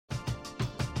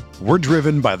We're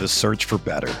driven by the search for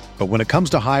better. But when it comes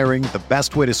to hiring, the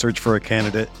best way to search for a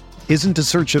candidate isn't to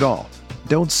search at all.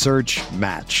 Don't search,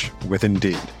 match with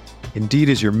Indeed. Indeed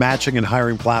is your matching and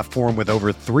hiring platform with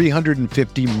over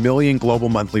 350 million global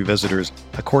monthly visitors,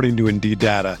 according to Indeed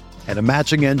data, and a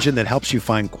matching engine that helps you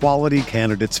find quality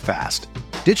candidates fast.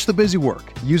 Ditch the busy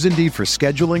work. Use Indeed for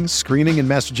scheduling, screening, and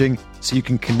messaging so you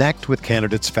can connect with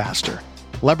candidates faster.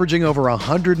 Leveraging over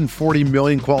 140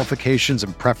 million qualifications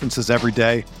and preferences every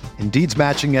day, Indeed's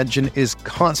matching engine is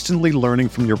constantly learning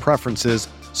from your preferences,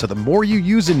 so the more you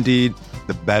use Indeed,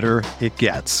 the better it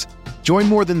gets. Join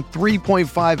more than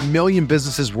 3.5 million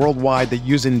businesses worldwide that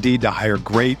use Indeed to hire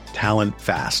great talent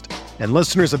fast. And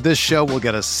listeners of this show will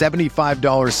get a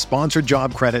 $75 sponsored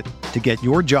job credit to get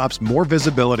your jobs more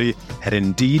visibility at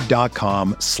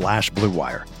Indeed.com/Blue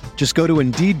Wire. Just go to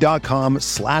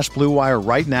Indeed.com/Blue Wire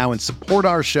right now and support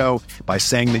our show by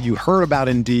saying that you heard about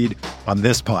Indeed on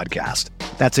this podcast.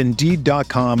 That's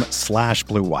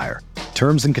Indeed.com/Blue Wire.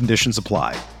 Terms and conditions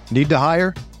apply. Need to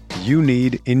hire? You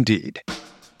need Indeed.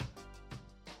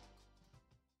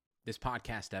 This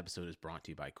podcast episode is brought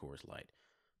to you by Coors Light.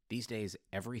 These days,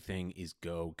 everything is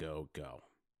go, go, go.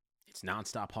 It's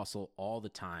nonstop hustle all the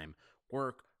time.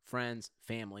 Work, friends,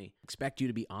 family, expect you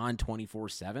to be on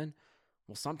 24/7.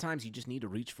 Well, sometimes you just need to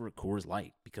reach for a Coors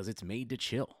Light because it's made to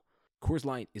chill. Coors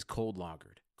Light is cold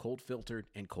lagered, cold filtered,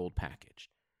 and cold packaged.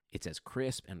 It's as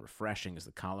crisp and refreshing as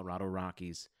the Colorado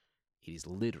Rockies. It is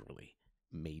literally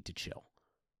made to chill.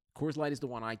 Coors Light is the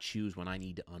one I choose when I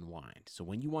need to unwind. So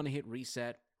when you want to hit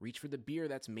reset, reach for the beer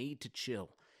that's made to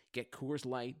chill. Get Coors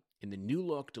Light in the new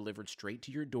look delivered straight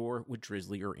to your door with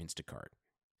Drizzly or Instacart.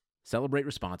 Celebrate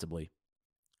responsibly.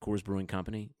 Coors Brewing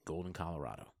Company, Golden,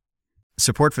 Colorado.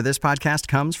 Support for this podcast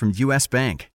comes from U.S.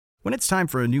 Bank. When it's time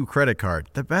for a new credit card,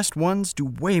 the best ones do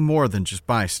way more than just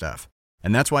buy stuff.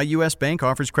 And that's why U.S. Bank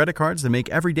offers credit cards that make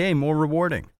every day more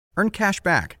rewarding. Earn cash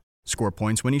back, score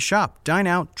points when you shop, dine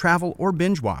out, travel, or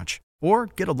binge watch, or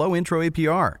get a low intro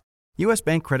APR. U.S.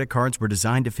 Bank credit cards were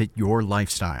designed to fit your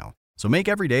lifestyle. So make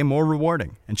every day more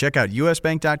rewarding and check out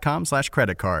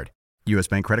usbank.com/credit card. U.S.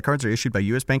 Bank credit cards are issued by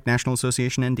U.S. Bank National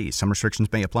Association ND. Some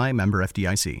restrictions may apply. Member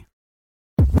FDIC.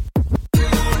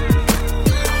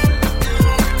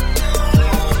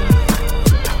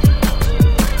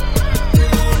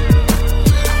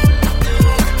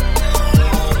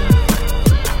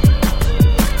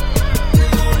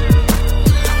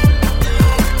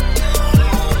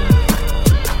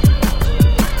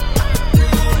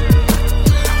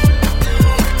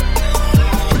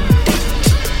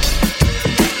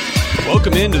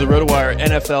 Welcome into the RotoWire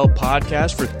NFL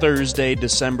podcast for Thursday,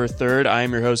 December 3rd. I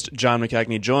am your host, John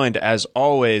McKechnie, joined, as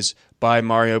always, by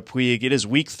Mario Puig. It is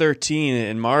Week 13,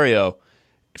 and Mario,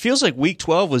 it feels like Week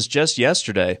 12 was just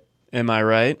yesterday. Am I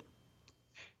right?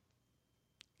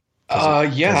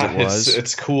 Yeah,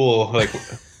 it's cool. Like,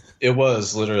 it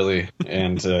was, literally.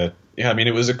 And, yeah, I mean,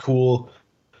 it was a cool,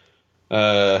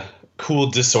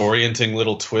 disorienting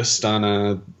little twist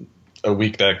on a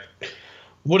week that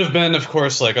would have been, of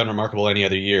course, like unremarkable any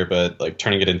other year, but like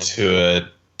turning it into a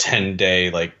 10-day,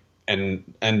 like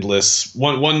endless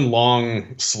one long,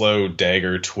 slow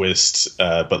dagger twist,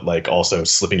 but like also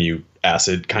slipping you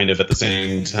acid kind of at the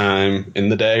same time in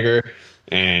the dagger.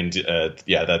 And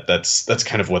yeah, that's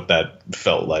kind of what that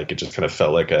felt like. It just kind of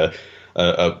felt like a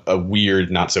weird,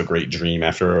 not so great dream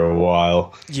after a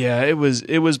while. Yeah, it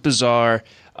was bizarre.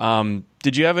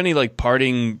 Did you have any like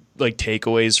parting like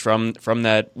takeaways from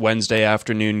that Wednesday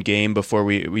afternoon game before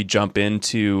we jump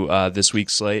into this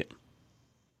week's slate?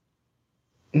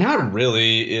 Not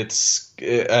really.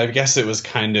 I guess it was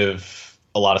kind of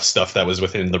a lot of stuff that was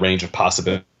within the range of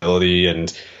possibility,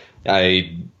 and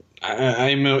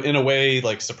I'm in a way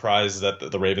like surprised that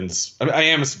the Ravens. I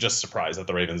am just surprised that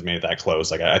the Ravens made it that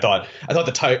close. Like I thought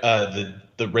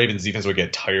the Ravens defense would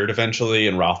get tired eventually,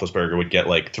 and Roethlisberger would get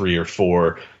like 3 or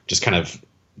 4 just kind of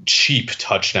cheap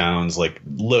touchdowns, like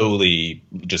lowly,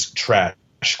 just trash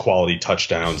quality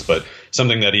touchdowns, but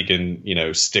something that he can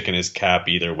stick in his cap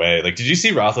either way. Like, did you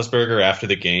see Roethlisberger after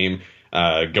the game?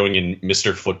 Going in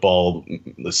Mr. Football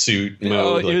the suit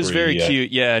mode. It was very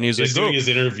cute, yeah. And he was doing his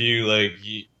interview like,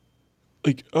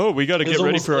 we got to get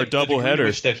ready for our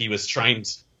doubleheader. That he was trying.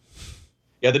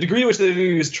 The degree to which that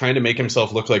he was trying to make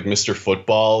himself look like Mr.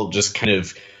 Football just kind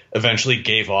of eventually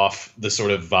gave off the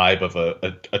sort of vibe of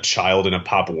a child in a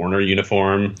Pop Warner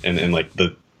uniform, and like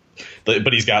but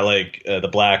he's got like the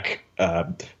black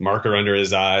marker under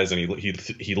his eyes, and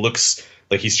he looks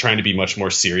like he's trying to be much more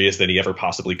serious than he ever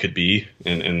possibly could be,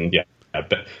 and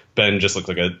Ben just looks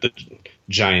like a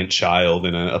giant child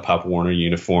in a Pop Warner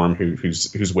uniform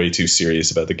who's way too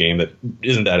serious about the game that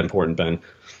isn't that important, Ben.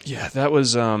 Yeah, that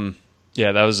was that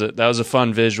was a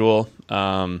fun visual.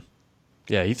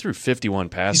 Yeah, he threw 51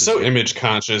 passes. He's so image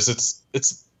conscious.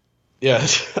 It's yeah.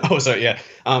 Oh, sorry. Yeah.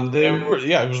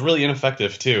 It was really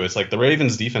ineffective too. It's like the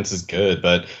Ravens defense is good,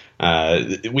 but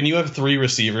when you have three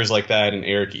receivers like that and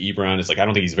Eric Ebron, it's like I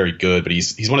don't think he's very good, but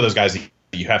he's one of those guys that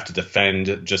you have to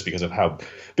defend just because of how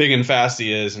big and fast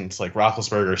he is. And it's like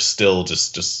Roethlisberger still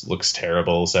just looks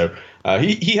terrible. So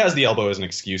he has the elbow as an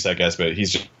excuse, I guess, but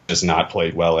he's just not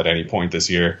played well at any point this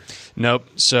year. Nope.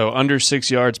 So under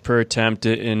 6 yards per attempt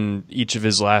in each of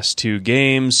his last two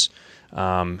games.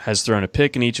 Has thrown a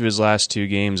pick in each of his last two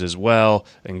games as well,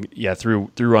 and threw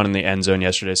one in the end zone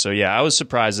yesterday. So I was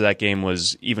surprised that game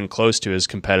was even close to as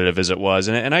competitive as it was.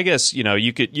 And I guess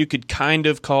you could kind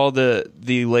of call the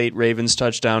late Ravens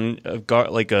touchdown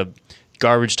like a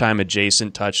garbage time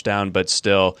adjacent touchdown, but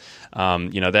still,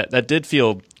 that did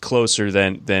feel closer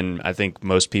than I think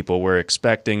most people were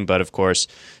expecting. But of course,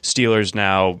 Steelers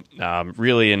now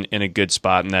really in a good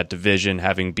spot in that division,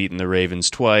 having beaten the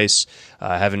Ravens twice,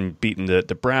 having beaten the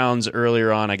Browns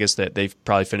earlier on. I guess that they've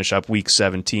probably finished up week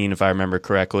 17 if I remember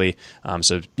correctly.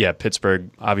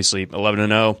 Pittsburgh obviously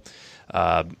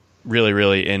 11-0,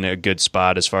 really in a good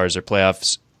spot as far as their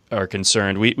playoffs are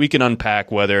concerned. We can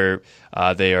unpack whether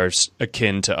they are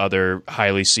akin to other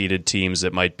highly seeded teams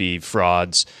that might be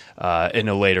frauds in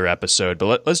a later episode.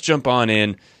 But let's jump on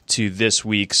in to this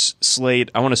week's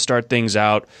slate. I want to start things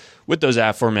out with those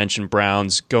aforementioned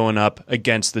Browns going up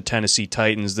against the Tennessee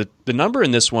Titans. The number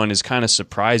in this one is kind of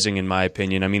surprising in my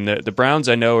opinion. I mean, the Browns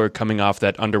I know are coming off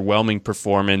that underwhelming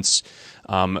performance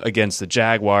against the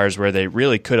Jaguars where they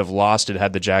really could have lost it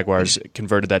had the Jaguars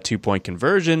converted that 2-point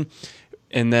conversion.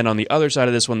 And then on the other side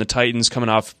of this one, the Titans coming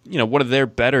off, one of their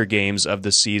better games of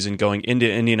the season, going into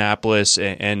Indianapolis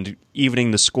and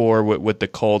evening the score with the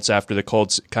Colts after the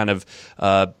Colts kind of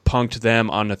punked them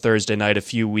on a Thursday night a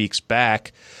few weeks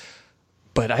back.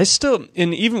 But I still,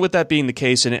 and even with that being the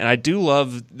case, and I do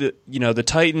love the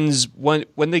Titans when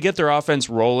they get their offense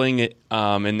rolling,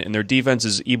 and their defense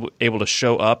is able to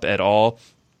show up at all.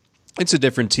 It's a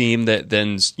different team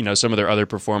than some of their other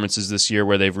performances this year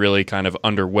where they've really kind of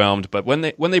underwhelmed. But when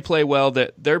they play well,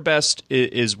 their best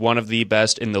is one of the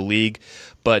best in the league.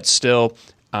 But still,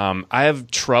 I have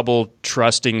trouble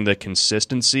trusting the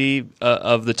consistency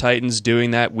of the Titans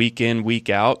doing that week in, week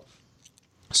out.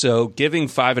 So giving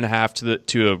 5.5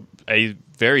 to a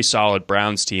very solid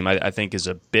Browns team, I think is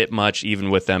a bit much, even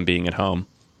with them being at home.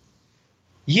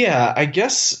 Yeah, I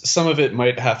guess some of it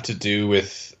might have to do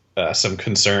with some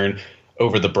concern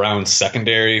over the Browns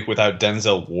secondary without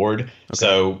Denzel Ward. Okay.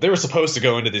 So they were supposed to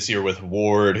go into this year with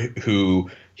Ward,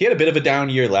 who he had a bit of a down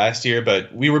year last year,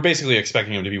 but we were basically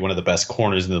expecting him to be one of the best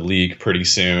corners in the league pretty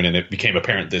soon. And it became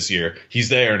apparent this year he's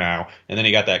there now. And then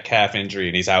he got that calf injury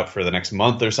and he's out for the next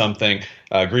month or something.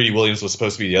 Greedy Williams was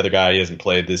supposed to be the other guy. He hasn't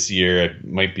played this year. It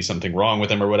might be something wrong with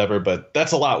him or whatever, but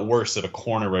that's a lot worse of a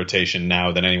corner rotation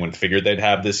now than anyone figured they'd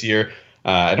have this year.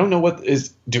 I don't know what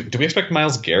is. Do we expect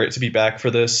Myles Garrett to be back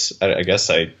for this? I guess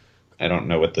I don't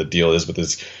know what the deal is with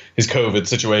his COVID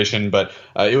situation, but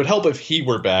it would help if he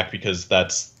were back because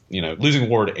that's losing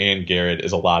Ward and Garrett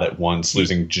is a lot at once.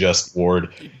 Losing just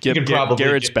Ward,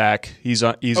 Garrett's back. He's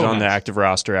on the active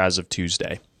roster as of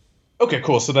Tuesday. Okay,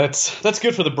 cool. So that's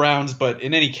good for the Browns, but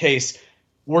in any case,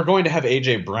 we're going to have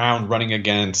AJ Brown running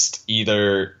against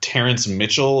either Terrence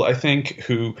Mitchell, I think,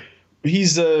 who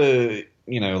he's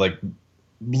like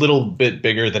little bit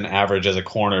bigger than average as a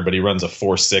corner, but he runs a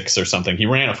 4.6 or something. He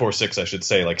ran a 4.6, I should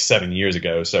say, like 7 years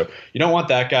ago. So you don't want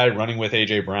that guy running with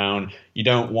A.J. Brown. You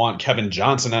don't want Kevin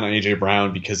Johnson on A.J.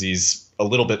 Brown because he's a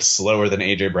little bit slower than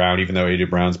A.J. Brown, even though A.J.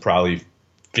 Brown's probably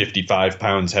 55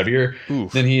 pounds heavier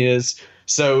than he is.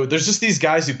 So there's just these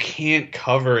guys who can't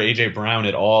cover A.J. Brown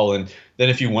at all. And then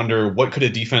if you wonder what could a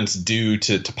defense do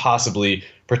to possibly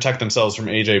protect themselves from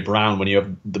A.J. Brown when you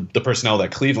have the personnel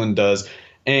that Cleveland does,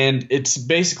 and it's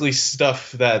basically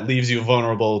stuff that leaves you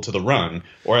vulnerable to the run,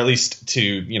 or at least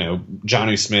to,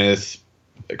 Jonnu Smith,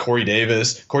 Corey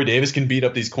Davis. Corey Davis can beat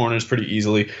up these corners pretty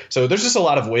easily. So there's just a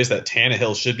lot of ways that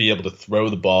Tannehill should be able to throw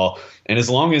the ball. And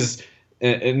as long as,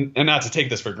 and not to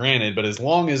take this for granted, but as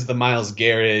long as the Myles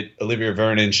Garrett, Olivier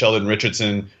Vernon, Sheldon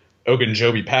Richardson,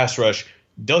 Ogunjobi pass rush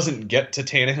doesn't get to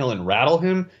Tannehill and rattle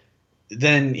him,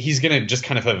 then he's going to just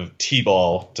kind of have a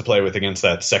T-ball to play with against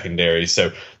that secondary.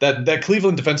 So that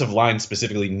Cleveland defensive line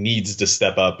specifically needs to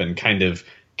step up and kind of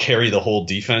carry the whole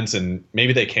defense, and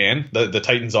maybe they can. The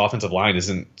Titans' offensive line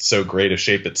isn't so great a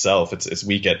shape itself. It's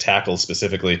weak at tackles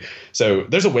specifically. So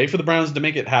there's a way for the Browns to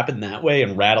make it happen that way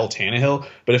and rattle Tannehill.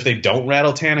 But if they don't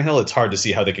rattle Tannehill, it's hard to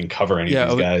see how they can cover any of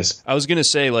these guys. I was going to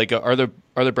say, like, are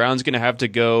the Browns going to have to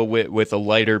go with a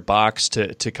lighter box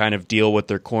to kind of deal with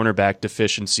their cornerback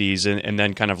deficiencies and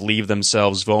then kind of leave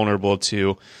themselves vulnerable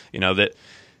to, that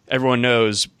everyone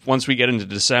knows once we get into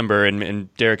December,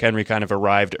 and Derrick Henry kind of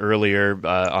arrived earlier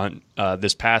on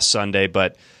this past Sunday,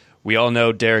 but we all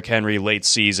know Derrick Henry late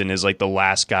season is like the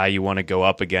last guy you want to go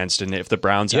up against. And if the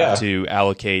Browns have to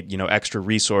allocate, extra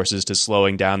resources to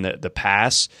slowing down the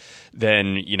pass,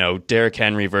 then, Derrick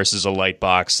Henry versus a light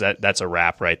box, that's a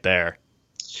wrap right there.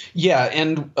 Yeah,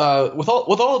 and with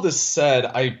all of this said,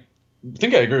 I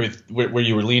think I agree with where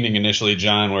you were leaning initially,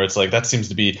 John, where it's like that seems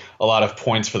to be a lot of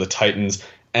points for the Titans.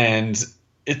 And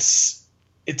it's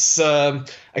I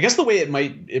guess the way it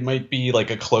might be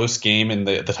like a close game and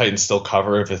the Titans still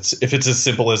cover if it's as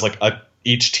simple as like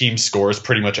each team scores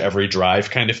pretty much every drive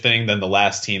kind of thing, then the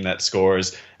last team that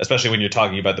scores, especially when you're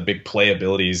talking about the big play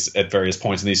abilities at various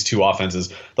points in these two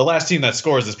offenses, the last team that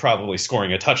scores is probably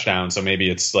scoring a touchdown. So maybe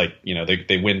it's like,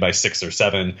 they win by 6 or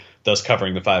 7, thus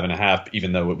covering the 5.5,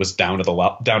 even though it was down to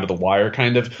the wire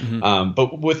kind of. Mm-hmm.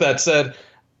 But with that said,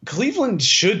 Cleveland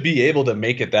should be able to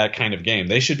make it that kind of game.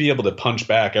 They should be able to punch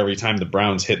back every time the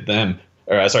Browns hit them,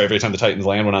 every time the Titans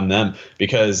land one on them,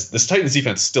 because this Titans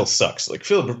defense still sucks. Like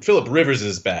Phillip Rivers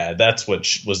is bad. That's what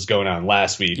was going on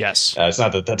last week. Yes. It's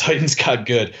not that the Titans got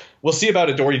good. We'll see about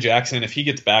Adoree Jackson. If he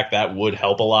gets back, that would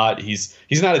help a lot. He's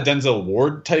not a Denzel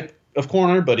Ward type of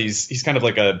corner, but he's kind of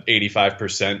like a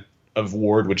 85% of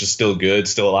Ward, which is still good,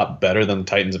 still a lot better than the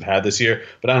Titans have had this year.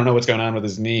 But I don't know what's going on with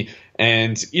his knee.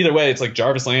 And either way, it's like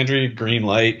Jarvis Landry, green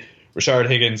light. Rashard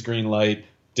Higgins, green light.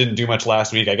 Didn't do much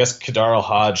last week. I guess Kadar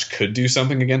Hodge could do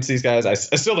something against these guys. I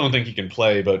still don't think he can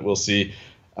play, but we'll see.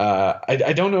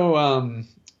 I don't know.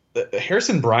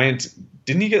 Harrison Bryant,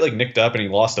 didn't he get like nicked up and he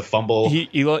lost a fumble?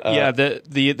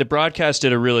 The broadcast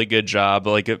did a really good job.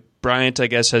 Like Bryant, I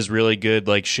guess, has really good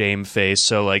like shame face.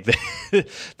 So like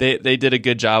they did a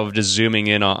good job of just zooming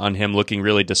in on him looking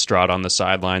really distraught on the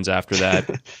sidelines after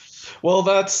that. Well,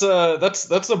 that's a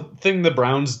thing the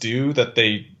Browns do that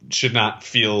they should not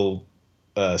feel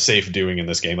safe doing in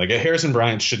this game. Like Harrison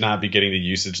Bryant should not be getting the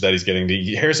usage that he's getting.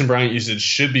 The Harrison Bryant usage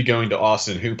should be going to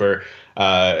Austin Hooper.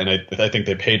 And I think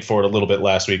they paid for it a little bit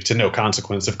last week to no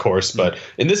consequence, of course. But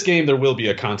in this game, there will be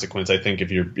a consequence, I think,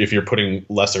 if you're putting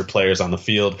lesser players on the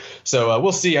field. So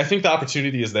we'll see. I think the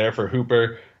opportunity is there for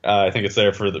Hooper. I think it's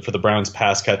there for the Browns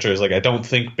pass catchers. Like I don't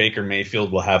think Baker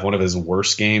Mayfield will have one of his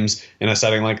worst games in a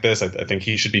setting like this. I think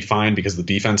he should be fine because the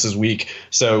defense is weak.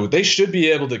 So they should be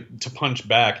able to punch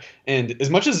back. And as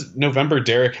much as November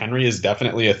Derrick Henry is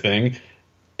definitely a thing,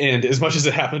 and as much as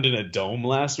it happened in a dome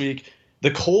last week, the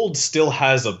cold still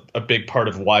has a big part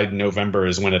of why November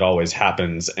is when it always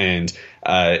happens. And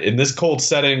in this cold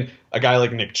setting, a guy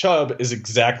like Nick Chubb is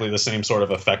exactly the same sort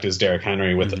of effect as Derrick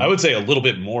Henry with, I would say, a little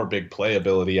bit more big play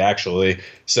ability, actually.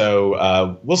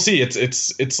 So we'll see.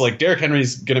 It's like Derrick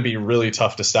Henry's going to be really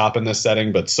tough to stop in this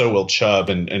setting, but so will Chubb.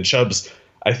 And Chubb's,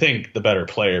 I think, the better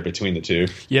player between the two.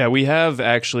 Yeah, we have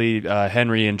actually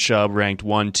Henry and Chubb ranked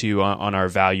 1-2 on our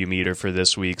value meter for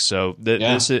this week. So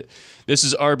this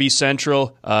is RB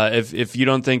Central. If you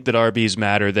don't think that RBs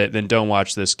matter, then don't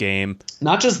watch this game.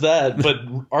 Not just that, but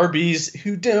RBs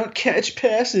who don't catch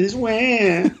passes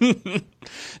win.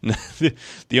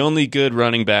 The only good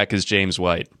running back is James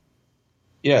White.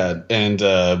 Yeah, and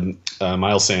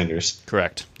Miles Sanders.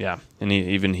 Correct. Yeah, and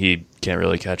he can't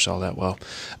really catch all that well.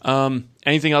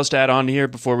 Anything else to add on here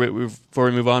before we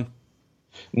move on?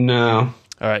 No.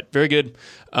 All right, very good.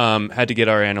 Had to get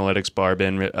our analytics barb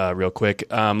in real quick.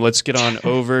 Let's get on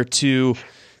over to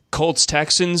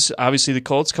Colts-Texans. Obviously, the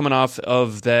Colts coming off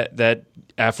of that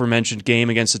aforementioned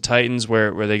game against the Titans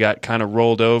where they got kind of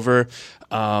rolled over.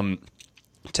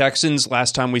 Texans,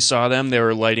 last time we saw them, they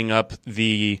were lighting up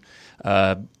the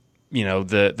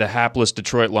hapless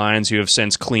Detroit Lions who have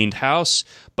since cleaned house.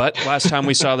 But last time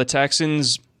we saw the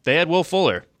Texans, they had Will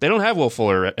Fuller. They don't have Will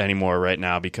Fuller anymore right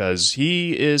now because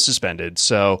he is suspended.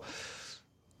 So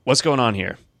what's going on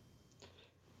here?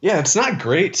 Yeah, it's not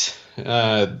great.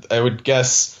 I would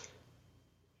guess.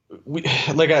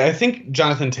 I think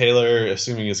Jonathan Taylor,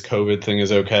 assuming his COVID thing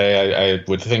is okay, I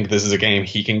would think this is a game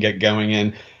he can get going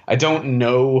in. I don't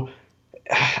know.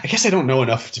 I guess I don't know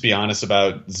enough, to be honest,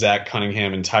 about Zach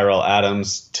Cunningham and Tyrell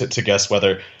Adams to guess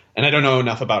whether. And I don't know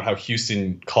enough about how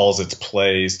Houston calls its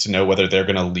plays to know whether they're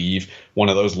going to leave one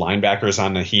of those linebackers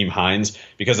on Nyheim Hines.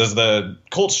 Because as the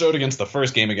Colts showed against the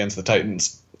first game against the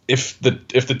Titans, if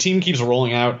the team keeps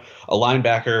rolling out a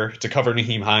linebacker to cover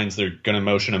Nyheim Hines, they're going to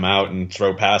motion him out and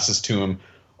throw passes to him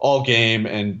all game.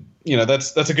 And,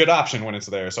 that's a good option when it's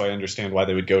there. So I understand why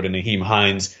they would go to Nyheim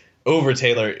Hines over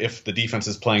Taylor if the defense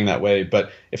is playing that way.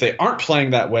 But if they aren't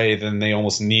playing that way, then they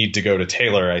almost need to go to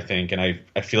Taylor, I think. And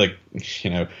I feel like,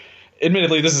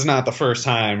 admittedly, this is not the first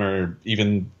time or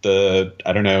even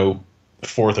the,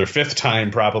 fourth or fifth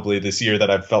time probably this year that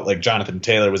I've felt like Jonathan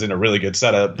Taylor was in a really good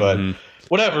setup, but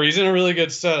whatever, he's in a really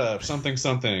good setup, something,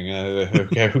 who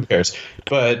cares?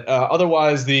 But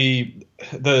otherwise, the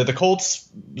Colts,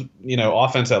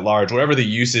 offense at large, whatever the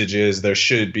usage is, there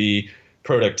should be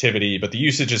productivity, but the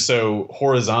usage is so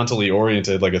horizontally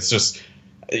oriented. Like, it's just,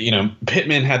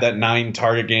 Pittman had that 9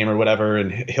 target game or whatever,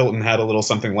 and Hilton had a little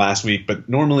something last week, but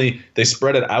normally they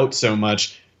spread it out so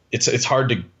much, it's hard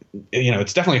to,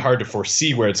 it's definitely hard to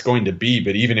foresee where it's going to be,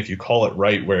 but even if you call it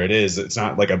right where it is, it's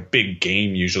not like a big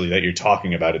game usually that you're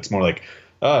talking about. It's more like,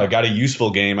 I got a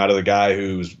useful game out of the guy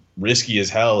who's risky as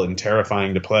hell and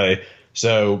terrifying to play.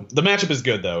 So the matchup is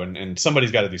good, though, and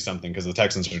somebody's got to do something because the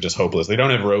Texans are just hopeless. They don't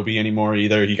have Roby anymore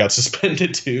either. He got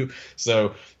suspended too.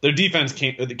 So their defense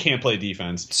can't play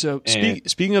defense. So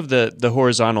speaking of the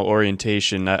horizontal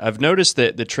orientation, I've noticed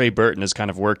that Trey Burton has kind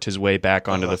of worked his way back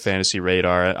onto the fantasy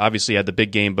radar. Obviously, he had the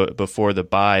big game before the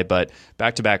bye, but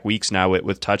back-to-back weeks now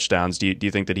with touchdowns. Do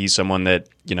you think that he's someone that,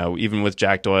 even with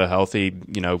Jack Doyle healthy,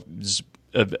 is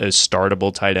a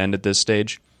startable tight end at this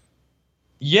stage?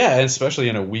 Yeah, especially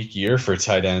in a weak year for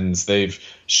tight ends. They've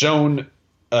shown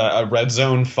a red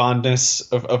zone fondness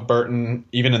of Burton,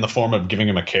 even in the form of giving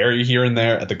him a carry here and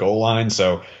there at the goal line.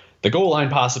 So the goal line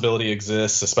possibility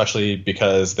exists, especially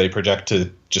because they project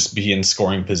to just be in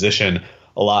scoring position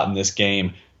a lot in this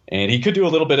game. And he could do a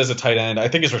little bit as a tight end. I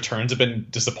think his returns have been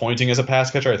disappointing as a pass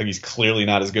catcher. I think he's clearly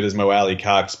not as good as Mo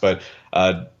Alley-Cox. But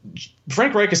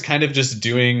Frank Reich is kind of just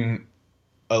doing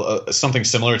something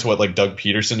similar to what like Doug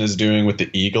Peterson is doing with the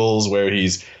Eagles, where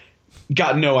he's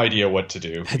got no idea what to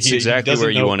you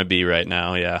want to be right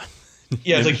now. Yeah.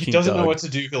 Yeah, it's like he doesn't know what to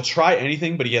do. He'll try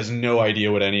anything, but he has no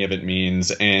idea what any of it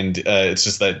means. And it's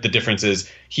just that the difference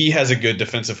is he has a good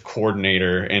defensive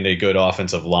coordinator and a good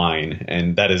offensive line.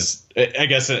 And that is, I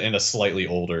guess, in a slightly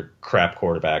older crap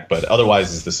quarterback, but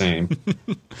otherwise is the same.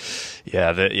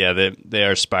 They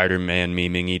are Spider-Man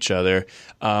memeing each other.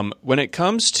 When it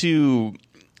comes to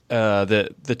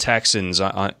the Texans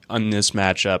on this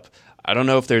matchup, I don't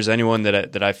know if there's anyone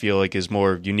that I feel like is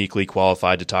more uniquely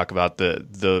qualified to talk about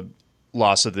the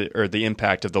loss of the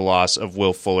impact of the loss of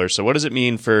Will Fuller. So what does it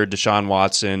mean for Deshaun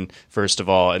Watson, first of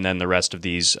all, and then the rest of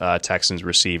these Texans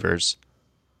receivers?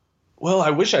 Well, I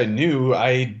wish I knew.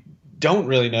 I don't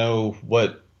really know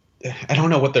what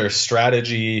their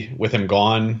strategy with him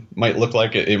gone might look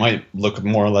like. It might look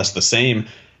more or less the same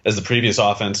as the previous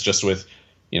offense, just with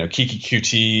Kiki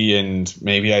QT and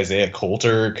maybe Isaiah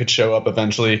Coulter could show up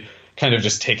eventually, kind of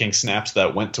just taking snaps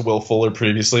that went to Will Fuller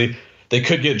previously. They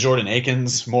could get Jordan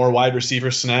Akins more wide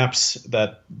receiver snaps.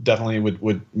 That definitely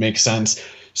would make sense.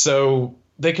 So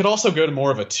they could also go to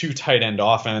more of a 2 tight end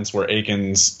offense where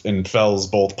Akins and Fells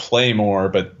both play more,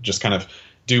 but just kind of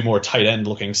do more tight end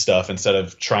looking stuff instead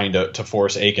of trying to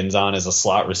force Akins on as a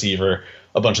slot receiver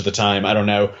a bunch of the time. I don't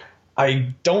know.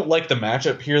 I don't like the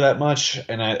matchup here that much,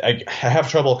 and I have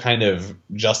trouble kind of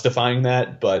justifying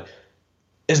that. But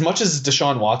as much as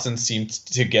Deshaun Watson seemed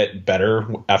to get better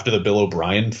after the Bill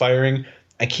O'Brien firing,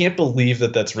 I can't believe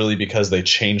that that's really because they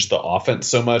changed the offense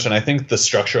so much. And I think the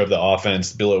structure of the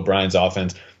offense, Bill O'Brien's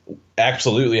offense,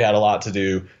 absolutely had a lot to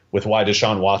do with why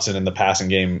Deshaun Watson in the passing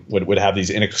game would have these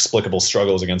inexplicable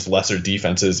struggles against lesser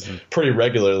defenses pretty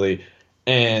regularly.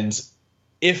 And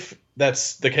if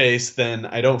that's the case, then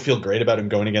I don't feel great about him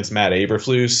going against Matt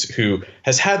Eberflus, who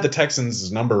has had the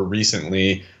Texans' number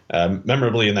recently,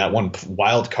 memorably in that one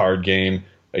wild card game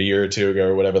a year or two ago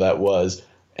or whatever that was.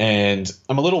 And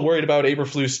I'm a little worried about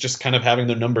Eberflus just kind of having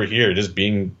their number here, just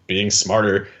being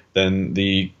smarter than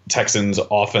the Texans'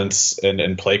 offense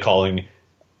and play calling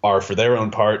are for their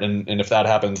own part. And if that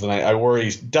happens, then I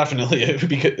worry definitely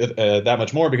that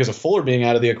much more because of Fuller being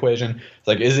out of the equation. It's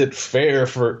like, is it fair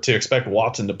to expect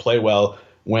Watson to play well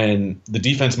when the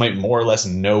defense might more or less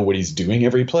know what he's doing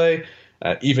every play?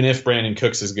 Even if Brandon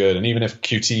Cooks is good and even if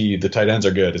QT, the tight ends,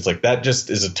 are good, it's like that just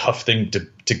is a tough thing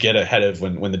to get ahead of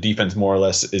when the defense more or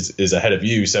less is ahead of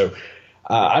you. So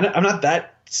I'm not that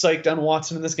psyched on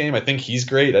Watson in this game. I think he's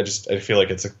great. I feel like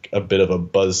it's a bit of a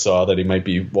buzzsaw that he might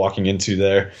be walking into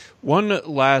there. One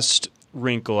last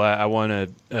wrinkle I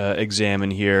want to examine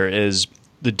here is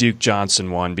the Duke Johnson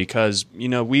one, because we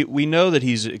know that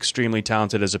he's extremely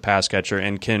talented as a pass catcher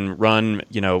and can run.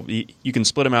 You can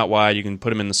split him out wide, you can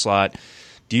put him in the slot.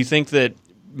 Do you think that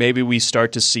maybe we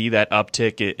start to see that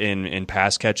uptick in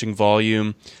pass catching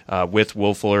volume with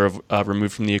Will Fuller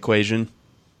removed from the equation?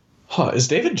 Is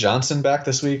David Johnson back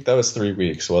this week? That was 3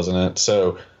 weeks, wasn't it?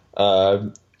 So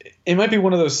it might be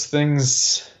one of those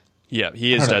things. Yeah,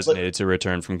 he is designated to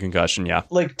return from concussion, yeah.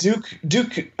 Like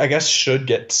Duke, I guess, should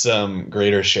get some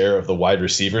greater share of the wide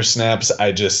receiver snaps.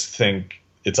 I just think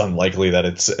it's unlikely that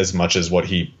it's as much as what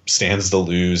he stands to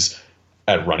lose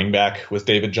at running back with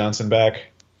David Johnson back.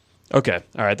 Okay,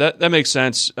 all right, that makes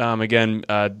sense. Again,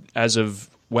 as of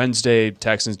Wednesday,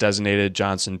 Texans designated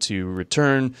Johnson to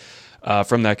return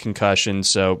from that concussion,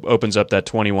 so opens up that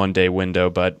 21-day window,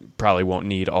 but probably won't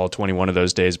need all 21 of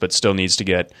those days, but still needs to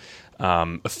get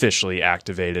officially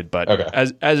activated. But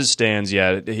as it stands,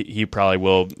 yeah, he probably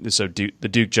will. So the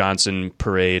Duke Johnson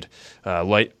parade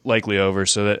likely over,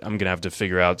 so that I'm going to have to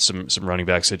figure out some running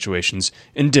back situations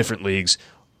in different leagues.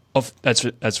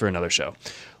 That's for another show.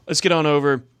 Let's get on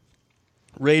over.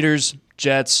 Raiders,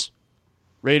 Jets.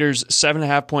 Raiders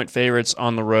 7.5-point favorites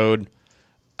on the road.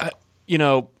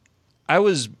 I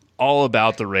was all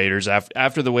about the Raiders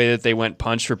after the way that they went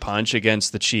punch for punch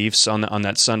against the Chiefs on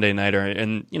that Sunday nighter,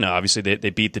 and obviously they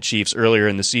beat the Chiefs earlier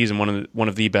in the season, one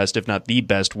of the best, if not the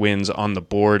best, wins on the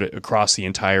board across the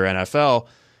entire NFL,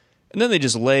 and then they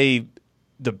just lay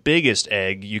the biggest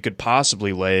egg you could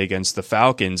possibly lay against the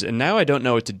Falcons, and now I don't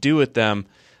know what to do with them.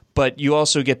 But you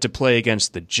also get to play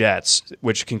against the Jets,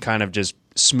 which can kind of just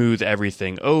smooth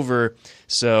everything over.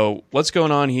 So what's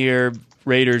going on here?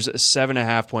 Raiders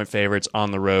 7.5-point favorites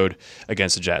on the road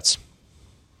against the Jets.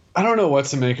 I don't know what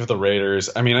to make of the Raiders.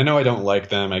 I mean, I know I don't like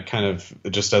them. I kind of,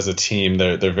 just as a team,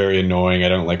 they're very annoying. I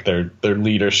don't like their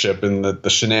leadership and the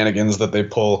shenanigans that they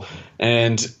pull.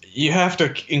 And you have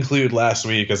to include last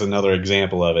week as another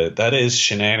example of it. That is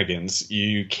shenanigans.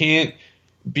 You can't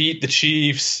beat the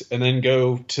Chiefs and then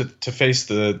go to face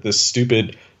the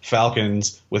stupid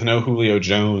Falcons with no Julio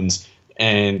Jones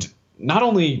and not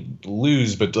only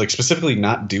lose, but like specifically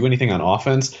not do anything on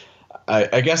offense.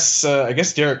 I guess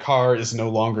Derek Carr is no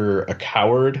longer a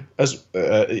coward as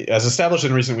established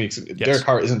in recent weeks. Yes. Derek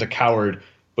Carr isn't a coward,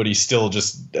 but he still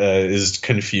just is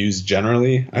confused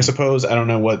generally, I suppose. I don't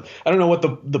know what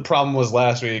the problem was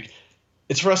last week.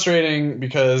 It's frustrating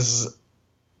because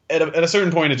at a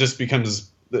certain point it just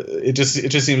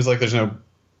seems like there's no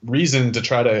reason to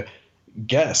try to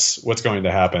guess what's going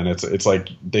to happen. It's like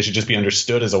they should just be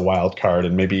understood as a wild card,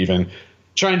 and maybe even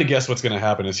trying to guess what's going to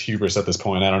happen is hubris at this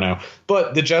point. I don't know.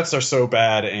 But the Jets are so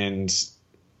bad, and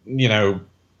maybe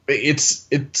it's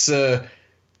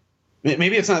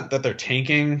not that they're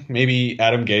tanking. Maybe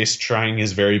Adam Gase trying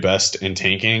his very best and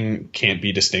tanking can't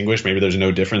be distinguished. Maybe there's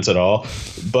no difference at all.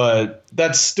 But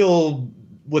that's still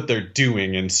what they're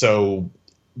doing. And so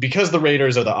because the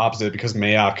Raiders are the opposite, because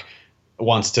Mayock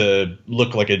wants to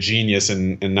look like a genius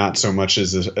and not so much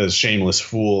as a shameless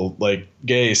fool like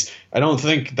Gase, I don't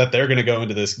think that they're going to go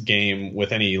into this game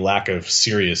with any lack of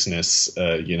seriousness.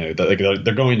 They're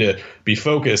going to be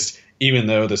focused, even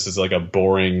though this is like a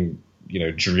boring,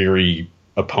 dreary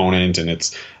opponent. And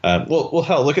it's well,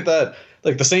 hell, look at that.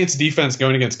 Like the Saints defense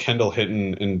going against Kendall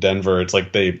Hinton in Denver. It's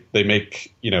like they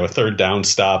make, a third down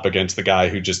stop against the guy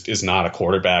who just is not a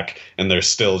quarterback, and they're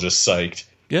still just psyched.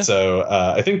 Yeah. So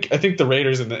I think the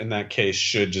Raiders in that case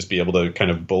should just be able to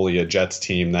kind of bully a Jets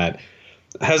team that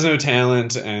has no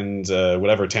talent, and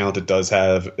whatever talent it does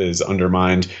have is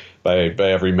undermined by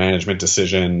every management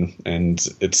decision. And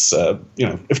it's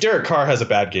if Derek Carr has a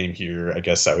bad game here, I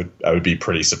guess I would be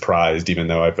pretty surprised, even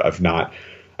though I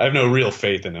have no real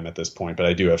faith in him at this point, but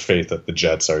I do have faith that the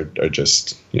Jets are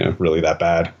just really that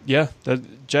bad. Yeah, the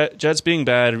Jets being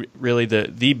bad, really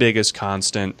the biggest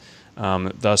constant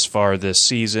thus far this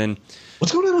season.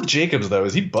 What's going on with Jacobs though?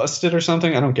 Is he busted or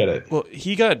something? I don't get it. Well,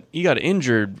 he got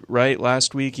injured right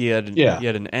last week. He had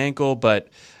an ankle, but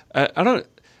I don't know.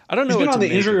 He's been on the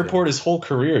injury report his whole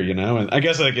career, and I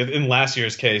guess like in last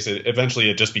year's case,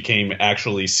 it just became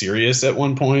actually serious at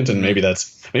one point, and maybe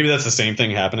that's the same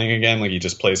thing happening again. Like he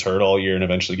just plays hurt all year and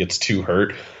eventually gets too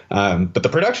hurt. But the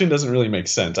production doesn't really make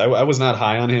sense. I was not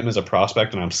high on him as a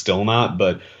prospect, and I'm still not,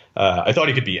 but I thought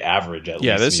he could be average at least.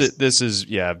 Yeah, this is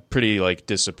pretty like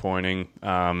disappointing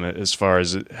as far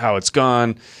as how it's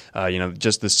gone.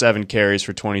 Just the 7 carries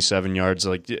for 27 yards.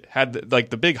 Like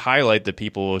the big highlight that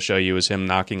people will show you is him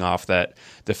knocking off the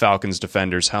Falcons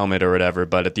defender's helmet or whatever.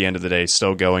 But at the end of the day,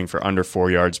 still going for under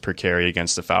 4 yards per carry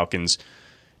against the Falcons.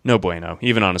 No bueno,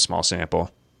 even on a small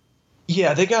sample.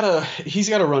 Yeah, he's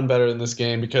gotta run better in this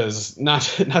game, because not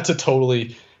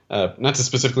to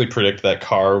specifically predict that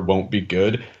Carr won't be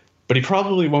good, but he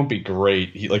probably won't be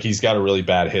great. He's got a really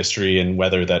bad history in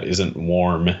weather that isn't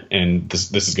warm, and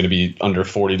this is going to be under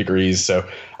 40 degrees. So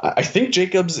I think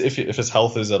Jacobs, if his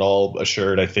health is at all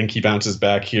assured, I think he bounces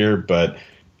back here. But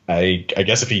I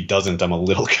guess if he doesn't, I'm a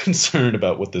little concerned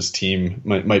about what this team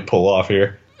might pull off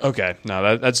here. Okay,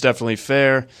 no, that's definitely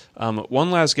fair.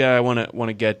 One last guy I want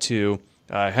to get to,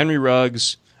 Henry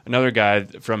Ruggs, another guy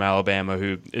from Alabama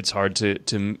who it's hard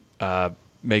to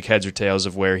make heads or tails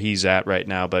of where he's at right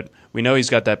now, but we know he's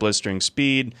got that blistering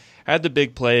speed. Had the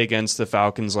big play against the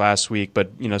Falcons last week,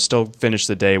 but still finished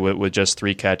the day with just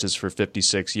 3 catches for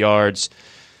 56 yards.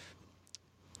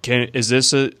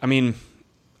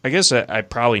 I guess I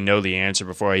probably know the answer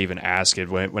before I even ask it.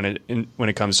 When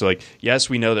it comes to yes,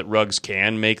 we know that Ruggs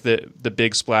can make the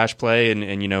big splash play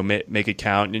and make it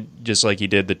count, just like he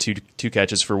did the two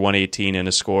catches for 118 and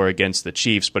a score against the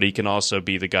Chiefs. But he can also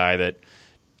be the guy that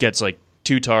gets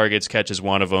 2 targets, catches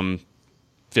one of them,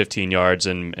 15 yards,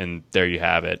 and there you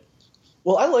have it.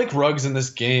 Well, I like Ruggs in this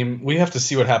game. We have to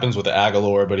see what happens with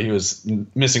Aguilar, but he was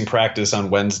missing practice on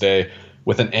Wednesday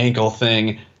with an ankle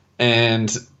thing,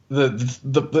 and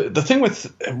the thing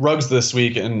with Ruggs this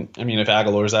week, and I mean, if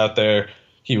Aguilar's out there,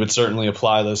 he would certainly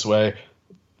apply this way.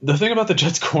 The thing about the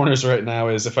Jets corners right now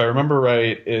is, if I remember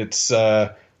right, it's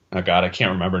oh god, I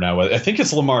can't remember now. I think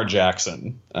it's Lamar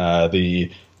Jackson,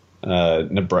 the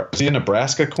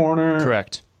Nebraska corner.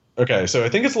 Correct. Okay, so I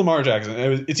think it's Lamar Jackson.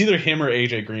 It's either him or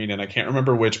AJ Green, and I can't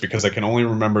remember which because I can only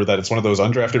remember that it's one of those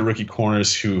undrafted rookie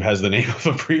corners who has the name of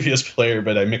a previous player,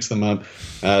 but I mix them up,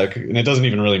 and it doesn't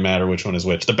even really matter which one is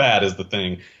which. The bad is the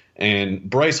thing, and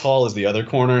Bryce Hall is the other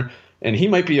corner, and he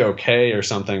might be okay or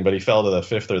something, but he fell to the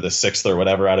 5th or the 6th or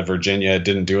whatever out of Virginia.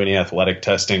 Didn't do any athletic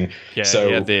testing. Yeah,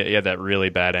 so he had that really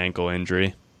bad ankle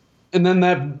injury. And then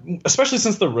that, especially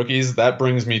since the rookies, that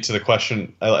brings me to the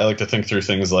question. I like to think through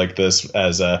things like this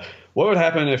as what would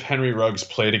happen if Henry Ruggs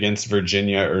played against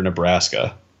Virginia or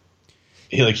Nebraska?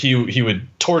 He would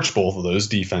torch both of those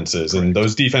defenses, and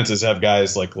those defenses have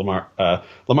guys like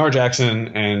Lamar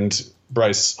Jackson and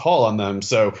Bryce Hall on them.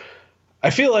 So I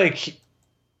feel like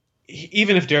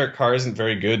even if Derek Carr isn't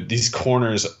very good, these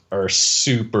corners are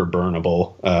super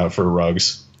burnable for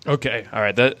Ruggs. Okay, all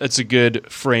right. That's a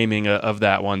good framing of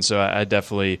that one. So I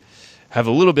definitely have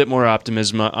a little bit more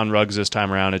optimism on Ruggs this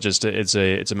time around. It's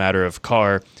a matter of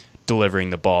Carr delivering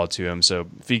the ball to him. So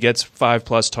if he gets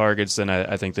 5+ targets, then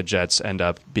I think the Jets end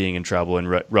up being in trouble,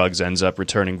 and Ruggs ends up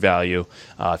returning value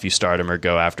if you start him or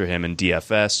go after him in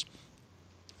DFS.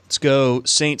 Let's go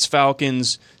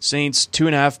Saints-Falcons. Saints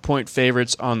 2.5-point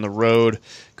favorites on the road,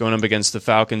 going up against the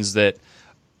Falcons.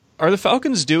 Are the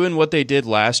Falcons doing what they did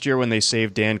last year when they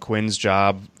saved Dan Quinn's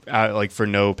job for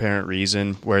no apparent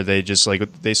reason, where they just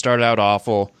they started out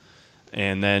awful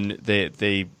and then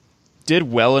they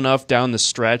did well enough down the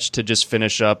stretch to just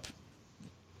finish up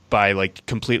by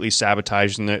completely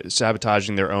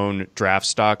sabotaging their own draft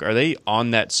stock? Are they on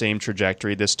that same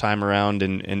trajectory this time around?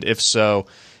 And if so,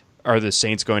 are the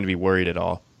Saints going to be worried at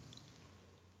all?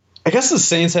 I guess the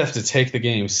Saints have to take the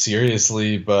game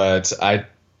seriously, but I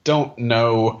don't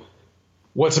know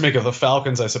what to make of the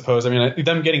Falcons, I suppose. I mean,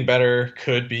 them getting better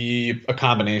could be a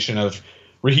combination of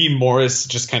Raheem Morris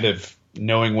just kind of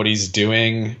knowing what he's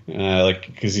doing,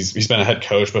 because he's been a head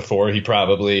coach before. He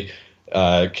probably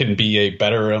can be a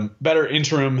better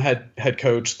interim head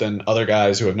coach than other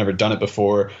guys who have never done it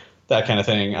before, that kind of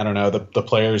thing. I don't know. The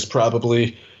players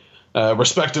probably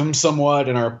respect him somewhat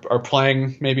and are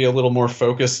playing maybe a little more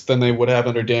focused than they would have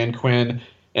under Dan Quinn.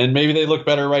 And maybe they look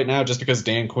better right now just because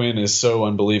Dan Quinn is so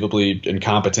unbelievably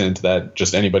incompetent that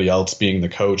just anybody else being the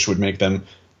coach would make them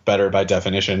better by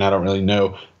definition. I don't really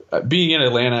know. Being in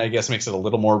Atlanta, I guess, makes it a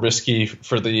little more risky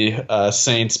for the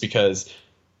Saints because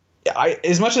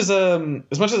as much as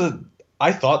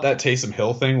I thought that Taysom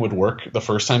Hill thing would work the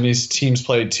first time these teams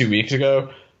played 2 weeks ago,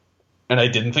 and I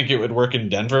didn't think it would work in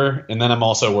Denver, and then I'm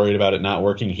also worried about it not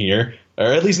working here, or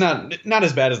at least not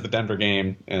as bad as the Denver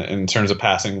game in terms of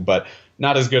passing, but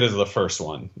not as good as the first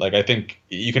one. I think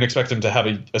you can expect him to have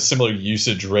a similar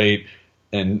usage rate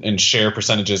and share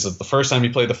percentages as the first time he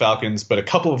played the Falcons, but a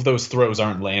couple of those throws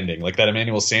aren't landing. That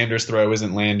Emmanuel Sanders throw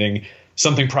isn't landing.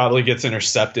 Something probably gets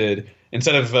intercepted.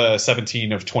 Instead of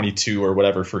 17 of 22 or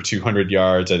whatever for 200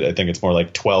 yards, I think it's more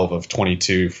like 12 of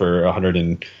 22 for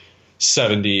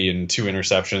 170 and 2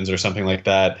 interceptions or something like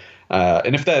that.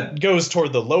 And if that goes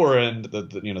toward the lower end,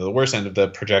 the worst end of the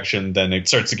projection, then it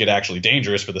starts to get actually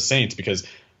dangerous for the Saints because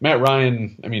Matt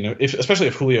Ryan, I mean, especially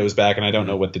if Julio is back, and I don't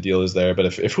know what the deal is there, but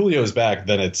if Julio is back,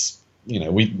 then it's,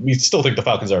 we still think the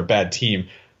Falcons are a bad team,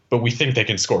 but we think they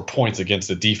can score points against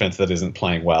a defense that isn't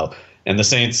playing well. And the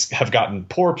Saints have gotten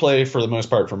poor play for the most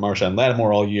part from Marshawn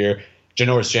Lattimore all year.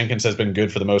 Janoris Jenkins has been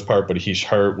good for the most part, but he's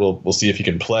hurt. We'll see if he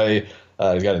can play.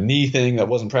 He's got a knee thing that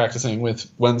wasn't practicing with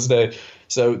Wednesday.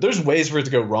 So there's ways for it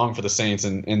to go wrong for the Saints,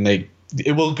 and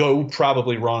it will go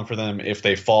probably wrong for them if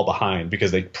they fall behind,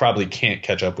 because they probably can't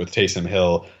catch up with Taysom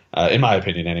Hill, in my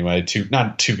opinion anyway,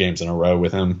 not 2 games in a row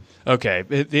with him. Okay.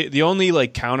 The only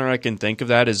like counter I can think of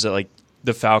that is that like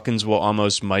the Falcons will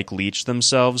almost Mike Leach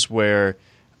themselves, where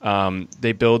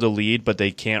they build a lead, but they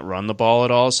can't run the ball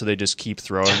at all, so they just keep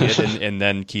throwing it and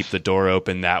then keep the door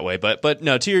open that way. But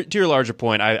no, to your larger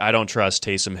point, I don't trust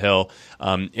Taysom Hill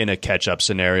in a catch-up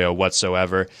scenario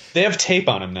whatsoever. They have tape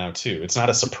on him now, too. It's not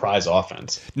a surprise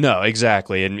offense. No,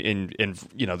 exactly. And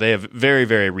they have very,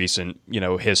 very recent,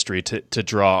 history to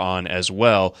draw on as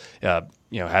well.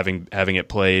 Having it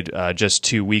played just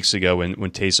 2 weeks ago when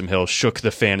Taysom Hill shook the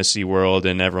fantasy world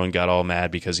and everyone got all mad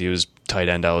because he was tight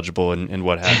end eligible and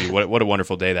what have you. What a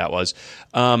wonderful day that was.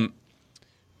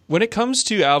 When it comes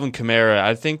to Alvin Kamara,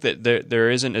 I think that there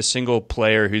isn't a single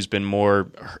player who's been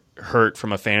more hurt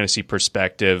from a fantasy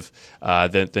perspective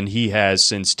than he has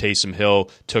since Taysom Hill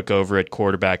took over at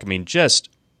quarterback. I mean, just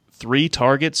 3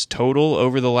 targets total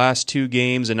over the last 2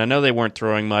 games, and I know they weren't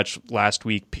throwing much last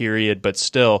week, period, but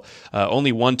still,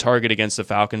 only 1 target against the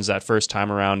Falcons that first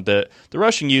time around. The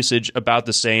rushing usage about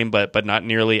the same, but not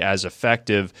nearly as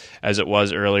effective as it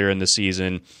was earlier in the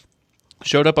season.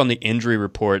 Showed up on the injury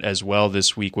report as well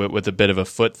this week with a bit of a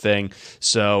foot thing,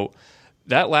 so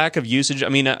that lack of usage, I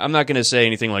mean, I'm not going to say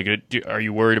anything like, are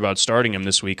you worried about starting him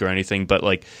this week or anything, but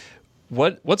like,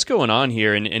 What's going on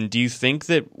here, and do you think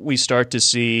that we start to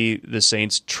see the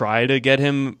Saints try to get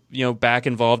him, back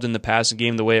involved in the passing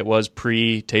game the way it was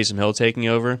pre-Taysom Hill taking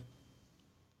over?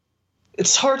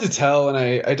 It's hard to tell, and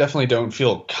I definitely don't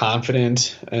feel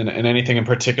confident in anything in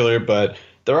particular, but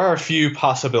there are a few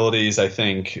possibilities, I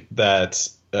think, that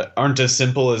aren't as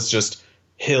simple as just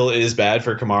Hill is bad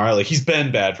for Kamara. Like, he's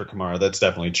been bad for Kamara, that's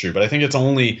definitely true, but I think it's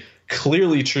only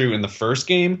clearly true in the first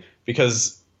game,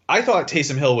 because I thought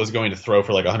Taysom Hill was going to throw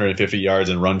for like 150 yards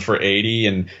and run for 80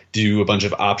 and do a bunch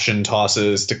of option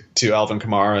tosses to Alvin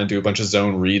Kamara and do a bunch of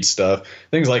zone read stuff,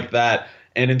 things like that.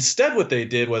 And instead what they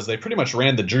did was they pretty much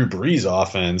ran the Drew Brees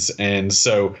offense. And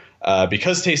so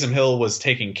because Taysom Hill was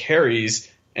taking carries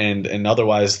and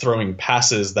otherwise throwing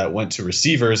passes that went to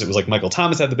receivers, it was like Michael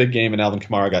Thomas had the big game and Alvin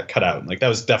Kamara got cut out. Like, that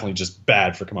was definitely just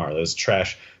bad for Kamara. That was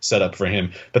trash setup for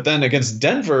him. But then against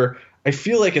Denver, I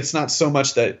feel like it's not so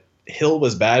much that Hill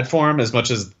was bad for him as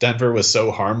much as Denver was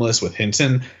so harmless with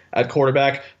Hinton at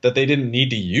quarterback that they didn't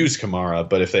need to use Kamara.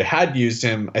 But if they had used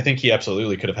him, I think he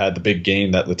absolutely could have had the big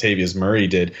game that Latavius Murray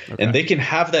did. Okay. And they can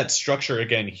have that structure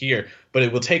again here, but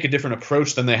it will take a different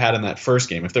approach than they had in that first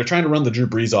game. If they're trying to run the Drew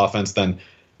Brees offense, then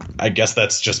I guess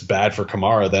that's just bad for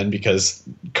Kamara then, because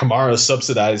Kamara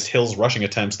subsidized Hill's rushing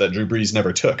attempts that Drew Brees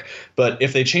never took. But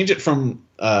if they change it from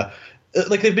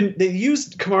they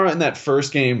used Kamara in that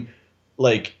first game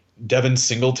like Devin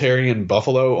Singletary in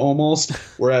Buffalo almost,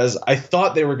 whereas I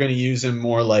thought they were going to use him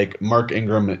more like Mark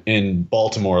Ingram in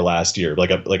Baltimore last year.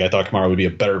 Like I thought Kamara would be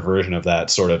a better version of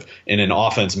that, sort of in an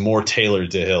offense more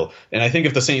tailored to Hill. And I think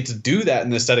if the Saints do that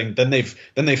in this setting, then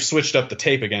they've switched up the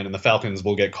tape again, and the Falcons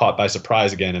will get caught by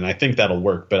surprise again. And I think that'll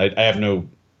work, but I have no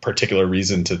particular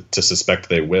reason to suspect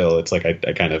they will. It's like I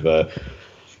kind of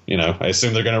I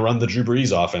assume they're going to run the Drew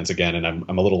Brees offense again, and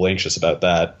I'm a little anxious about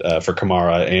that for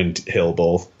Kamara and Hill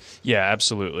both. Yeah,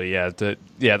 absolutely. Yeah,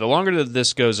 the longer that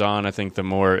this goes on, I think the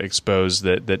more exposed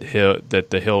that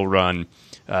the Hill run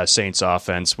Saints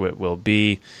offense will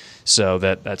be. So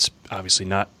that's obviously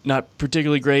not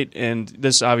particularly great. And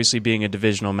this obviously being a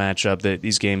divisional matchup, that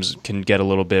these games can get a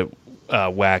little bit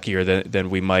wackier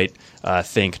than we might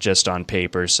think just on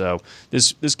paper. So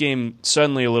this game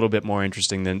suddenly a little bit more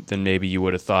interesting than maybe you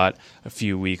would have thought a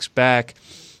few weeks back.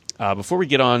 Before we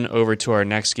get on over to our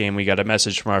next game, we got a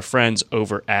message from our friends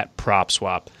over at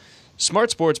PropSwap.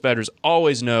 Smart sports bettors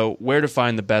always know where to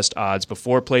find the best odds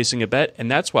before placing a bet,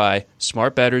 and that's why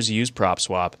smart bettors use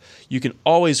PropSwap. You can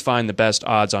always find the best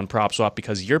odds on PropSwap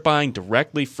because you're buying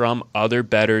directly from other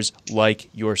bettors like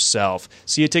yourself.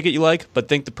 See a ticket you like but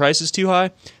think the price is too high?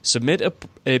 Submit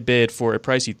a bid for a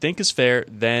price you think is fair,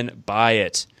 then buy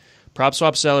it.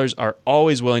 PropSwap sellers are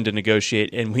always willing to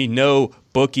negotiate, and we know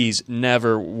bookies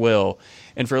never will.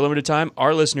 And for a limited time,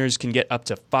 our listeners can get up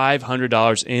to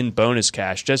 $500 in bonus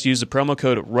cash. Just use the promo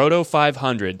code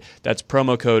ROTO500. That's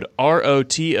promo code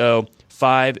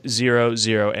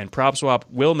ROTO500, and PropSwap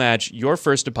will match your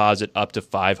first deposit up to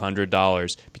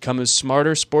 $500. Become a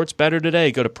smarter sports bettor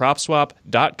today. Go to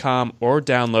PropSwap.com or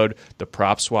download the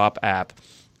PropSwap app.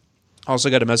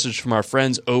 Also got a message from our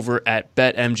friends over at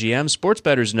BetMGM. Sports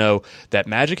bettors know that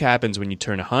magic happens when you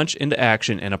turn a hunch into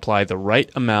action and apply the right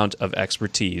amount of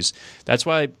expertise. That's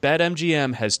why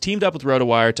BetMGM has teamed up with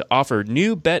RotoWire to offer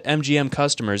new BetMGM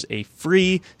customers a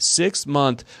free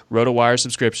 6-month RotoWire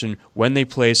subscription when they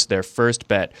place their first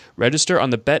bet. Register on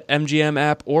the BetMGM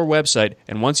app or website,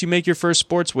 and once you make your first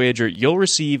sports wager, you'll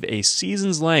receive a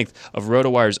season's length of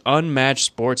RotoWire's unmatched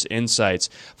sports insights.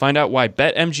 Find out why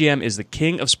BetMGM is the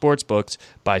king of sportsbooks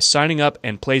by signing up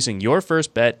and placing your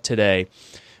first bet today.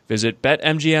 Visit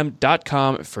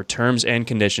BetMGM.com for terms and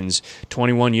conditions.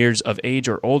 21 years of age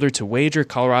or older to wager.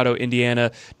 Colorado,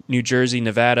 Indiana, New Jersey,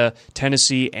 Nevada,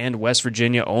 Tennessee, and West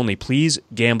Virginia only. Please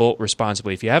gamble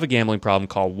responsibly. If you have a gambling problem,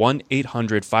 call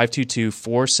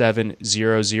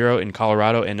 1-800-522-4700 in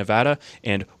Colorado and Nevada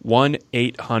and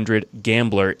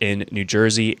 1-800-GAMBLER in New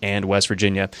Jersey and West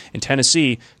Virginia. In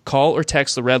Tennessee, call or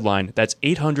text the Red Line. That's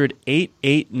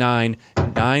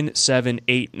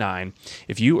 800-889-9789.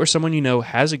 If you or someone you know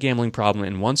has a gambling problem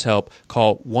and wants help,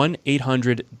 call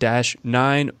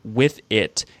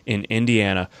 1-800-9-WITH-IT in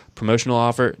Indiana. Promotional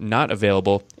offer not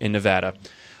available in Nevada.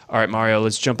 All right, Mario,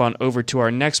 let's jump on over to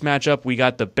our next matchup. We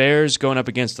got the Bears going up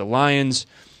against the Lions.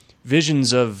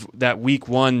 Visions of that Week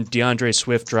 1 DeAndre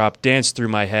Swift drop danced through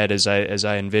my head as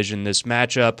I envisioned this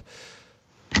matchup.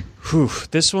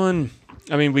 This one,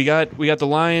 I mean, we got the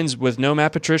Lions with no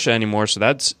Matt Patricia anymore, so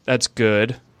that's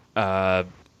good.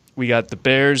 We got the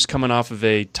Bears coming off of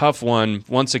a tough one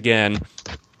once again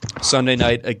Sunday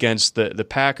night against the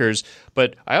Packers.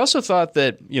 But I also thought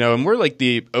that, and we're like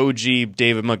the OG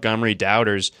David Montgomery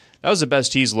doubters, that was the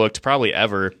best he's looked probably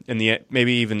ever in the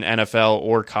maybe even NFL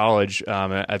or college.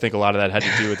 I think a lot of that had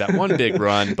to do with that one big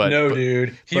run. But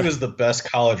dude, he was the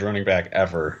best college running back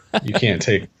ever. You can't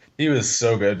take. He was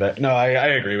so good. But no, I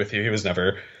agree with you. He was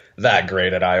never that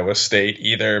great at Iowa State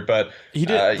either. But he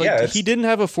did. He didn't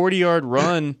have a 40-yard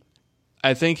run.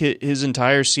 I think his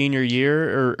entire senior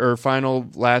year or final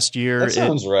last year. That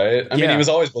sounds right. I mean, he was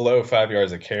always below 5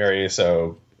 yards a carry,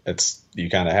 so you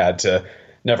kind of had to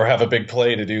never have a big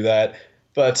play to do that.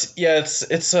 But yeah,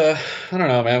 it's I don't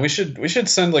know, man. We should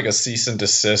send like a cease and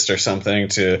desist or something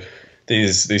to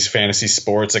these fantasy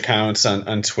sports accounts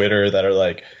on Twitter that are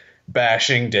like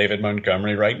bashing David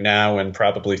Montgomery right now, and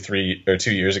probably 3 or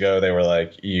 2 years ago they were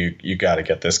like, you got to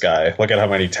get this guy. Look at how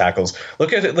many tackles.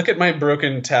 Look at my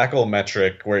broken tackle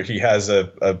metric where he has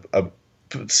a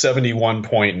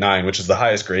 71.9, which is the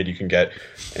highest grade you can get,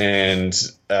 and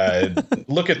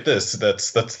look at this.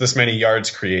 That's this many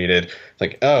yards created.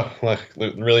 Like, oh, look,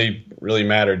 it really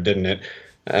mattered, didn't it?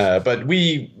 But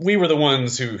we were the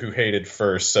ones who hated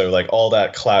first, so like all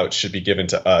that clout should be given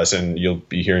to us, and you'll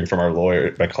be hearing from our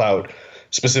lawyer, my clout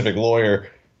specific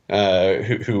lawyer,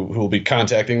 who will be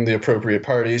contacting the appropriate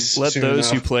parties. Let soon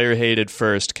those enough. who player hated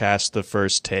first cast the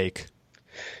first take.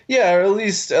 Yeah, or at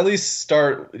least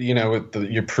start with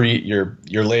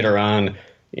your later on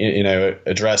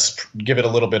address, give it a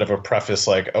little bit of a preface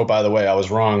like, oh, by the way, I was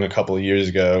wrong a couple of years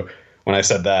ago when I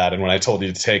said that, and when I told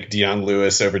you to take Deion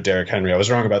Lewis over Derrick Henry, I was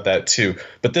wrong about that too.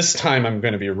 But this time I'm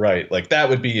going to be right. Like that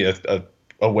would be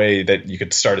a way that you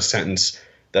could start a sentence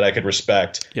that I could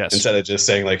respect. Yes. Instead of just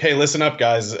saying like, hey, listen up,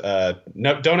 guys.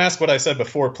 No, don't ask what I said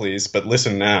before, please, but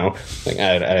listen now. Like,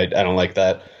 I don't like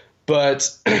that.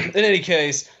 But in any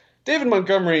case, David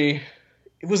Montgomery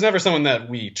was never someone that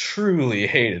we truly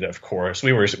hated, of course.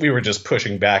 We were just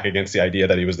pushing back against the idea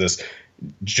that he was this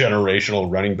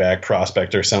generational running back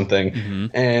prospect or something. Mm-hmm.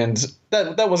 And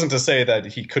that wasn't to say that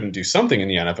he couldn't do something in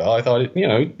the NFL. I thought,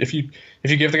 if you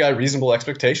give the guy reasonable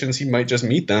expectations, he might just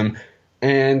meet them.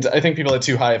 And I think people had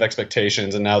too high of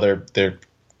expectations, and now they're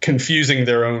confusing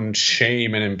their own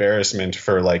shame and embarrassment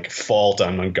for like fault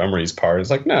on Montgomery's part.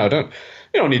 It's like, no,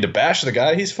 you don't need to bash the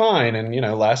guy. He's fine. And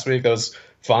last week that was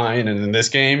fine, and in this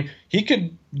game he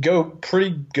could go pretty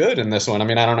good in this one. I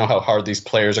mean, I don't know how hard these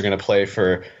players are going to play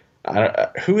for.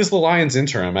 Who is the Lions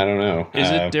interim? I don't know. Is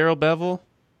it Darrell Bevell?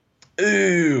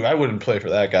 Ooh, I wouldn't play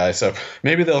for that guy. So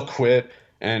maybe they'll quit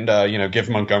and give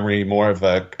Montgomery more of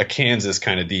a Kansas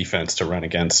kind of defense to run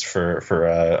against for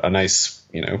a nice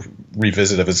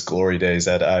revisit of his glory days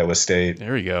at Iowa State.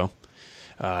 There you go.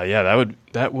 Yeah,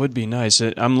 that would be nice.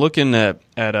 I'm looking at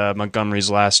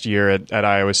Montgomery's last year at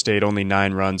Iowa State, only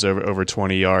 9 runs over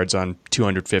 20 yards on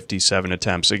 257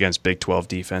 attempts against Big 12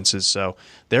 defenses. So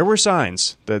there were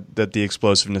signs that the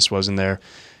explosiveness wasn't there.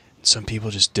 Some people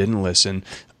just didn't listen.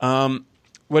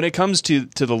 When it comes to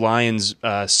the Lions'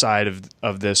 side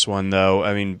of this one, though,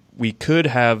 I mean, we could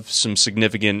have some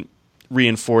significant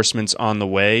reinforcements on the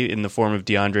way in the form of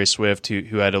DeAndre Swift,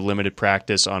 who had a limited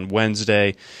practice on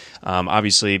Wednesday.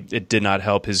 Obviously, it did not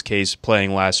help his case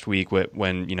playing last week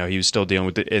when he was still dealing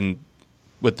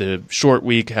with the short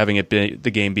week, having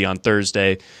the game be on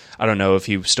Thursday. I don't know if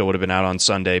he still would have been out on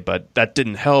Sunday, but that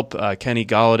didn't help. Kenny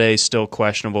Golladay still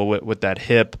questionable with that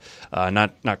hip.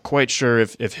 Not quite sure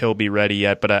if he'll be ready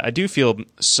yet, but I do feel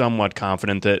somewhat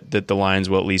confident that the Lions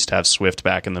will at least have Swift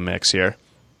back in the mix here.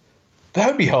 That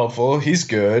would be helpful. He's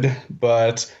good,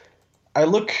 but I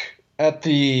look at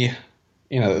the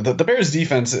Bears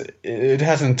defense. It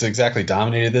hasn't exactly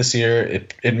dominated this year.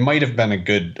 It might have been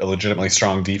a legitimately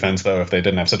strong defense, though, if they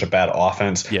didn't have such a bad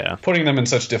offense, putting them in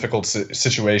such difficult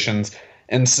situations.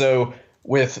 And so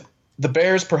with the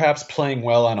Bears perhaps playing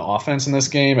well on offense in this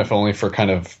game, if only for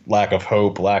kind of lack of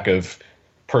hope, lack of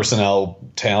personnel,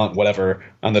 talent, whatever,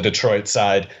 on the Detroit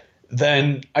side,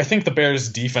 then I think the Bears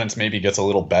defense maybe gets a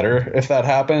little better if that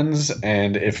happens.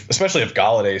 And especially if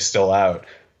Golladay is still out,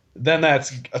 then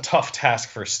that's a tough task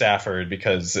for Stafford,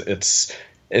 because it's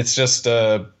just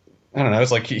I don't know.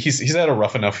 It's like he's had a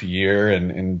rough enough year,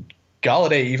 and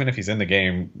Golladay, even if he's in the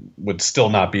game, would still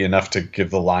not be enough to give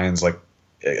the Lions like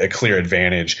a clear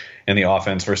advantage in the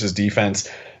offense versus defense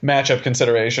matchup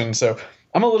consideration. So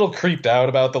I'm a little creeped out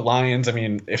about the Lions. I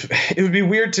mean, it would be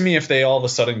weird to me if they all of a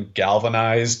sudden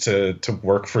galvanized to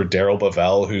work for Darrell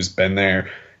Bevell, who's been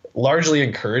there largely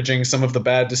encouraging some of the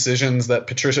bad decisions that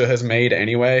Patricia has made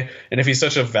anyway. And if he's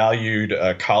such a valued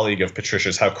colleague of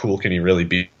Patricia's, how cool can he really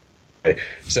be?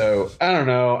 So I don't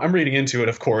know. I'm reading into it,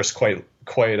 of course, quite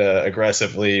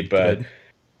aggressively, but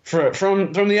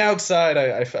from the outside,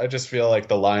 I just feel like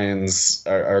the Lions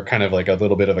are kind of like a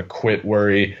little bit of a quit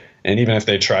worry. And even if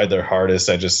they tried their hardest,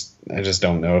 I just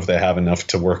don't know if they have enough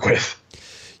to work with.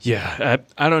 Yeah,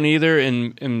 I don't either,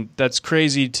 and that's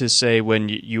crazy to say when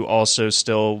you also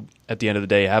still, at the end of the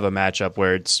day, have a matchup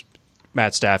where it's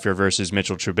Matt Stafford versus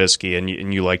Mitchell Trubisky,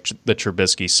 and you like the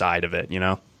Trubisky side of it,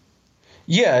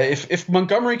 Yeah, if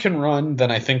Montgomery can run,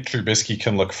 then I think Trubisky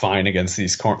can look fine against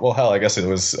these well, hell, I guess it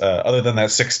was other than that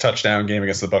 6-touchdown game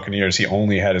against the Buccaneers, he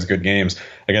only had his good games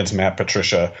against Matt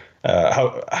Patricia.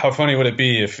 How funny would it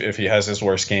be if he has his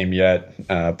worst game yet?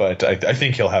 But I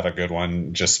think he'll have a good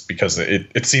one, just because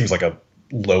it seems like a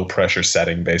low pressure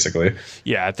setting, basically.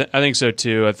 Yeah, I think so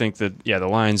too. I think that the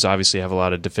Lions obviously have a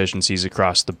lot of deficiencies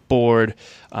across the board.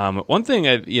 One thing,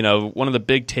 one of the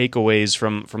big takeaways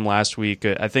from last week,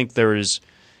 I think there was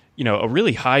a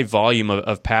really high volume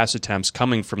of pass attempts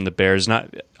coming from the Bears.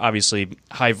 Not obviously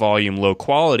high volume, low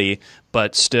quality,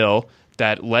 but still,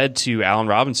 that led to Allen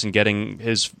Robinson getting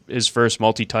his first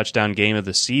multi-touchdown game of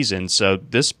the season. So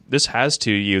this has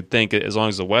to, you'd think, as long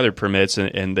as the weather permits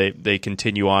and they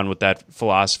continue on with that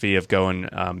philosophy of going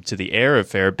to the air a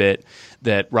fair bit,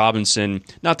 that Robinson,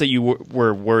 not that you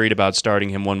were worried about starting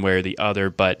him one way or the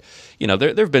other, but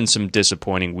there have been some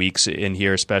disappointing weeks in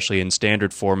here, especially in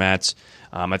standard formats.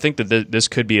 I think that this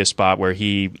could be a spot where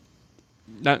he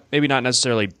maybe not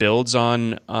necessarily builds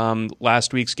on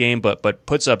last week's game, but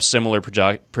puts up similar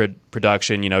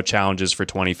production, challenges for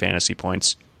 20 fantasy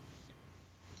points.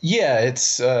 Yeah,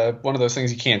 it's one of those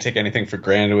things you can't take anything for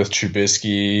granted with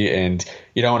Trubisky, and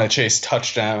you don't want to chase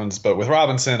touchdowns. But with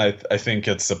Robinson, I think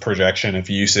it's a projection of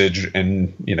usage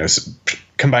and,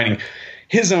 combining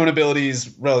his own abilities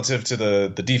relative to the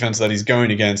defense that he's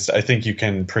going against. I think you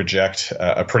can project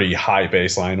a pretty high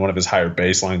baseline, one of his higher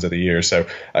baselines of the year. So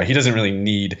he doesn't really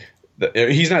need.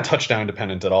 He's not touchdown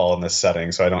dependent at all in this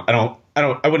setting. So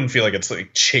I wouldn't feel like it's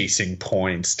like chasing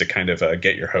points to kind of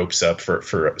get your hopes up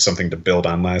for something to build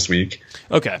on last week.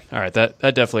 Okay, all right, that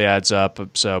definitely adds up.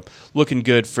 So looking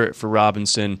good for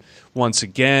Robinson once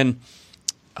again.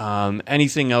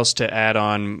 Anything else to add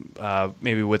on?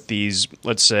 Maybe with these,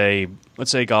 let's say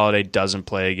Golladay doesn't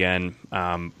play again.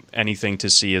 Anything to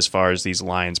see as far as these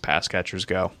Lions pass catchers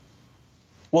go?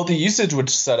 Well, the usage would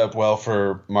set up well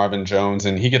for Marvin Jones,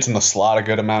 and he gets in the slot a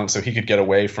good amount, so he could get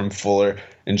away from Fuller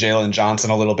and Jalen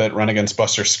Johnson a little bit, run against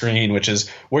Buster Screen, which is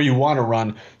where you want to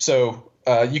run. So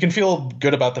you can feel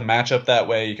good about the matchup that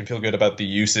way. You can feel good about the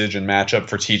usage and matchup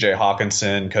for TJ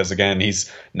Hawkinson, because, again,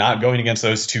 he's not going against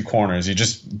those two corners. You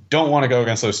just don't want to go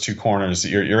against those two corners.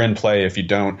 You're in play if you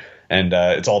don't, and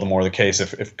it's all the more the case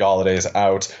if Golladay is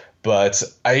out. But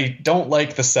I don't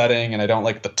like the setting, and I don't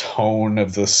like the tone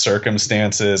of the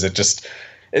circumstances. It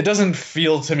doesn't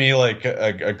feel to me like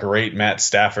a great Matt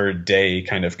Stafford day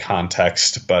kind of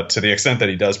context. But to the extent that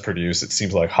he does produce, it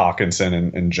seems like Hawkinson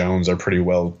and Jones are pretty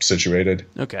well situated.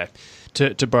 Okay.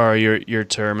 To borrow your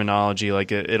terminology,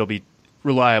 like it'll be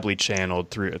reliably channeled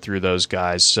through those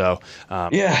guys. So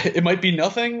yeah, it might be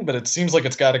nothing, but it seems like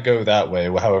it's got to go that way,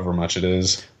 however much it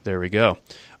is. There we go.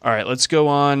 All right, let's go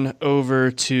on over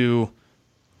to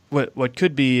what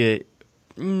could be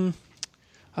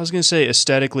I was going to say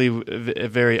aesthetically a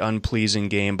very unpleasing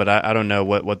game, but I don't know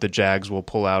what the Jags will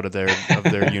pull out of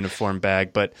their uniform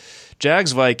bag. But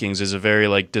Jags-Vikings is a very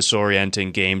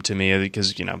disorienting game to me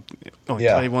because only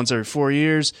play once every 4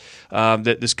 years.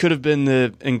 That this could have been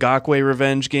the Ngakoue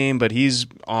revenge game, but he's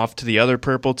off to the other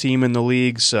purple team in the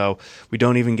league, so we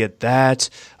don't even get that.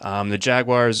 The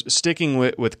Jaguars sticking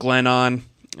with Glennon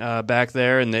back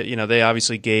there, and they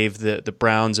obviously gave the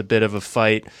Browns a bit of a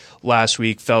fight last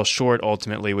week, fell short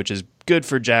ultimately, which is good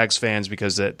for Jags fans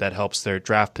because that helps their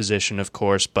draft position, of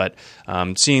course, but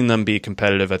seeing them be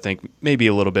competitive, I think maybe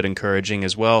a little bit encouraging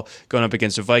as well, going up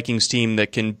against a Vikings team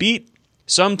that can beat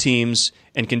some teams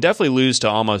and can definitely lose to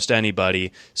almost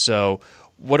anybody. So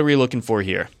what are we looking for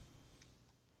here?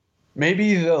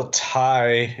 Maybe they'll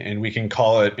tie and we can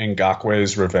call it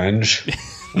Ngakwe's revenge.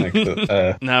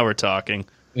 Now we're talking.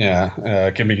 Yeah,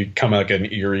 it can become like an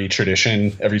eerie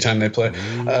tradition every time they play.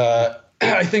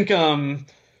 I think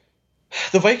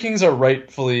the Vikings are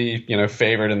rightfully,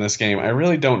 favored in this game. I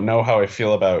really don't know how I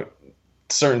feel about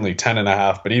certainly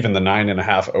 10.5, but even the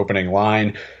 9.5 opening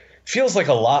line feels like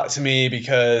a lot to me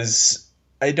because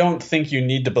I don't think you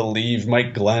need to believe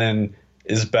Mike Glennon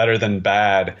is better than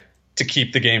bad to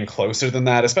keep the game closer than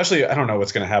that. Especially, I don't know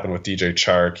what's going to happen with DJ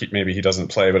Chark. Maybe he doesn't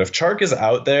play, but if Chark is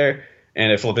out there,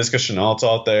 and if Laviska Shenault's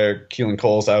out there, Keelan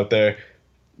Cole's out there,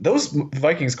 those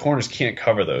Vikings corners can't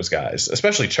cover those guys,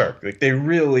 especially Chark. They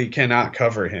really cannot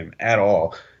cover him at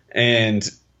all. And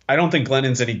I don't think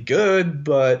Glennon's any good,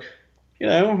 but,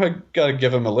 I got to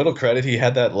give him a little credit. He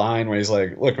had that line where he's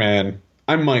like, look, man,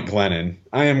 I'm Mike Glennon.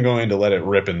 I am going to let it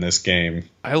rip in this game.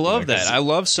 I love that. I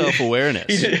love self-awareness.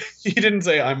 He didn't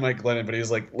say I'm Mike Glennon, but he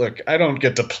was like, look, I don't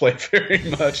get to play very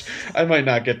much. I might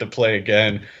not get to play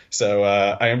again. So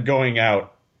I am going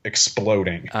out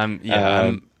exploding. I'm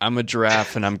a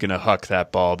giraffe and I'm going to huck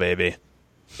that ball, baby.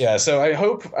 Yeah, so I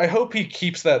hope he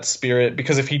keeps that spirit,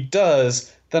 because if he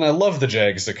does, then I love the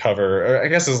Jags to cover, or I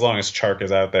guess as long as Chark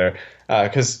is out there.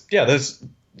 Because,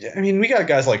 we got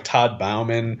guys like Todd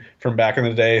Bauman from back in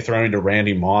the day throwing to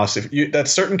Randy Moss. That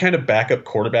certain kind of backup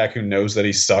quarterback who knows that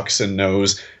he sucks and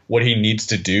knows what he needs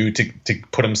to do to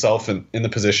put himself in the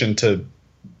position to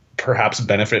perhaps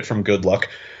benefit from good luck.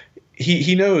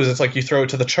 He knows it's like you throw it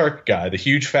to the Chark guy, the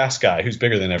huge fast guy who's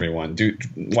bigger than everyone.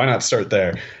 Why not start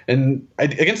there? And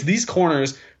against these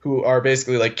corners who are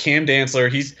basically like Cam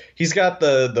Dantzler, he's got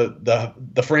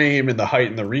the frame and the height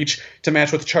and the reach to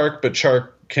match with Chark, but Chark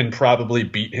can probably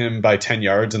beat him by 10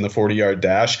 yards in the 40-yard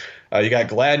dash. You got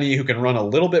Gladney, who can run a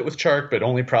little bit with Chark, but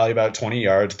only probably about 20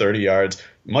 yards, 30 yards,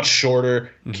 much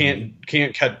shorter.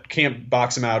 Can't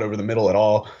box him out over the middle at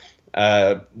all.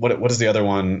 What is the other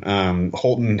one?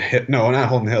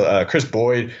 Chris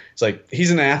Boyd. It's like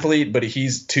he's an athlete, but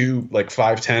he's 5'10",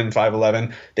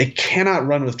 5'11". They cannot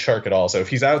run with Chark at all. So if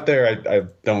he's out there, I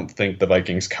don't think the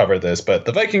Vikings cover this. But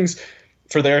the Vikings,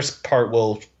 for their part,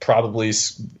 will probably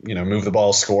move the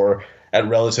ball, score at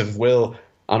relative will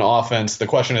on offense. The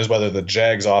question is whether the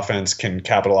Jags offense can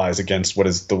capitalize against what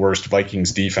is the worst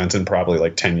Vikings defense in probably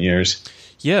 10 years.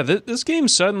 Yeah, this game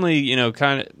suddenly,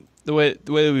 kind of. The way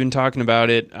that we've been talking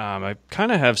about it, I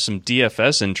kind of have some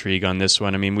DFS intrigue on this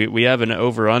one. I mean, we have an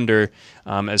over-under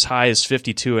as high as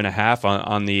 52.5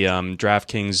 on the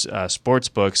DraftKings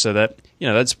sportsbook, so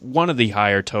that's one of the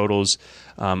higher totals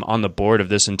on the board of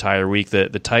this entire week. The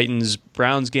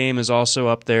Titans-Browns game is also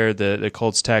up there. The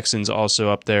Colts-Texans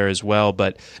also up there as well,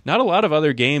 but not a lot of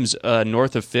other games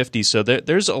north of 50, so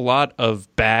there's a lot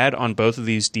of bad on both of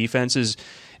these defenses.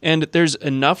 And there's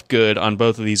enough good on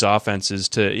both of these offenses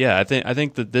I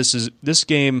think that this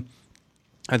game,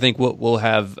 I think we'll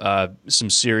have some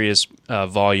serious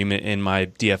volume in my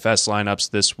DFS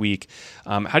lineups this week.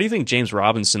 How do you think James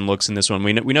Robinson looks in this one?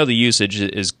 We know the usage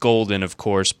is golden, of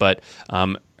course, but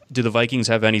do the Vikings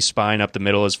have any spine up the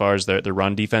middle as far as their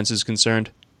run defense is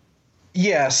concerned?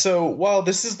 Yeah, so while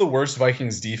this is the worst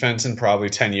Vikings defense in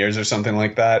probably 10 years or something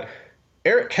like that,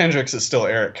 Eric Kendricks is still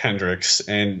Eric Kendricks,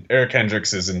 and Eric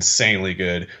Kendricks is insanely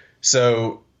good.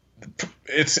 So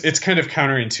it's kind of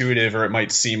counterintuitive, or it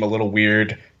might seem a little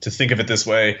weird to think of it this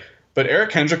way, but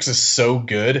Eric Kendricks is so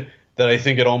good that I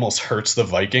think it almost hurts the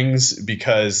Vikings,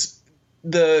 because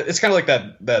it's kind of like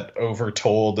that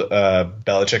overtold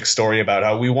Belichick story about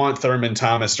how we want Thurman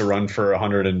Thomas to run for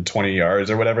 120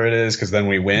 yards or whatever it is, because then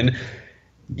we win.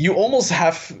 You almost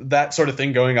have that sort of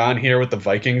thing going on here with the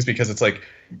Vikings, because it's like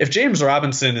if James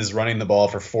Robinson is running the ball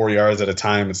for 4 yards at a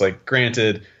time, it's like,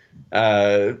 granted,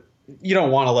 you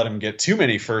don't want to let him get too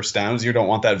many first downs. You don't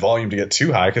want that volume to get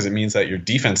too high because it means that your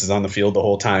defense is on the field the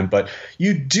whole time. But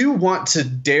you do want to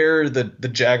dare the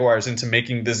Jaguars into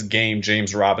making this game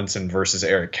James Robinson versus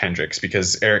Eric Kendricks,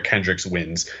 because Eric Kendricks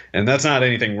wins. And that's not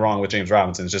anything wrong with James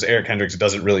Robinson. It's just Eric Kendricks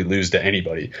doesn't really lose to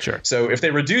anybody. Sure. So if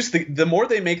they reduce the more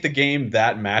they make the game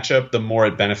that matchup, the more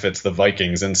it benefits the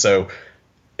Vikings. And so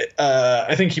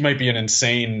I think he might be an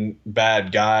insane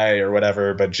bad guy or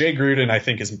whatever, but Jay Gruden, I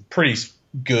think, is pretty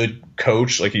good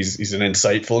coach. Like he's an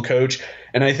insightful coach,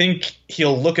 and I think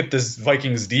he'll look at this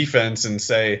Vikings defense and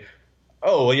say,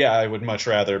 oh well, yeah, I would much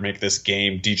rather make this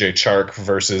game DJ Chark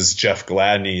versus Jeff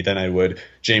Gladney than I would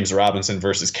James Robinson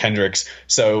versus Kendricks.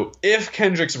 So if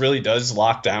Kendricks really does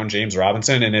lock down James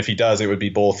Robinson, and if he does, it would be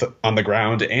both on the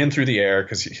ground and through the air,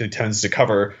 because he tends to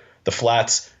cover the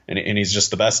flats and he's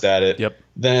just the best at it. Yep.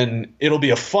 Then it'll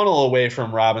be a funnel away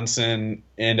from Robinson,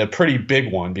 and a pretty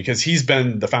big one, because he's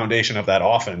been the foundation of that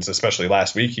offense, especially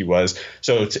last week he was.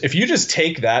 So if you just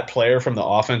take that player from the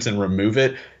offense and remove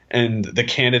it, and the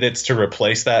candidates to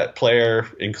replace that player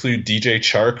include DJ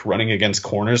Chark running against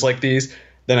corners like these,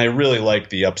 then I really like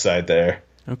the upside there.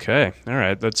 Okay. All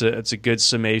right. That's a good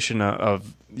summation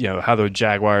of how the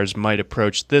Jaguars might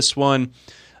approach this one.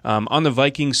 On the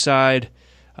Vikings side,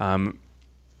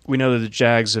 we know that the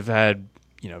Jags have had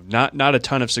not a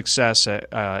ton of success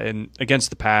against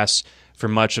the pass for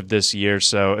much of this year.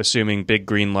 So assuming big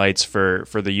green lights for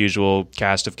the usual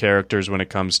cast of characters when it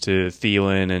comes to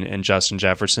Thielen and Justin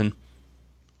Jefferson.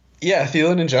 Yeah,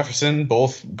 Thielen and Jefferson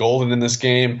both golden in this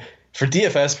game. For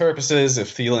DFS purposes,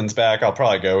 if Thielen's back, I'll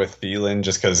probably go with Thielen,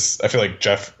 just because I feel like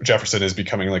Jefferson is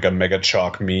becoming like a mega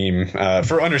chalk meme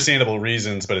for understandable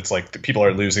reasons. But it's like people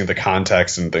are losing the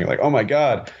context and thinking like, oh my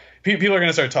God, people are going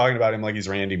to start talking about him like he's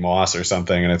Randy Moss or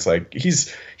something. And it's like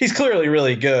he's clearly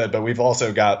really good, but we've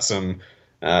also got some,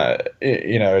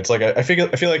 it's like I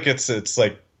feel like it's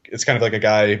like it's kind of like a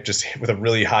guy just with a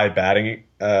really high batting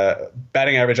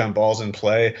average on balls in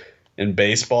play in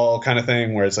baseball kind of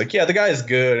thing, where it's like, yeah, the guy is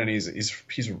good and he's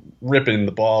ripping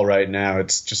the ball right now.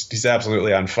 It's just he's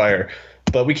absolutely on fire,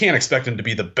 but we can't expect him to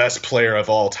be the best player of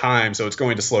all time, so it's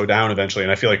going to slow down eventually.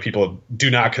 And I feel like people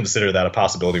do not consider that a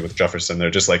possibility with Jefferson.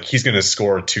 They're just like, he's going to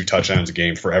score 2 touchdowns a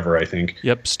game forever, I think.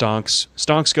 Yep,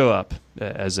 stonks go up,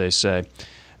 as they say.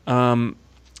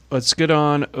 Let's get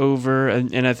on over,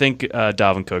 and I think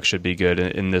Dalvin Cook should be good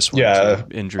in this one. Yeah,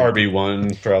 injury.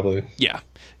 RB1 probably. Yeah.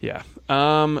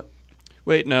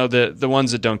 Wait, no, the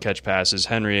ones that don't catch passes,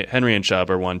 Henry and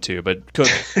Chubb are 1-2, but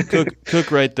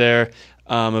Cook right there,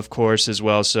 of course, as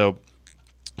well. So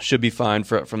should be fine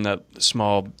from that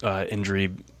small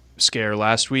injury scare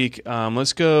last week.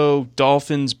 Let's go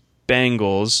Dolphins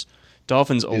Bengals.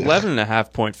 Dolphins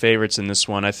 11.5-point favorites in this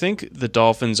one. I think the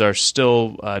Dolphins are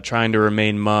still trying to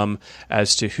remain mum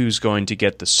as to who's going to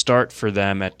get the start for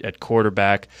them at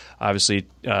quarterback. Obviously,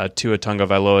 Tua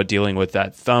Tagovailoa dealing with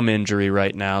that thumb injury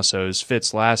right now, so it was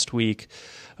Fitz last week.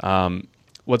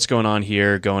 What's going on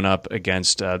here going up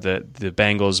against the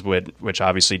Bengals, which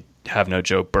obviously have no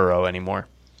Joe Burrow anymore?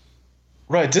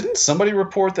 Right. Didn't somebody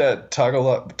report that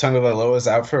Tagovailoa is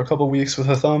out for a couple weeks with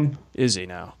a thumb? Is he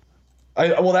now?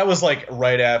 Well, that was like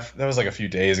that was like a few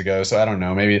days ago, so I don't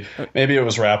know. Maybe it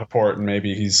was Rappaport, and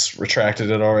maybe he's retracted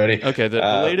it already. Okay, the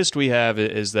latest we have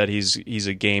is that he's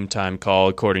a game time call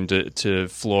according to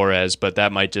Flores, but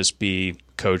that might just be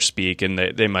coach speak, and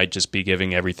they might just be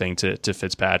giving everything to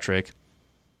Fitzpatrick.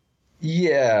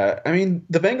 Yeah, I mean,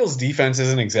 the Bengals defense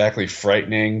isn't exactly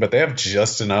frightening, but they have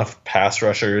just enough pass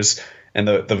rushers, and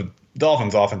the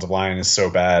Dolphins offensive line is so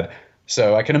bad.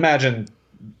 So I can imagine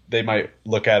they might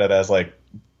look at it as like,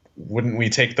 wouldn't we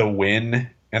take the win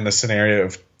and the scenario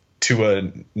of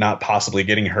Tua not possibly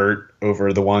getting hurt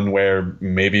over the one where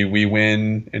maybe we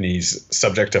win and he's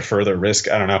subject to further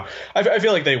risk? I don't know. I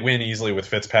feel like they win easily with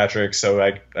Fitzpatrick, so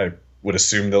I would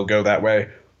assume they'll go that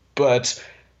way. But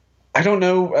I don't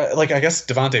know. I guess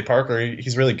Devontae Parker,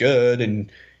 he's really good,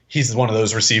 and he's one of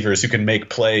those receivers who can make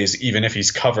plays even if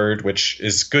he's covered, which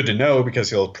is good to know because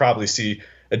he'll probably see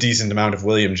a decent amount of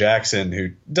William Jackson, who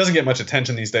doesn't get much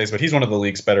attention these days, but he's one of the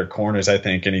league's better corners, I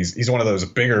think, and he's one of those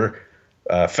bigger,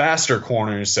 faster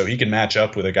corners, so he can match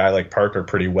up with a guy like Parker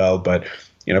pretty well. But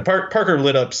Parker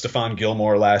lit up Stephon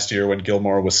Gilmore last year when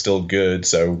Gilmore was still good,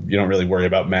 so you don't really worry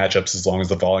about matchups as long as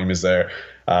the volume is there.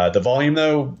 The volume,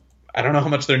 though, I don't know how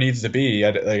much there needs to be.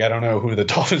 I don't know who the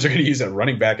Dolphins are going to use at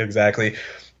running back exactly.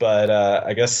 But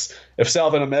I guess if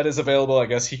Salvon Ahmed is available, I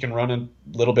guess he can run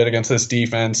a little bit against this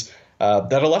defense.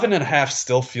 That 11.5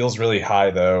 still feels really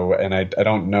high, though, and I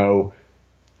don't know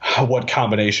what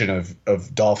combination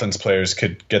of Dolphins players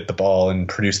could get the ball and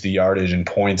produce the yardage and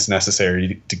points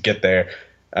necessary to get there.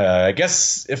 I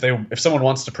guess if someone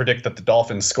wants to predict that the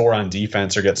Dolphins score on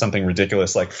defense or get something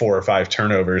ridiculous like 4 or 5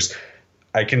 turnovers,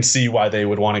 I can see why they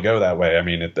would want to go that way. I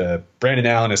mean, Brandon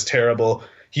Allen is terrible.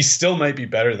 He still might be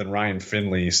better than Ryan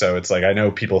Finley. So it's like, I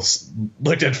know people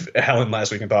looked at Allen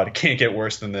last week and thought it can't get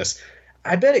worse than this.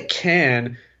 I bet it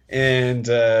can. And,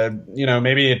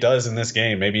 maybe it does in this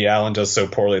game. Maybe Allen does so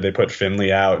poorly they put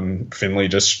Finley out, and Finley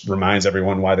just reminds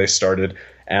everyone why they started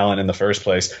Allen in the first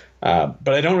place. But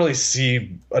I don't really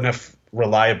see enough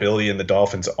reliability in the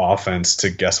Dolphins offense to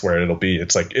guess where it'll be.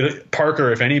 It's like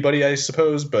Parker, if anybody, I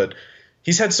suppose, but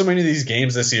he's had so many of these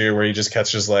games this year where he just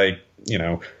catches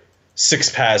 6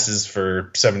 passes for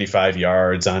 75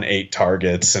 yards on 8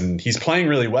 targets, and he's playing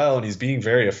really well and he's being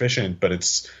very efficient, but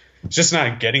it's just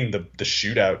not getting the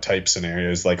shootout type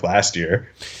scenarios like last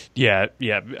year. Yeah.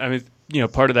 I mean,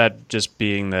 part of that just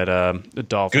being that the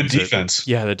Dolphins... Good defense.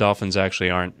 The Dolphins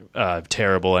actually aren't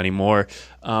terrible anymore.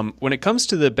 When it comes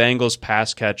to the Bengals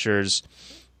pass catchers,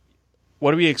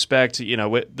 what do we expect?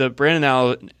 The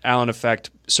Brandon Allen effect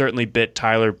certainly bit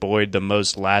Tyler Boyd the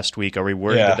most last week. Are we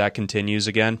worried that continues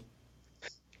again?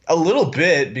 A little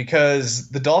bit, because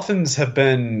the Dolphins have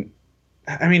been...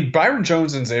 I mean, Byron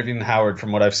Jones and Xavier Howard,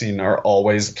 from what I've seen, are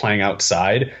always playing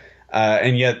outside,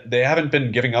 and yet they haven't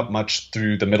been giving up much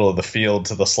through the middle of the field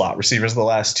to the slot receivers the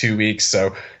last 2 weeks. So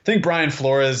I think Brian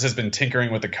Flores has been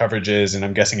tinkering with the coverages, and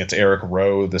I'm guessing it's Eric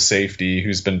Rowe, the safety,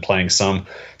 who's been playing some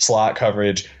slot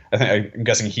coverage. I'm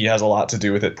guessing he has a lot to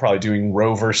do with it, probably doing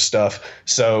rover stuff.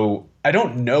 So I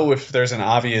don't know if there's an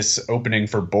obvious opening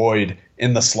for Boyd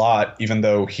in the slot, even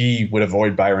though he would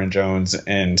avoid Byron Jones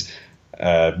and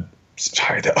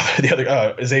the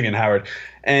other Xavier Howard.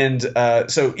 And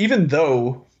so even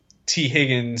though T.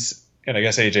 Higgins, and I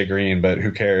guess AJ Green, but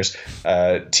who cares?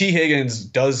 T. Higgins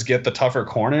does get the tougher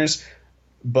corners,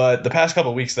 but the past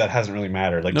couple of weeks that hasn't really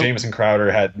mattered. Like, nope. Jamison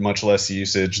Crowder had much less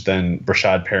usage than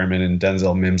Brashad Perriman and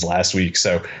Denzel Mims last week.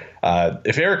 So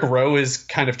if Eric Rowe is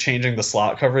kind of changing the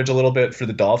slot coverage a little bit for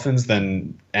the Dolphins,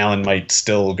 then Allen might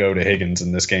still go to Higgins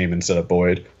in this game instead of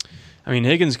Boyd. I mean,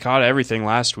 Higgins caught everything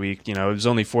last week. It was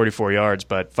only 44 yards,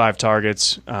 but 5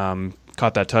 targets.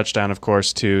 Caught that touchdown, of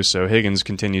course, too. So Higgins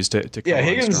continues to come on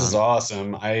Higgins strong. Is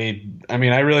awesome. I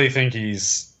mean, I really think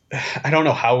he's... I don't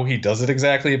know how he does it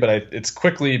exactly, but it's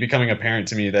quickly becoming apparent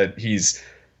to me that he's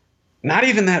not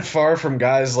even that far from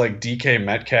guys like DK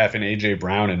Metcalf and AJ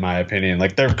Brown, in my opinion.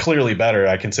 Like, they're clearly better.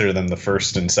 I consider them the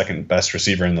first and second best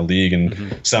receiver in the league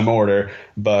in some order.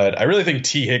 But I really think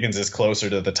T. Higgins is closer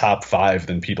to the top 5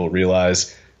 than people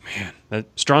realize. Man, that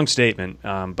strong statement,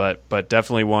 but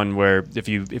definitely one where if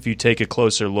you take a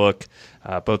closer look,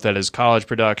 both at his college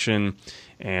production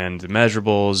and the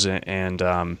measurables, and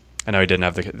I know he didn't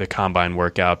have the combine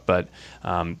workout, but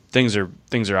things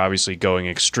are obviously going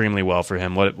extremely well for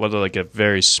him. What like a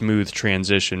very smooth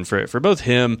transition for both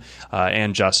him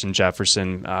and Justin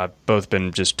Jefferson. Both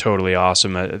been just totally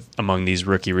awesome among these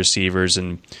rookie receivers,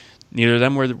 and neither of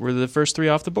them were the first 3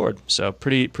 off the board. So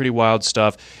pretty wild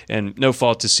stuff, and no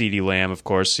fault to CeeDee Lamb, of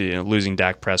course. Losing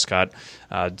Dak Prescott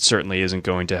certainly isn't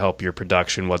going to help your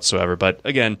production whatsoever. But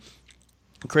again,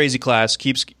 crazy class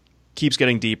keeps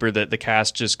getting deeper. That the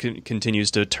cast just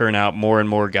continues to turn out more and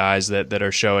more guys that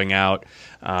are showing out.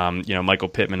 Michael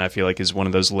Pittman, I feel like, is one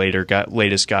of those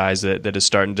latest guys that is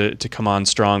starting to come on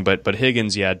strong. But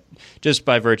Higgins, just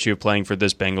by virtue of playing for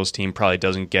this Bengals team, probably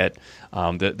doesn't get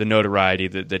the notoriety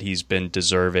that he's been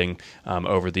deserving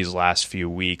over these last few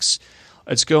weeks.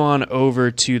 Let's go on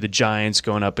over to the Giants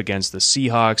going up against the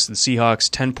Seahawks. The Seahawks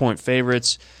 10-point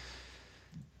favorites.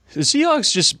 The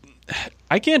Seahawks just...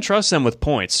 I can't trust them with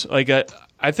points. Like,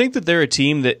 I think that they're a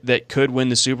team that could win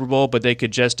the Super Bowl, but they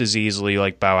could just as easily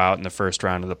bow out in the first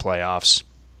round of the playoffs.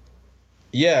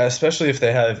 Yeah, especially if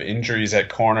they have injuries at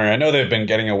corner. I know they've been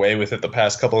getting away with it the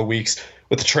past couple of weeks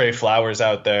with Trey Flowers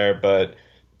out there, but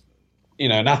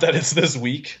not that it's this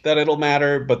week that it'll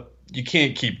matter, but you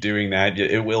can't keep doing that.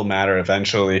 It will matter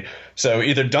eventually. So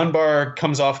either Dunbar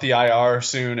comes off the IR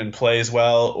soon and plays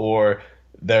well, or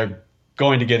they're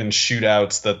going to get in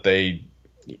shootouts that they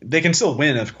can still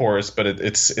win, of course, but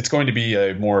it's going to be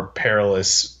a more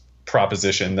perilous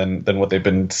proposition than what they've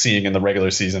been seeing in the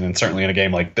regular season, and certainly in a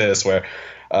game like this where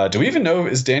do we even know,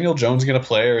 is Daniel Jones going to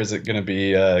play, or is it going to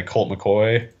be Colt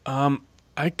McCoy?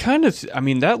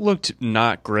 That looked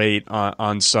not great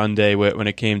on Sunday when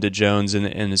it came to Jones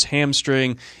and his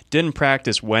hamstring. Didn't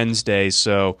practice Wednesday,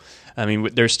 so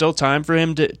there's still time for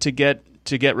him to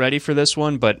get ready for this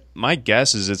one, but my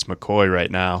guess is it's McCoy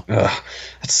right now. That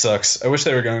sucks. I wish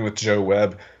they were going with Joe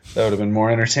Webb. That would have been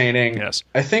more entertaining. Yes.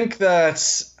 I think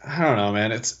that's, I don't know,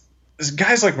 man.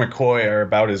 guys like McCoy are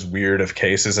about as weird of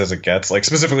cases as it gets. Like,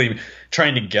 specifically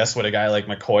trying to guess what a guy like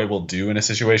McCoy will do in a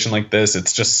situation like this.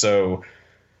 It's just so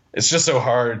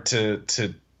hard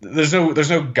to there's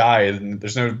no guide,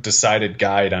 there's no decided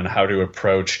guide on how to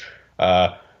approach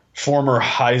former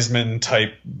Heisman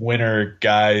type winner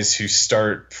guys who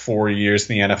start 4 years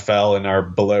in the NFL and are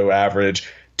below average,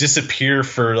 disappear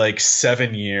for like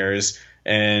 7 years,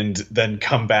 and then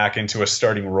come back into a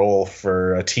starting role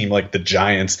for a team like the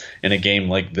Giants in a game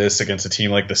like this against a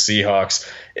team like the Seahawks.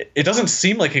 It doesn't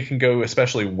seem like it can go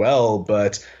especially well,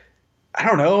 but I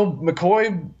don't know.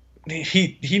 McCoy,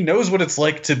 he knows what it's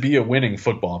like to be a winning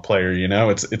football player. You know,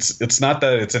 it's not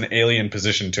that it's an alien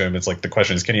position to him. It's like the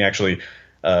question is, can he actually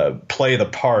play the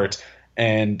part?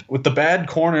 And with the bad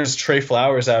corners, Trey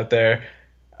Flowers out there,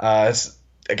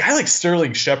 a guy like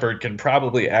Sterling Shepard can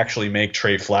probably actually make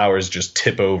Trey Flowers just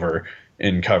tip over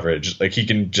in coverage. Like, he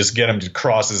can just get him to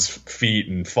cross his feet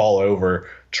and fall over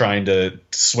trying to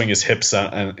swing his hips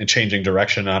and changing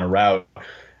direction on a route.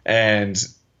 And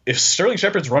if Sterling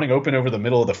Shepard's running open over the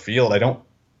middle of the field, I don't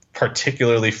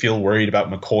particularly feel worried about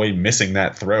McCoy missing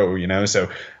that throw, you know? So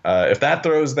if that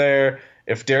throw's there,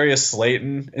 if Darius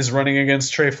Slayton is running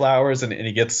against Trey Flowers and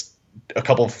he gets a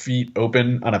couple feet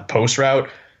open on a post route,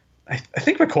 I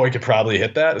think McCoy could probably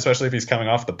hit that, especially if he's coming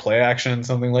off the play action,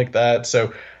 something like that.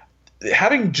 So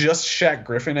having just Shaq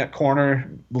Griffin at corner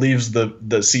leaves the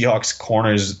Seahawks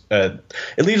corners, it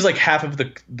leaves like half of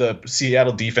the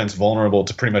Seattle defense vulnerable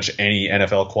to pretty much any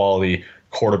NFL quality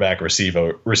quarterback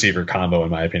receiver combo, in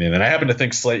my opinion. And I happen to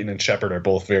think Slayton and Shepard are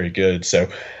both very good. So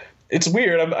it's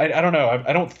weird. I don't know.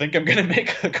 I don't think I'm going to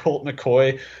make a Colt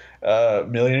McCoy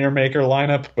millionaire maker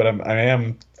lineup, but I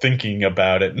am thinking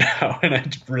about it now, and I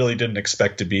really didn't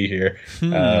expect to be here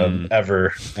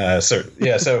ever. So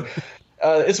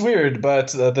it's weird, but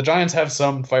the Giants have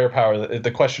some firepower.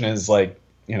 The question is, like,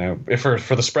 you know, if for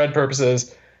the spread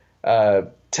purposes,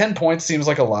 10 points seems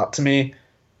like a lot to me,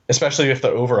 especially if the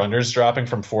over/under is dropping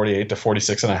from 48 to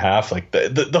 46.5. Like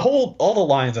all the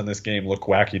lines on this game look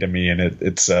wacky to me, and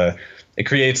it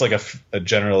creates like a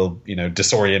general, you know,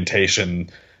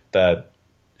 disorientation that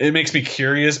it makes me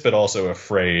curious, but also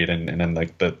afraid. And then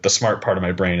like the smart part of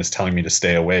my brain is telling me to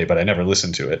stay away, but I never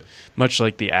listen to it. Much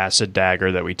like the acid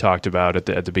dagger that we talked about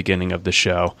at the beginning of the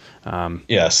show.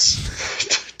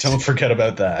 Yes. Don't forget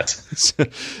about that.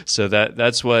 So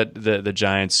that's what the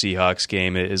Giants Seahawks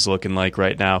game is looking like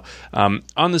right now. On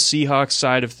the Seahawks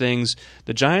side of things,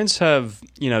 the Giants have,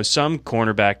 you know, some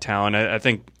cornerback talent. I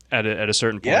think at a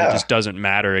certain point, it just doesn't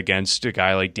matter against a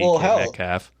guy like DK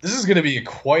Metcalf. This is going to be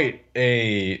quite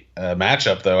a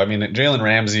matchup, though. I mean, Jalen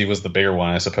Ramsey was the bigger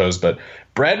one, I suppose, but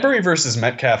Bradbury versus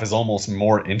Metcalf is almost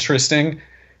more interesting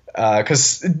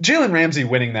because Jalen Ramsey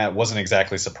winning that wasn't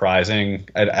exactly surprising.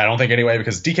 I don't think anyway,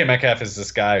 because DK Metcalf is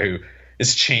this guy who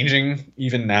is changing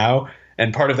even now,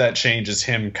 and part of that change is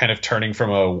him kind of turning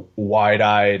from a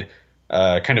wide-eyed,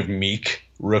 kind of meek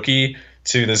rookie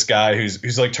to this guy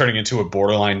who's like turning into a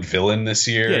borderline villain this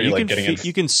year. Yeah,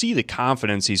 you can see the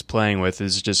confidence he's playing with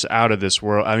is just out of this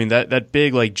world. I mean, that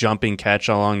big like jumping catch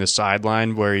along the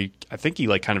sideline where I think he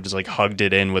like kind of just like hugged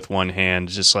it in with one hand.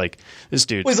 Just like this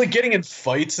dude. Well, he's like getting in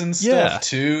fights and stuff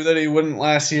too that he wouldn't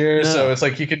last year. No. So it's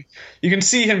like you can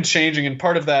see him changing, and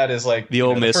part of that is like the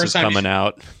Ole Miss is coming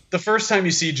out. The first time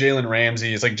you see Jalen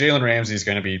Ramsey, it's like Jalen Ramsey is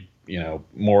going to be, you know,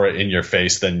 more in your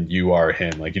face than you are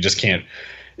him. Like, you just can't.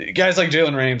 Guys like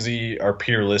Jalen Ramsey are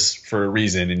peerless for a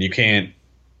reason, and you can't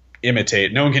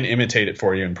imitate. No one can imitate it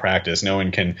for you in practice. No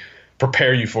one can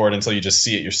prepare you for it until you just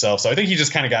see it yourself. So I think he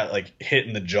just kind of got like hit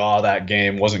in the jaw that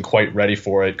game, wasn't quite ready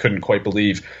for it, couldn't quite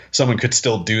believe someone could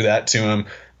still do that to him.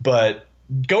 But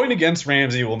going against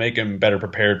Ramsey will make him better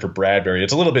prepared for Bradbury.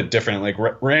 It's a little bit different. Like,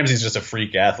 Ramsey's just a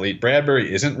freak athlete.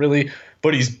 Bradbury isn't really,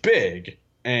 but he's big,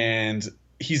 and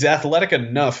he's athletic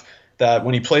enough that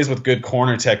when he plays with good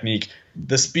corner technique,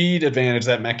 the speed advantage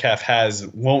that Metcalf has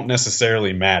won't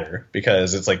necessarily matter,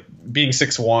 because it's like being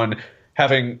 6'1",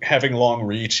 having long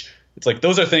reach. It's like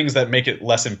those are things that make it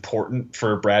less important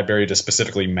for Bradbury to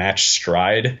specifically match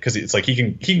stride, because it's like he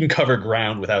can cover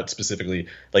ground without specifically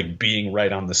like being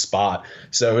right on the spot.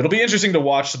 So it'll be interesting to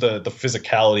watch the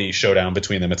physicality showdown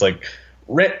between them. It's like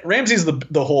Ramsey's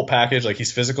the whole package. Like,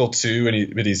 he's physical too,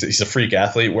 and he's a freak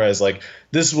athlete. Whereas like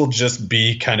this will just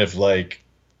be kind of like,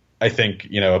 I think,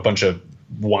 you know, a bunch of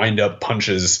wind up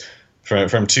punches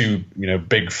from two, you know,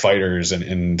 big fighters,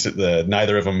 and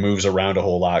neither of them moves around a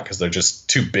whole lot because they're just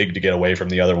too big to get away from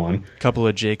the other one. Couple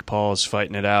of Jake Pauls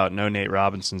fighting it out. No Nate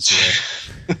Robinson's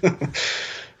here.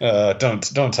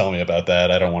 Don't tell me about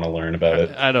that. I don't want to learn about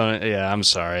it. I don't. Yeah, I'm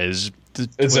sorry. It's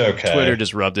okay. Twitter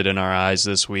just rubbed it in our eyes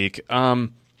this week.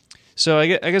 So I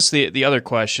guess the other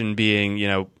question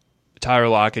being, Tyler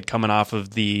Lockett coming off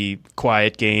of the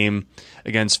quiet game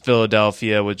against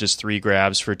Philadelphia with just 3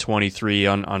 grabs for 23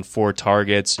 on 4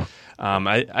 targets.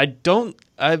 I've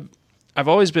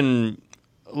always been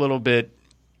a little bit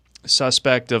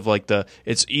suspect of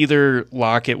it's either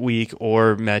Lockett week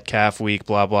or Metcalf week,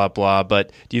 blah, blah, blah.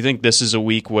 But do you think this is a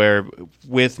week where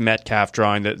with Metcalf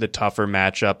drawing the tougher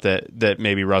matchup that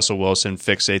maybe Russell Wilson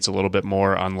fixates a little bit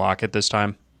more on Lockett this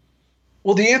time?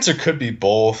 Well, the answer could be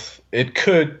both. It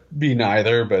could be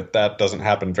neither, but that doesn't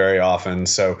happen very often.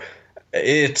 So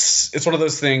it's one of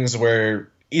those things where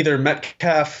either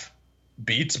Metcalf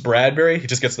beats Bradbury, he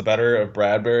just gets the better of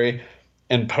Bradbury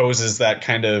and poses that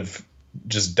kind of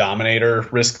just dominator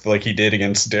risk like he did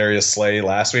against Darius Slay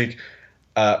last week,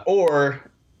 or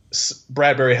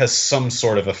Bradbury has some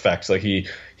sort of effect. Like he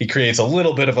creates a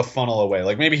little bit of a funnel away.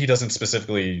 Like maybe he doesn't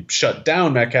specifically shut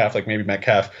down Metcalf. Like maybe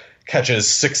Metcalf catches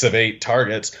 6 of 8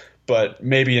 targets, but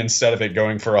maybe instead of it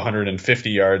going for 150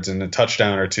 yards and a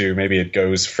touchdown or 2, maybe it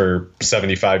goes for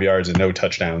 75 yards and no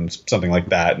touchdowns, something like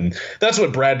that. And that's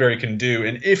what Bradbury can do.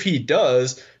 And if he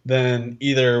does, then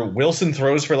either Wilson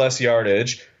throws for less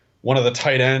yardage, one of the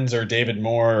tight ends or David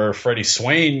Moore or Freddie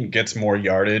Swain gets more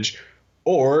yardage,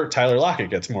 or Tyler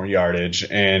Lockett gets more yardage.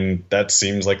 And that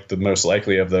seems like the most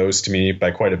likely of those to me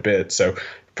by quite a bit. So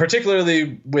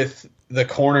particularly with the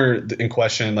corner in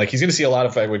question, like he's going to see a lot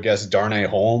of, I would guess, Darnay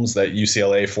Holmes, that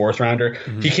UCLA 4th rounder.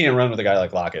 Mm-hmm. He can't run with a guy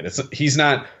like Lockett. He's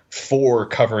not for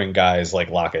covering guys like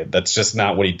Lockett. That's just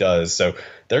not what he does. So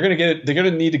they're going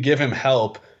to need to give him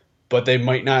help, but they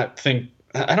might not think,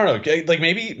 I don't know, like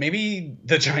maybe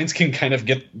the Giants can kind of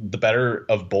get the better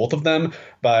of both of them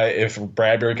by if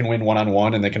Bradbury can win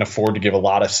one-on-one and they can afford to give a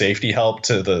lot of safety help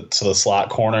to the slot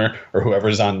corner or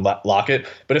whoever's on Lockett.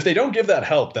 But if they don't give that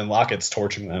help, then Lockett's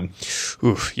torching them.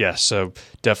 Oof, yeah, so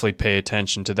definitely pay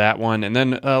attention to that one. And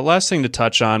then last thing to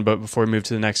touch on, but before we move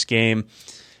to the next game,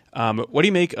 what do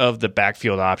you make of the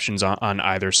backfield options on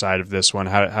either side of this one?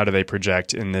 How do they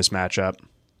project in this matchup?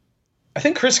 I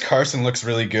think Chris Carson looks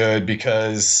really good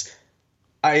because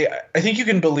I think you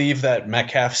can believe that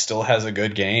Metcalf still has a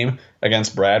good game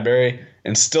against Bradbury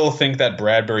and still think that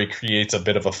Bradbury creates a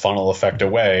bit of a funnel effect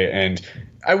away. And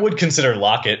I would consider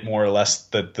Lockett more or less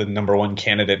the number one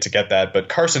candidate to get that, but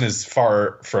Carson is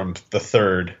far from the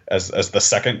third as the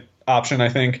second option, I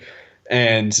think.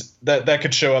 And that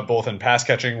could show up both in pass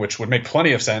catching, which would make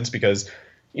plenty of sense because,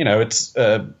 it's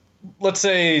let's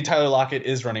say Tyler Lockett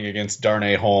is running against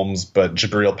Darnay Holmes, but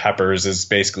Jabril Peppers is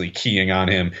basically keying on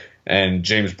him, and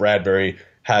James Bradbury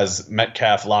has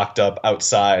Metcalf locked up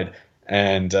outside,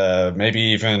 and maybe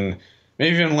even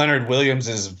Leonard Williams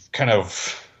is kind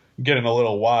of getting a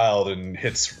little wild and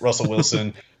hits Russell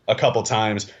Wilson a couple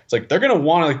times. It's like they're going to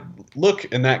want to look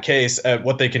in that case at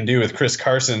what they can do with Chris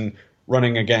Carson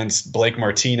running against Blake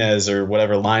Martinez or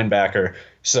whatever linebacker.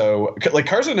 So like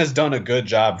Carson has done a good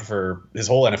job for his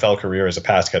whole NFL career as a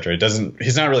pass catcher.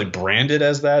 He's not really branded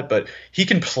as that, but he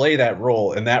can play that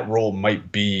role, and that role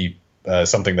might be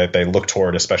something that they look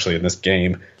toward, especially in this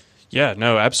game. Yeah,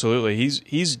 no, absolutely.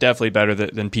 He's definitely better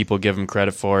than people give him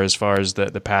credit for as far as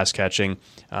the pass catching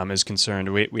is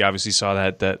concerned. We obviously saw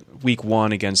that week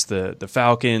 1 against the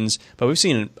Falcons, but we've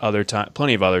seen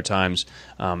plenty of other times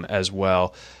as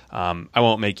well. I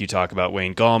won't make you talk about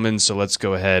Wayne Gallman, so let's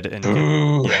go ahead and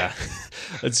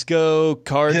let's go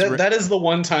Cards. Yeah, that is the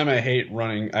one time I hate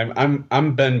running.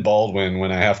 I'm Ben Baldwin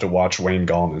when I have to watch Wayne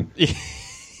Gallman.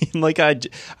 Like I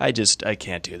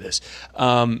can't do this.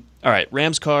 All right,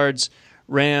 Rams Cards.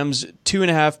 Rams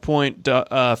 2.5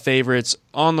 point favorites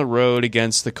on the road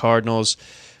against the Cardinals.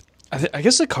 I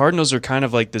guess the Cardinals are kind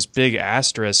of like this big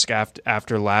asterisk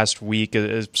after last week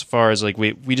as far as like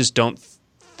we just don't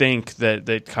think that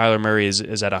Kyler Murray is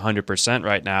at 100%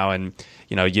 right now, and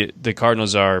the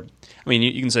Cardinals are. I mean,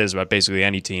 you can say this about basically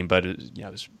any team, but when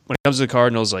it comes to the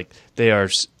Cardinals, like they are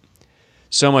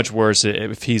so much worse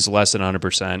if he's less than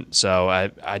 100%. So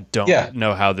I don't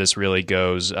know how this really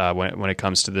goes when it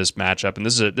comes to this matchup, and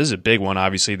this is a big one.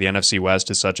 Obviously, the NFC West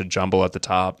is such a jumble at the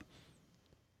top.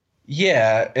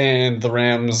 Yeah, and the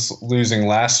Rams losing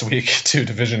last week to a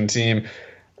division team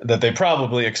that they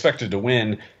probably expected to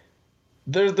win.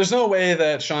 There's no way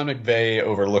that Sean McVay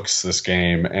overlooks this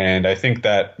game, and I think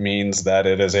that means that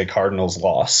it is a Cardinals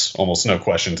loss, almost no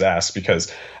questions asked,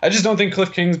 because I just don't think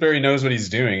Cliff Kingsbury knows what he's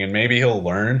doing, and maybe he'll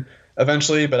learn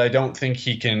eventually, but I don't think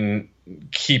he can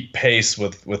keep pace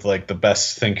with like the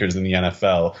best thinkers in the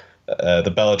NFL.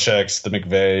 The Belichicks, the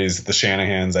McVays, the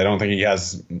Shanahans. I don't think he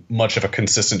has much of a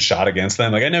consistent shot against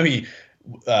them. Like I know he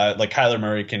like Kyler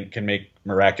Murray can make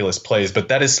miraculous plays, but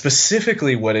that is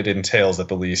specifically what it entails at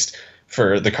the least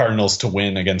for the Cardinals to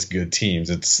win against good teams.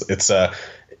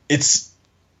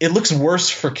 It looks worse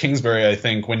for Kingsbury, I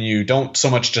think, when you don't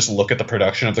so much just look at the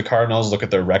production of the Cardinals, look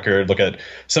at their record, look at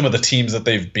some of the teams that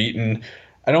they've beaten.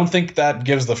 I don't think that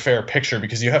gives the fair picture,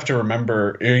 because you have to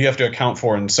remember, or you have to account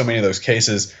for in so many of those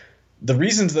cases, the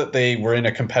reasons that they were in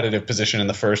a competitive position in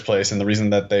the first place and the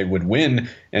reason that they would win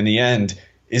in the end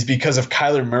is because of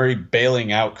Kyler Murray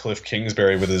bailing out Cliff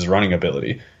Kingsbury with his running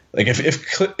ability. Like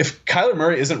if Kyler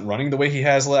Murray isn't running the way he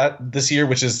has this year,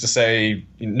 which is to say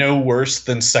no worse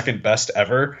than second best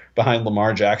ever behind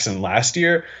Lamar Jackson last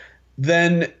year,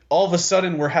 then all of a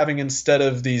sudden we're having, instead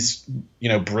of these,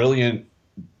 brilliant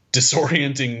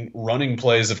disorienting running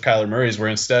plays of Kyler Murray's, we're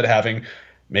instead having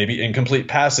maybe incomplete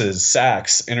passes,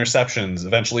 sacks, interceptions,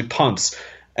 eventually punts.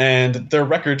 And their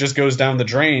record just goes down the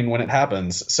drain when it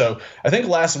happens. So I think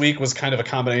last week was kind of a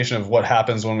combination of what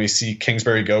happens when we see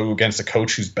Kingsbury go against a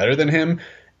coach who's better than him,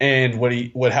 and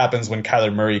what happens when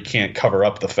Kyler Murray can't cover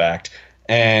up the fact.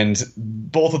 And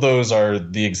both of those are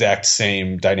the exact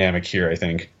same dynamic here, I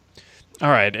think. All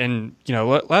right. And,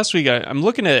 last week I'm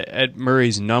looking at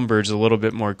Murray's numbers a little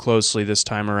bit more closely this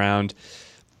time around.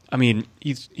 I mean,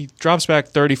 he drops back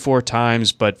 34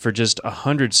 times, but for just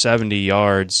 170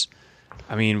 yards.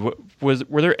 I mean,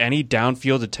 were there any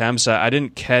downfield attempts? I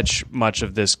didn't catch much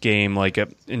of this game, like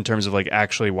in terms of like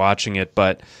actually watching it,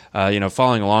 but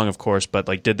following along, of course. But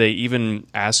like, did they even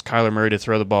ask Kyler Murray to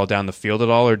throw the ball down the field at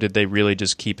all, or did they really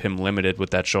just keep him limited with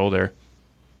that shoulder?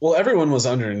 Well, everyone was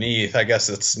underneath. I guess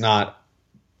it's not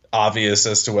obvious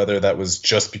as to whether that was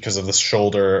just because of the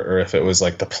shoulder or if it was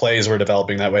like the plays were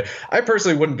developing that way. I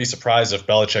personally wouldn't be surprised if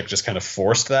Belichick just kind of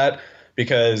forced that,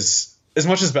 because as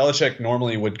much as Belichick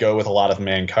normally would go with a lot of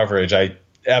man coverage, I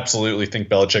absolutely think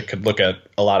Belichick could look at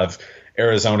a lot of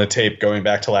Arizona tape going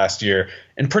back to last year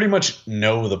and pretty much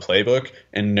know the playbook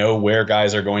and know where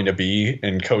guys are going to be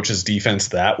and coach his defense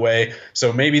that way.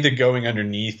 So maybe the going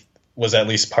underneath was at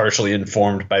least partially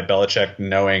informed by Belichick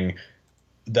knowing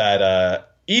that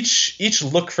each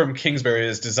look from Kingsbury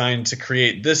is designed to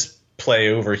create this play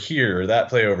over here or that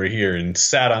play over here, and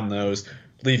sat on those,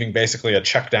 leaving basically a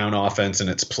check down offense in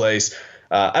its place.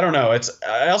 I don't know.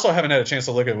 I also haven't had a chance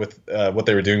to look at what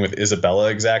they were doing with Isabella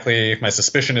exactly. My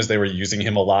suspicion is they were using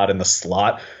him a lot in the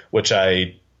slot, which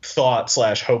I thought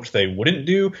 / hoped they wouldn't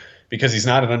do, because he's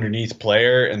not an underneath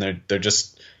player, and they're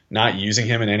just not using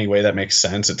him in any way that makes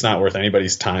sense. It's not worth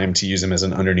anybody's time to use him as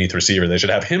an underneath receiver. They should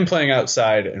have him playing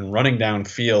outside and running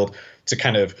downfield to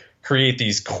kind of create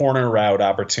these corner route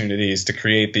opportunities, to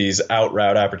create these out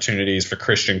route opportunities for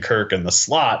Christian Kirk in the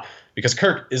slot, because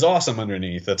Kirk is awesome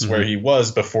underneath. That's where he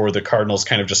was before the Cardinals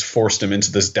kind of just forced him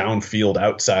into this downfield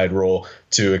outside role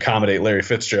to accommodate Larry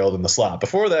Fitzgerald in the slot.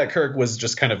 Before that, Kirk was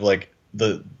just kind of like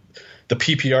the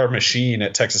PPR machine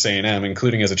at Texas A&M,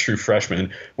 including as a true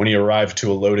freshman when he arrived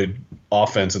to a loaded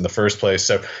offense in the first place.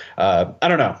 So I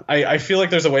don't know. I feel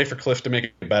like there's a way for Cliff to make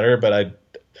it better, but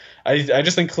I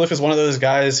just think Cliff is one of those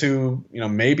guys who,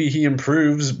 maybe he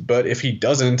improves, but if he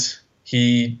doesn't,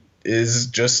 he is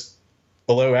just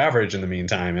below average in the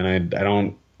meantime. And I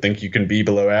don't think you can be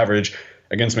below average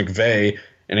against McVay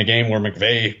in a game where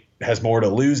McVay has more to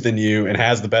lose than you and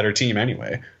has the better team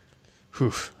anyway.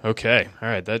 Whew. Okay. All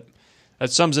right. That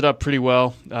sums it up pretty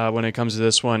well when it comes to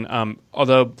this one.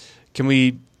 Although, can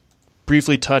we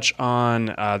briefly touch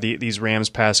on these Rams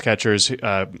pass catchers?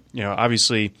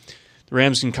 Obviously, the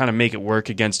Rams can kind of make it work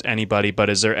against anybody, but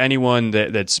is there anyone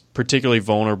that's particularly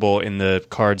vulnerable in the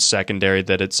Cards secondary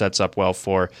that it sets up well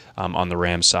for on the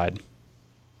Rams side?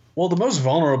 Well, the most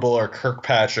vulnerable are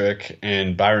Kirkpatrick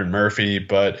and Byron Murphy,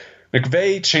 but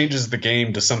McVay changes the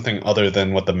game to something other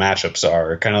than what the matchups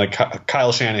are. Kind of like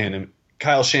Kyle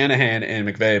Shanahan and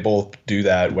McVay both do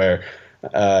that, where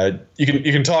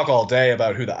you can talk all day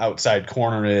about who the outside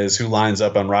corner is, who lines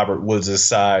up on Robert Woods'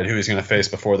 side, who he's going to face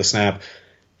before the snap.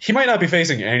 He might not be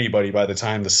facing anybody by the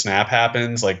time the snap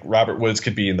happens. Like, Robert Woods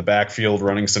could be in the backfield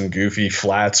running some goofy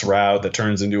flats route that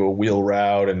turns into a wheel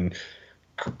route, and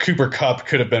Cooper Kupp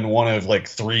could have been one of like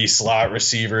 3 slot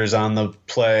receivers on the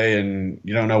play, and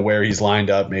you don't know where he's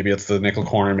lined up. Maybe it's the nickel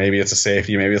corner, maybe it's a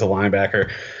safety, maybe it's a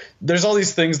linebacker. There's all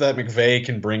these things that McVay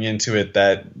can bring into it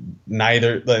that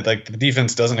neither like the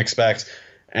defense doesn't expect.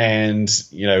 And,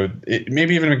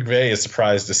 maybe even McVay is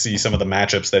surprised to see some of the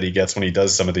matchups that he gets when he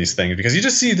does some of these things, because you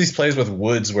just see these plays with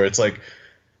Woods where it's like,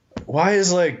 why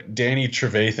is like Danny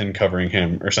Trevathan covering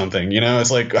him or something?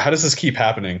 It's like, how does this keep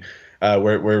happening?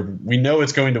 Where we know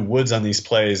it's going to Woods on these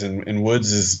plays, and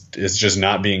Woods is just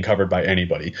not being covered by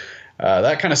anybody.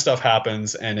 That kind of stuff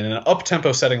happens. And in an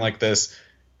up-tempo setting like this,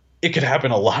 it could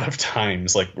happen a lot of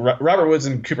times. Like Robert Woods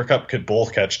and Cooper Kupp could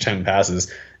both catch 10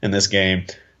 passes in this game.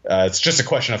 It's just a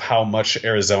question of how much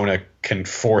Arizona can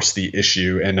force the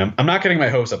issue. And I'm not getting my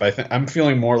hopes up. I'm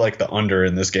feeling more like the under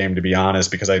in this game, to be honest,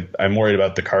 because I'm worried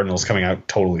about the Cardinals coming out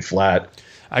totally flat.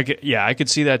 I could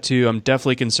see that too. I'm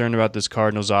definitely concerned about this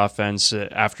Cardinals offense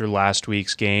after last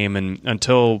week's game, and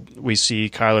until we see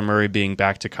Kyler Murray being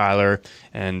back to Kyler,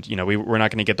 and we're not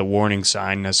going to get the warning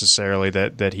sign necessarily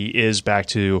that he is back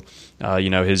to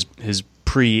his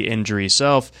pre-injury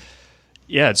self.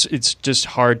 Yeah, it's just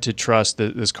hard to trust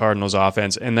this Cardinals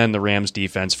offense. And then the Rams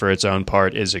defense, for its own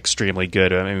part, is extremely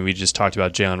good. I mean, we just talked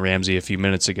about Jalen Ramsey a few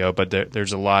minutes ago, but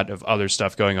there's a lot of other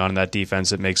stuff going on in that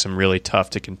defense that makes them really tough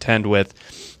to contend with.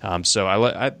 So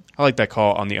I like that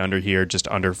call on the under here, just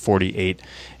under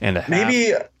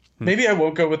 48.5. Maybe I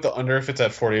won't go with the under if it's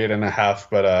at 48.5,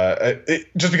 but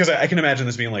just because I can imagine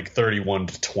this being like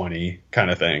 31-20 kind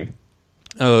of thing.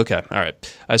 Oh, okay. All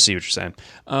right. I see what you're saying.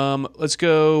 Let's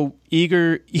go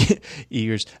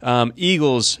Eagles,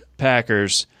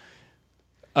 Packers.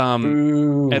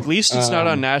 At least it's not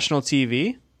on national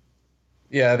TV.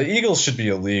 Yeah, the Eagles should be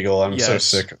illegal. I'm so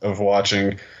sick of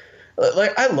watching.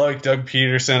 Like, I like Doug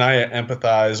Peterson. I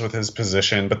empathize with his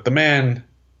position, but the man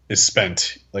is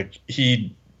spent. Like,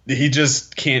 he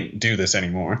just can't do this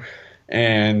anymore.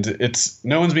 And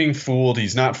no one's being fooled.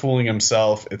 He's not fooling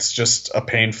himself. It's just a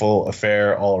painful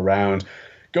affair all around.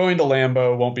 Going to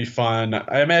Lambeau won't be fun.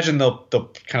 I imagine they'll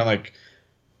kind of like,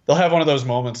 they'll have one of those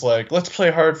moments like, let's play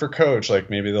hard for coach. Like,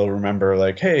 maybe they'll remember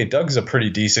like, hey, Doug's a pretty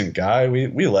decent guy.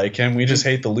 We like him. We just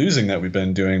hate the losing that we've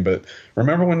been doing. But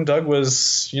remember when Doug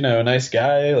was, a nice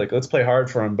guy? Like, let's play hard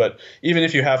for him. But even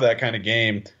if you have that kind of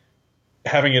game,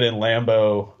 having it in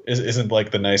Lambeau isn't like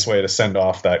the nice way to send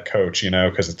off that coach,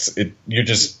 because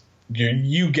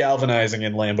you galvanizing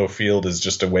in Lambeau Field is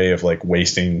just a way of like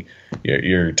wasting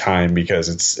your time,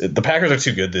 because the Packers are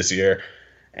too good this year,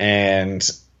 and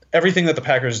everything that the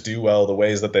Packers do well, the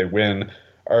ways that they win,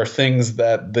 are things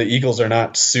that the Eagles are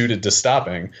not suited to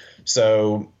stopping.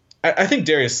 So I think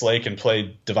Darius Slay can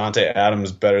play Devontae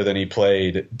Adams better than he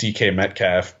played DK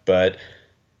Metcalf, but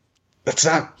that's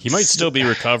not. He might still be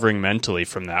recovering mentally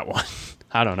from that one.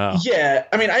 I don't know. Yeah,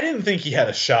 I mean, I didn't think he had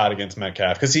a shot against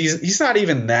Metcalf because he's not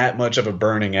even that much of a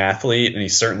burning athlete, and he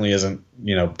certainly isn't,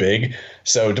 big.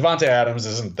 So Devontae Adams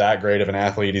isn't that great of an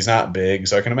athlete. He's not big,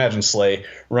 so I can imagine Slay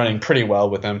running pretty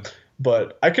well with him.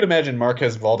 But I could imagine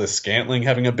Marquez Valdes-Scantling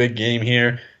having a big game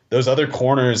here. Those other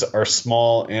corners are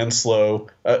small and slow.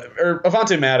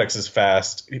 Avonte Maddox is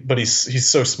fast, but he's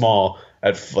so small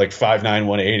at like 5'9",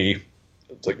 180.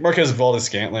 It's like Marquez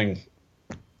Valdes-Scantling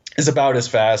is about as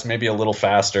fast, maybe a little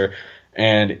faster,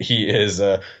 and he is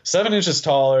 7 inches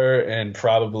taller and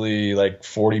probably like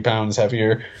 40 pounds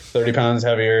heavier, 30 pounds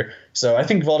heavier. So I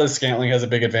think Valdes-Scantling has a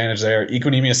big advantage there.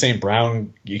 Equanimeous St.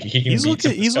 Brown, he's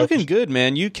looking good,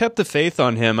 man. You kept the faith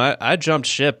on him. I jumped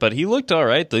ship, but he looked all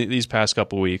right these past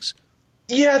couple weeks.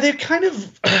 Yeah, they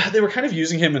were kind of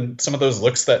using him in some of those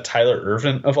looks that Tyler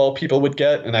Ervin of all people would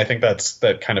get, and I think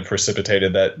that kind of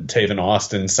precipitated that Taven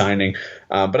Austin signing.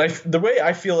 But the way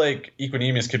I feel like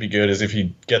Equanimeous could be good is if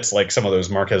he gets like some of those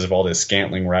Marquez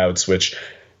Valdes-Scantling routes, which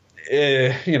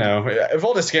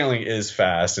Valdes-Scantling is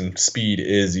fast and speed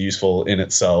is useful in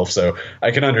itself, so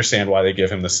I can understand why they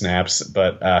give him the snaps.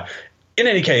 But in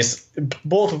any case,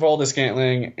 both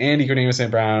Valdes-Scantling and Equanimeous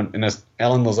St. Brown and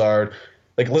Allen Lazard.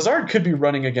 Like, Lazard could be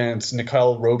running against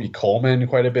Nicole Roby-Coleman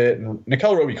quite a bit. And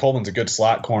Nicole Roby-Coleman's a good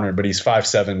slot corner, but he's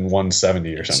 5'7",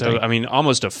 170 or something. So, I mean,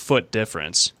 almost a foot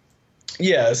difference.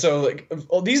 Yeah, so like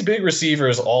these big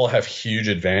receivers all have huge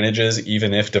advantages,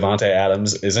 even if Devontae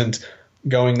Adams isn't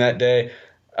going that day.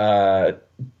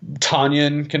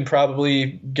 Tonyan can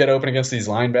probably get open against these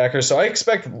linebackers. So I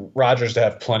expect Rodgers to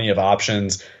have plenty of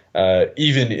options.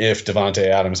 Even if Devontae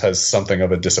Adams has something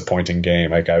of a disappointing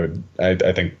game, I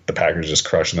think the Packers just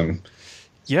crush them.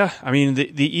 Yeah, I mean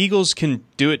the Eagles can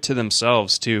do it to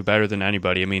themselves too, better than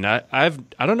anybody. I mean, I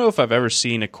don't know if I've ever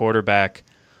seen a quarterback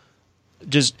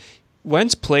just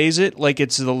Wentz plays it like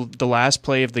it's the last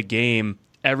play of the game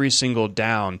every single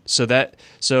down.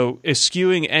 So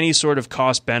eschewing any sort of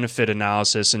cost benefit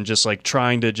analysis and just like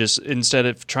trying to instead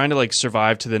of trying to like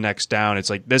survive to the next down, it's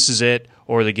like this is it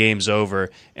or the game's over.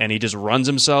 And he just runs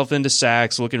himself into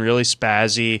sacks looking really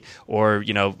spazzy, or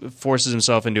forces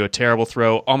himself into a terrible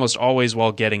throw, almost always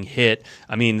while getting hit.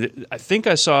 I mean, I think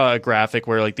I saw a graphic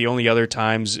where like the only other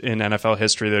times in NFL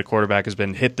history that a quarterback has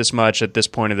been hit this much at this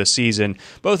point of the season,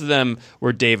 both of them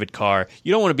were David Carr.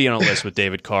 You don't want to be on a list with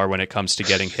David Carr when it comes to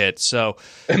getting hit. So,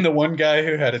 and the one guy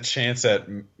who had a chance at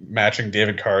matching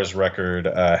David Carr's record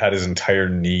had his entire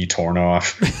knee torn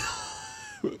off.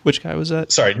 Which guy was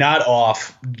that? Sorry, not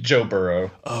off. Joe Burrow.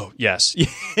 Oh, yes.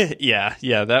 Yeah,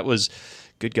 that was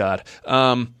Good God.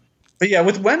 But yeah,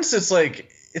 with Wentz,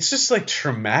 it's just like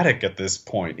traumatic at this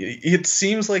point. It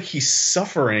seems like he's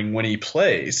suffering when he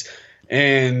plays,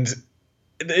 and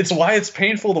it's why it's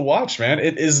painful to watch, man.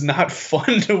 It is not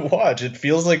fun to watch. It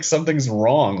feels like something's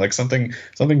wrong, like something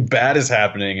bad is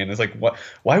happening, and it's like, what?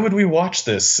 Why would we watch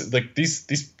this? Like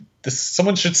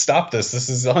someone should stop this. This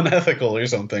is unethical or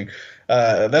something.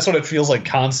 That's what it feels like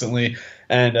constantly.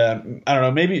 And I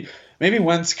don't know. Maybe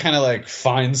Wentz kind of like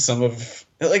finds some of,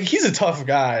 like, he's a tough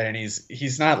guy, and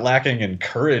he's not lacking in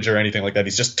courage or anything like that.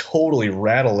 He's just totally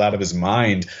rattled out of his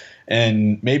mind,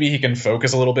 and maybe he can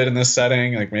focus a little bit in this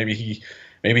setting. Like maybe he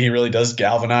really does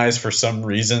galvanize for some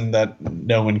reason that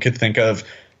no one could think of.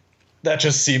 That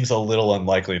just seems a little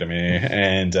unlikely to me.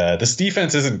 And this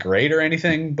defense isn't great or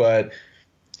anything, but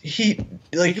he can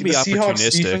be the Seahawks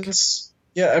opportunistic. defense.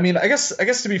 Yeah, I mean, I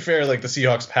guess to be fair, like the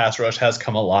Seahawks pass rush has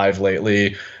come alive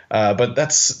lately, but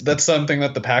that's something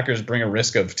that the Packers bring a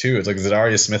risk of too. It's like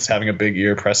Zadarius Smith's having a big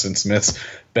year. Preston Smith's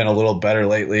been a little better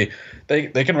lately.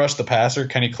 They can rush the passer.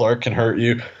 Kenny Clark can hurt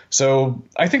you. So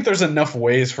I think there's enough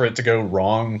ways for it to go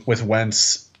wrong with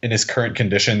Wentz in his current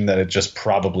condition that it just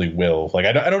probably will. Like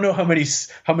I don't know how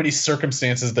many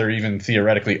circumstances there even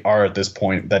theoretically are at this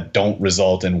point that don't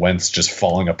result in Wentz just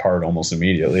falling apart almost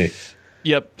immediately.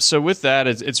 Yep. So with that,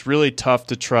 it's really tough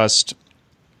to trust,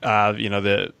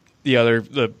 the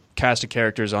cast of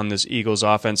characters on this Eagles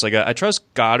offense. Like I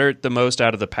trust Goddard the most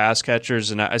out of the pass catchers,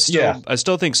 and I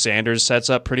still think Sanders sets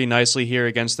up pretty nicely here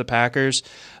against the Packers.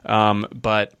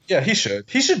 But yeah, he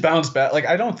should bounce back. Like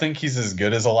I don't think he's as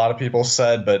good as a lot of people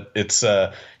said, but it's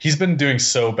he's been doing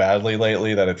so badly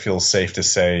lately that it feels safe to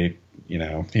say,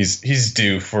 he's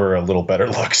due for a little better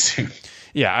luck soon.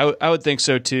 Yeah, I would think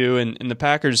so too. And the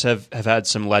Packers have had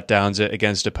some letdowns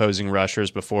against opposing rushers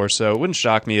before, so it wouldn't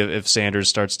shock me if Sanders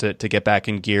starts to get back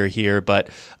in gear here. But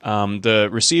the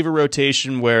receiver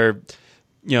rotation where,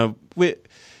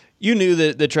 you knew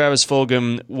that Travis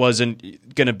Fulgham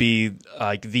wasn't going to be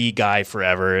like the guy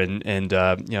forever, and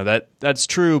that's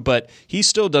true, but he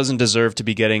still doesn't deserve to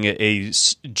be getting a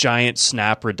giant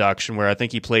snap reduction where I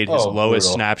think he played his lowest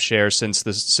brutal snap share since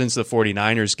the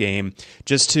 49ers game,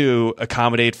 just to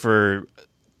accommodate for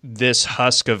this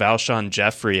husk of Alshon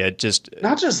Jeffrey. It just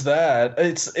not just that,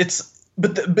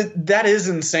 but that is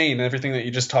insane. Everything that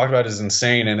you just talked about is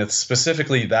insane, and it's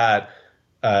specifically that.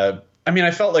 I mean,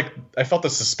 I felt the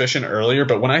suspicion earlier,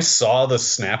 but when I saw the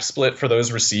snap split for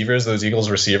those Eagles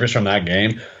receivers from that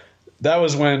game, that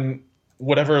was when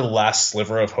whatever last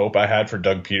sliver of hope I had for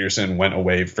Doug Peterson went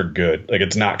away for good. Like,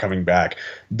 it's not coming back.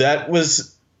 That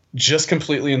was just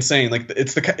completely insane. Like,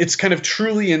 it's kind of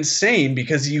truly insane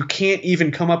because you can't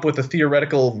even come up with a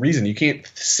theoretical reason. You can't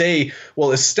say,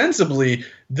 well, ostensibly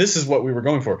this is what we were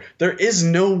going for. There is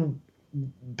no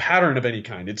pattern of any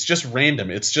kind. It's just random.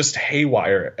 It's just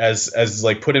haywire as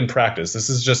like put in practice. This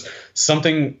is just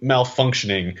something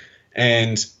malfunctioning,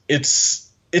 and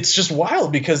it's just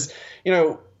wild because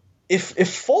if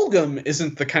Fulgham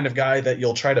isn't the kind of guy that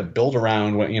you'll try to build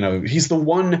around, when he's the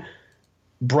one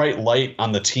bright light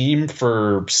on the team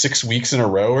for 6 weeks in a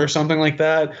row or something like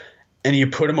that, and you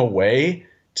put him away.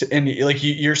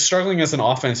 You're struggling as an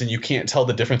offense, and you can't tell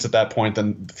the difference at that point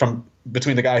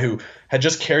between the guy who had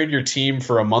just carried your team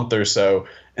for a month or so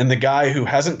and the guy who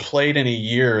hasn't played in a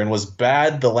year and was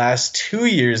bad the last 2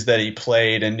 years that he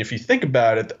played. And if you think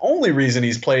about it, the only reason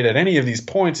he's played at any of these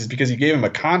points is because you gave him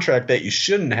a contract that you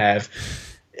shouldn't have.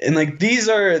 And like these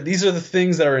are the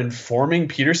things that are informing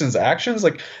Peterson's actions.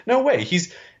 Like, no way.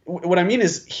 What I mean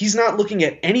is he's not looking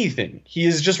at anything. He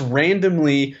is just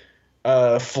randomly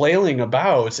flailing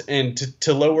about, and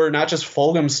to lower not just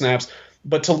Fulgham snaps,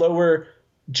 but to lower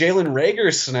Jalen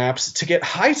Reagor snaps to get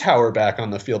Hightower back on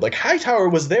the field. Like, Hightower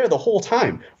was there the whole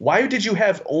time. Why did you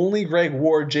have only Greg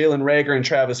Ward, Jalen Reagor, and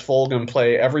Travis Fulgham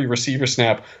play every receiver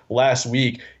snap last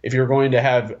week if you're going to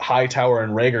have Hightower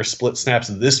and Reagor split snaps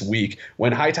this week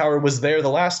when Hightower was there the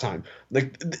last time?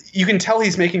 Like, you can tell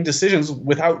he's making decisions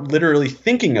without literally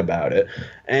thinking about it.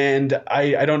 And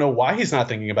I don't know why he's not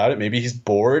thinking about it. Maybe he's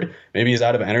bored. Maybe he's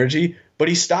out of energy. But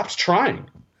he stopped trying.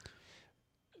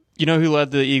 You know who led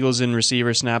the Eagles in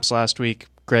receiver snaps last week?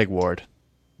 Greg Ward.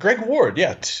 Greg Ward,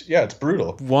 yeah, it's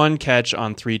brutal. 1 catch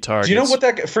on 3 targets. Do you know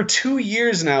what for 2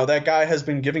 years now, that guy has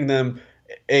been giving them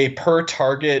a per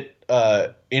target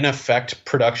in effect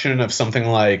production of something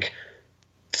like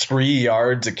 3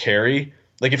 yards a carry.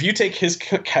 Like, if you take his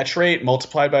catch rate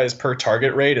multiplied by his per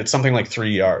target rate, it's something like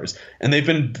 3 yards. And they've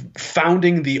been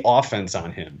founding the offense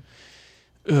on him.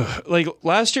 Ugh. Like,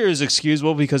 last year is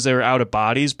excusable because they were out of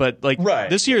bodies, but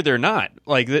This year they're not.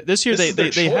 Like, this year they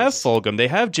have Fulgham, they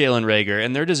have Jalen Reagor,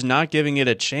 and they're just not giving it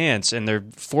a chance, and they're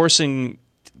forcing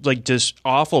like just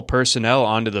awful personnel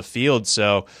onto the field.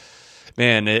 So,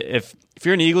 man, if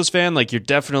you're an Eagles fan, like, you're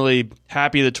definitely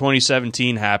happy that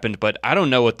 2017 happened, but I don't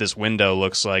know what this window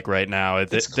looks like right now.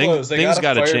 It's closed. Things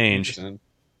got to change. Peterson.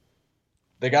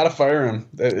 They got to fire him.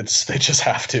 They just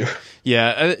have to.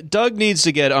 Yeah, Doug needs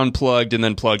to get unplugged and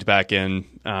then plugged back in.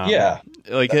 Yeah.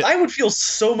 I would feel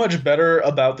so much better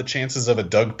about the chances of a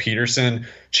Doug Peterson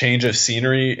change of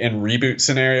scenery and reboot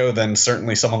scenario than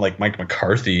certainly someone like Mike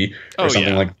McCarthy or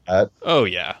something like that. Oh,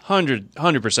 yeah,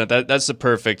 100%. That's the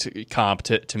perfect comp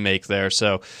to make there.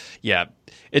 So, yeah,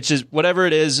 it's just whatever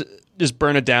it is, just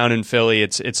burn it down in Philly.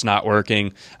 It's not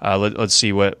working. Let's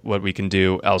see what we can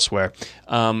do elsewhere.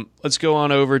 Let's go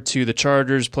on over to the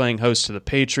Chargers playing host to the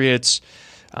Patriots.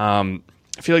 I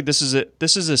feel like this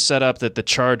is a setup that the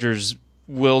Chargers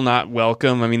will not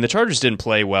welcome. I mean, the Chargers didn't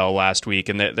play well last week,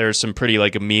 and there's some pretty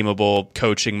like memeable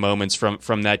coaching moments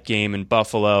from that game in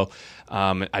Buffalo.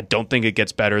 I don't think it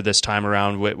gets better this time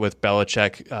around with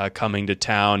Belichick coming to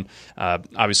town.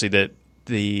 Obviously,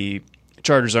 the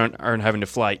Chargers aren't having to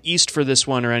fly east for this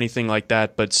one or anything like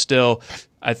that, but still,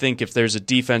 I think if there's a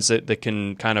defense that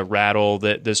can kind of rattle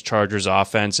this Chargers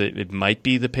offense, it might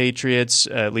be the Patriots,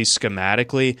 at least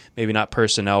schematically, maybe not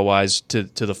personnel-wise to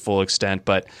the full extent.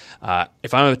 But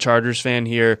if I'm a Chargers fan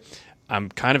here, I'm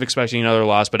kind of expecting another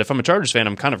loss. But if I'm a Chargers fan,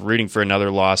 I'm kind of rooting for another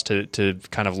loss to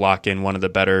kind of lock in one of the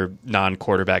better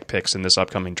non-quarterback picks in this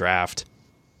upcoming draft.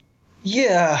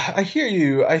 Yeah, I hear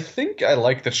you. I think I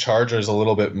like the Chargers a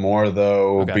little bit more,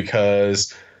 though,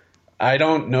 because I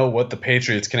don't know what the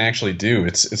Patriots can actually do.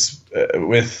 It's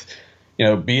with,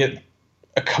 be it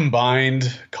a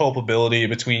combined culpability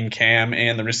between Cam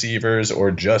and the receivers, or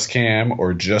just Cam,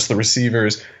 or just the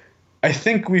receivers. I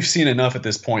think we've seen enough at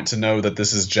this point to know that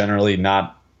this is generally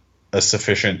not a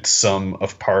sufficient sum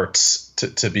of parts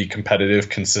to be competitive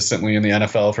consistently in the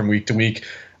NFL from week to week.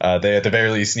 They at the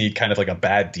very least need kind of like a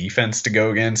bad defense to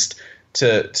go against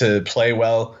to play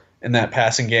well in that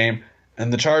passing game.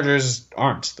 And the Chargers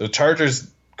aren't. The Chargers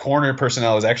corner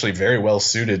personnel is actually very well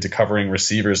suited to covering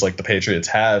receivers like the Patriots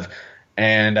have.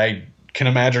 And I can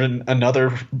imagine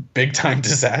another big time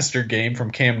disaster game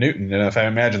from Cam Newton. And if I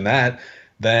imagine that,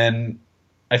 then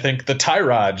I think the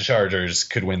Tyrod Chargers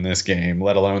could win this game,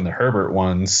 let alone the Herbert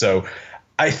one. So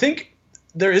I think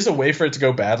there is a way for it to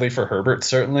go badly for Herbert.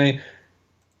 Certainly,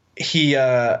 he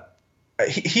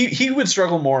would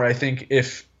struggle more, I think,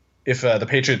 if the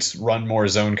Patriots run more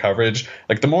zone coverage.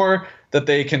 Like, the more that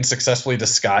they can successfully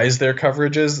disguise their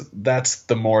coverages, that's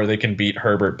the more they can beat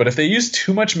Herbert. But if they use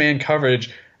too much man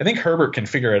coverage, I think Herbert can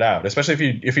figure it out.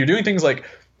 Especially if you're doing things like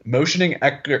motioning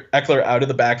Eckler out of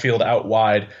the backfield out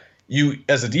wide. You,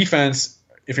 as a defense,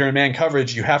 if you're in man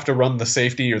coverage, you have to run the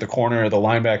safety or the corner or the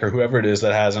linebacker, whoever it is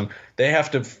that has him. They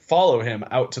have to follow him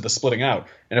out to the splitting out.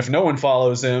 And if no one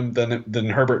follows him, then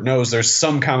Herbert knows there's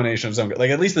some combination of zone. Like,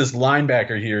 at least this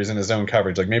linebacker here is in his zone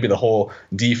coverage. Like, maybe the whole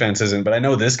defense isn't, but I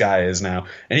know this guy is now.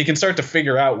 And he can start to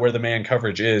figure out where the man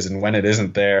coverage is and when it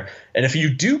isn't there. And if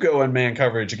you do go in man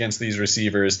coverage against these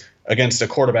receivers, against a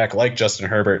quarterback like Justin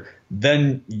Herbert,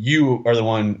 then you are the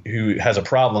one who has a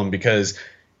problem, because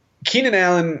Keenan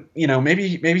Allen, maybe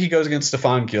he goes against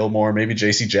Stephon Gilmore. Maybe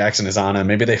J.C. Jackson is on him.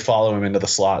 Maybe they follow him into the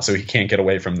slot so he can't get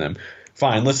away from them.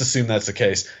 Fine, let's assume that's the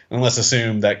case. And let's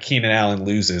assume that Keenan Allen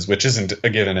loses, which isn't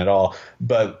a given at all.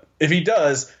 But if he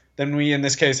does, then we, in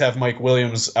this case, have Mike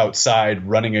Williams outside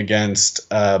running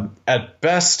against, at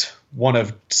best, one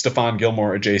of Stephon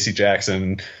Gilmore or J.C.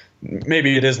 Jackson.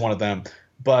 Maybe it is one of them.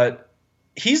 But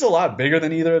he's a lot bigger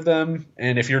than either of them.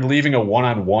 And if you're leaving a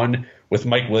one-on-one with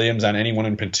Mike Williams on anyone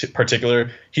in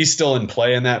particular, he's still in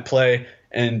play in that play.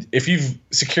 And if you've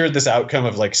secured this outcome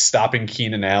of like stopping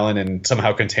Keenan Allen and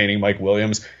somehow containing Mike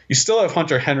Williams, you still have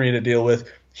Hunter Henry to deal with.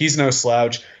 He's no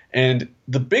slouch. And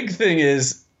the big thing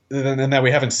is, and that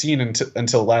we haven't seen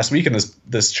until last week in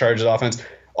this Chargers offense,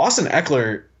 Austin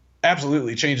Eckler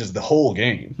absolutely changes the whole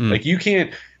game. Like, you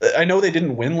can't – I know they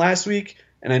didn't win last week,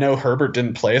 and I know Herbert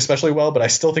didn't play especially well, but I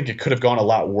still think it could have gone a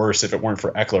lot worse if it weren't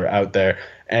for Eckler out there.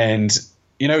 And,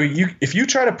 if you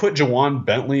try to put Jawan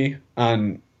Bentley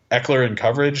on Eckler in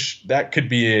coverage, that could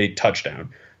be a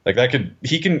touchdown. Like,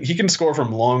 he can score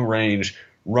from long range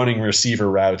running receiver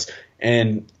routes.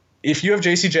 And if you have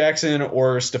J.C. Jackson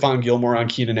or Stephon Gilmore on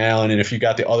Keenan Allen, and if you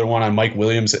got the other one on Mike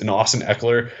Williams, and Austin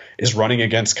Eckler is running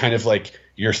against kind of like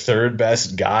your third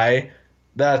best guy,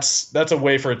 that's a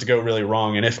way for it to go really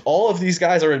wrong. And if all of these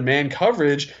guys are in man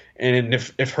coverage, and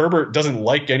if Herbert doesn't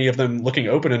like any of them looking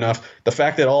open enough, the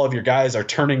fact that all of your guys are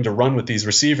turning to run with these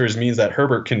receivers means that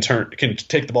Herbert can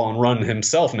take the ball and run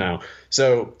himself now.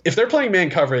 So if they're playing man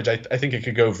coverage, I think it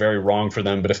could go very wrong for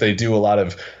them. But if they do a lot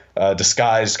of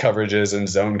disguised coverages and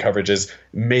zone coverages,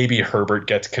 maybe Herbert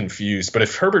gets confused. But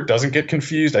if Herbert doesn't get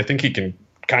confused, I think he can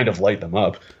kind of light them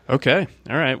up. Okay.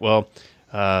 All right. Well,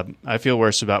 I feel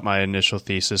worse about my initial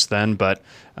thesis then, but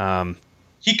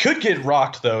he could get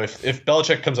rocked, though, if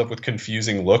Belichick comes up with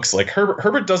confusing looks. Like,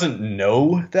 Herbert doesn't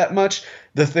know that much.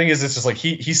 The thing is, it's just like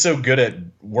he's so good at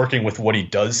working with what he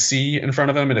does see in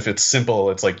front of him, and if it's simple,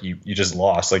 it's like you just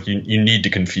lost. Like, you need to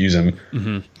confuse him.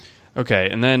 Mm-hmm. Okay,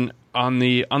 and then on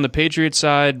the Patriots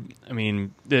side, I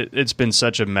mean, it's been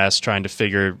such a mess trying to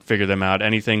figure them out.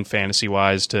 Anything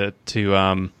fantasy-wise to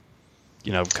kind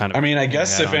of... I mean, I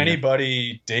guess if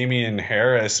anybody, Damian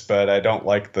Harris, but I don't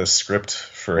like the script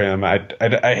for him. I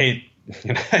hate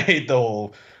I hate the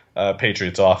whole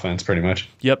Patriots offense pretty much.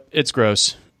 Yep, it's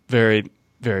gross. Very,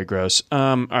 very gross.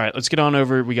 All right, let's get on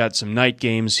over. We got some night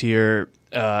games here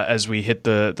as we hit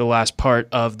the last part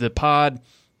of the pod.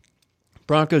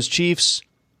 Broncos, Chiefs,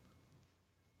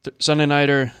 Sunday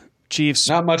nighter, Chiefs.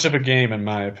 Not much of a game, in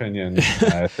my opinion.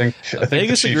 I think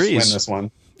the Chiefs win this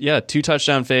one. Yeah, 2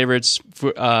 touchdown favorites.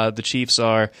 The Chiefs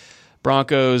are.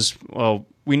 Broncos, well,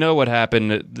 we know what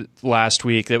happened last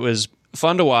week. It was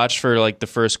fun to watch for like the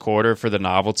first quarter for the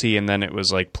novelty, and then it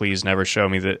was like, please never show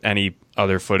me any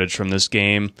other footage from this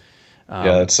game.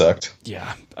 Yeah, that sucked.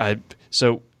 Yeah.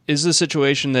 So is the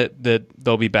situation that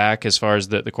they'll be back as far as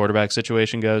the quarterback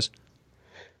situation goes?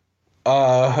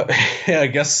 Yeah, I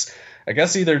guess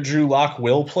either Drew Lock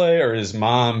will play or his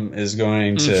mom is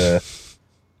going to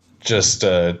just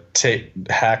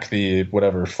hack the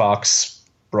whatever Fox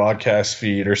broadcast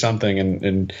feed or something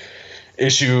and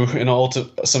issue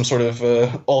some sort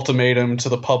of ultimatum to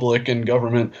the public and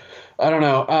government. I don't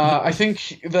know. I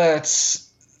think that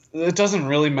it doesn't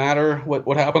really matter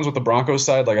what happens with the Broncos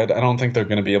side. Like, I don't think they're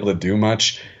going to be able to do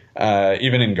much.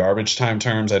 Even in garbage time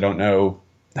terms, I don't know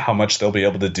how much they'll be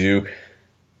able to do.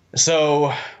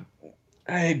 So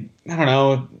I don't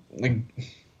know. Like,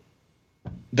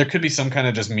 there could be some kind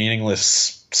of just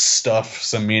meaningless stuff,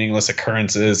 some meaningless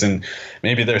occurrences, and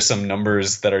maybe there's some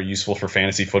numbers that are useful for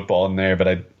fantasy football in there,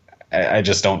 but I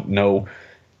just don't know,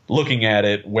 looking at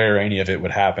it, where any of it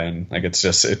would happen. Like, it's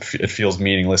just it feels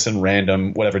meaningless and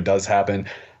random, whatever does happen.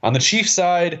 On the Chiefs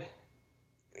side,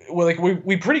 well, like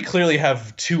we pretty clearly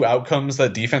have 2 outcomes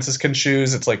that defenses can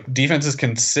choose. It's like defenses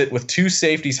can sit with 2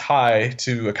 safeties high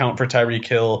to account for Tyreek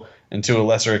Hill and to a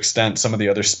lesser extent some of the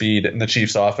other speed in the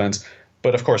Chiefs offense,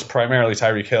 but of course primarily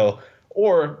Tyreek Hill.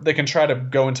 Or they can try to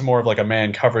go into more of like a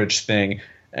man coverage thing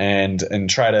and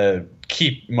try to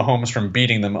keep Mahomes from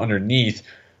beating them underneath,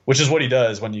 which is what he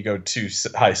does when you go 2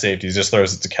 high safeties. Just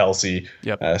throws it to Kelsey.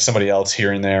 Yep. Somebody else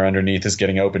here and there underneath is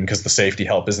getting open because the safety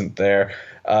help isn't there.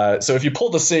 So if you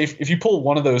pull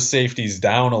one of those safeties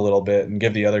down a little bit and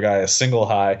give the other guy a single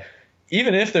high,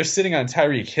 even if they're sitting on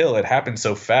Tyreek Hill, it happens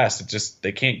so fast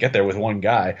they can't get there with one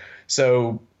guy.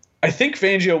 So I think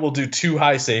Fangio will do 2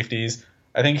 high safeties.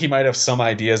 I think he might have some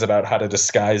ideas about how to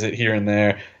disguise it here and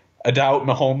there. I doubt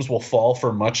Mahomes will fall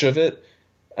for much of it.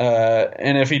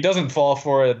 And if he doesn't fall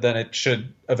for it, then it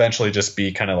should eventually just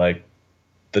be kind of like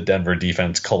the Denver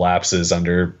defense collapses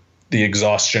under the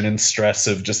exhaustion and stress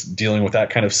of just dealing with that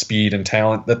kind of speed and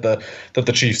talent that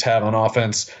the Chiefs have on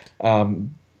offense.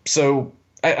 So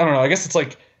I don't know. I guess it's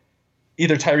like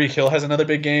either Tyreek Hill has another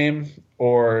big game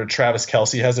or Travis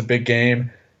Kelce has a big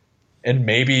game. And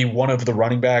maybe one of the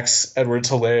running backs,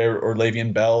 Edwards-Helaire or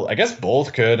Le'Veon Bell. I guess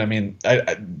both could. I mean,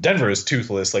 Denver is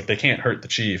toothless. Like, they can't hurt the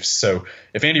Chiefs. So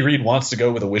if Andy Reid wants to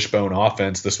go with a wishbone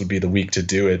offense, this would be the week to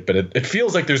do it. But it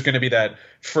feels like there's going to be that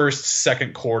first,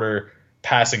 second quarter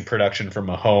passing production from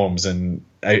Mahomes. And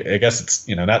I guess it's,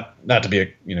 not to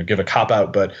be give a cop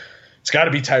out, but it's got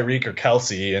to be Tyreek or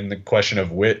Kelsey, and the question of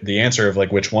the answer of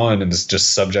like which one is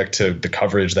just subject to the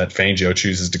coverage that Fangio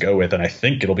chooses to go with, and I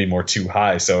think it'll be more 2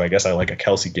 high. So I guess I like a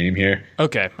Kelsey game here.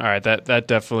 Okay, all right, that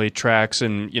definitely tracks,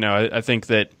 and I think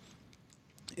that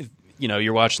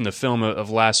you're watching the film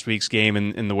of last week's game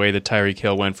and the way that Tyreek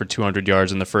Hill went for 200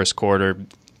 yards in the first quarter.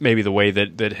 Maybe the way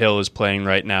that Hill is playing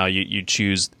right now, you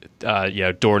choose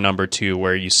door number 2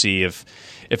 where you see if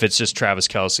it's just Travis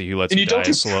Kelce who lets you die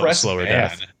a slower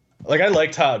death. Like, I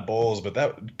like Todd Bowles, but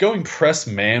that going press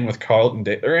man with Carlton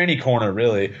Davis, or any corner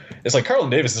really, it's like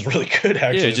Carlton Davis is really good,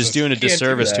 actually. Yeah, just doing a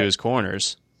disservice to his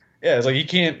corners. Yeah, it's like he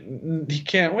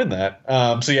can't win that.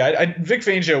 So yeah, Vic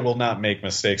Fangio will not make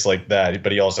mistakes like that,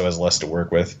 but he also has less to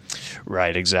work with.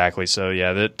 Right, exactly. So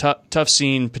yeah, the tough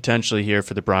scene potentially here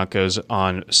for the Broncos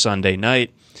on Sunday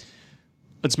night.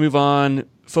 Let's move on.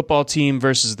 Football team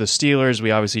versus the Steelers.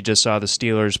 We obviously just saw the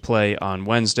Steelers play on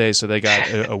Wednesday, so they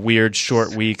got a weird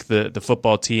short week. The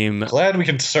football team. Glad we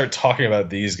can start talking about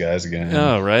these guys again.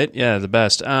 Oh, right. Yeah, the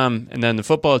best. And then the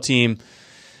football team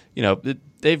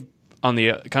they've on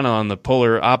the kind of on the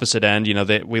polar opposite end.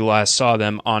 We last saw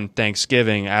them on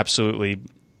Thanksgiving absolutely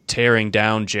tearing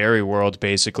down Jerry World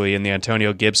basically, and the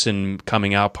Antonio Gibson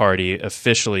coming out party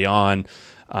officially on.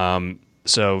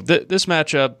 So this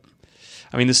matchup,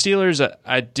 I mean, the Steelers,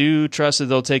 I do trust that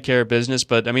they'll take care of business,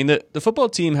 but I mean, the football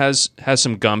team has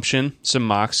some gumption, some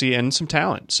moxie, and some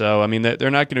talent. So I mean,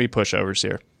 they're not going to be pushovers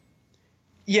here.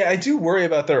 Yeah, I do worry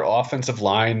about their offensive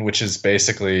line, which is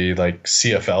basically like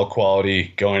CFL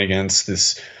quality going against the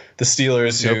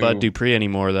Steelers. No Bud Dupree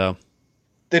anymore, though.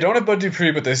 They don't have Bud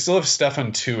Dupree, but they still have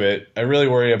Stefan Tuitt. I really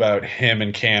worry about him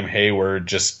and Cam Hayward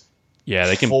just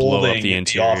they can blow up the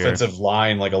interior. The offensive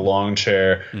line like a lawn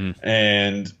chair,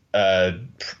 and I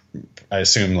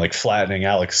assume like flattening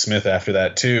Alex Smith after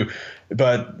that too.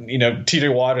 But T.J.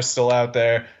 Watt is still out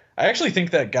there. I actually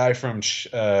think that guy from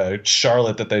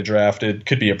Charlotte that they drafted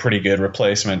could be a pretty good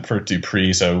replacement for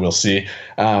Dupree, so we'll see.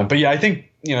 But yeah, I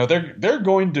think they're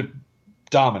going to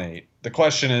dominate. The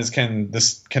question is, can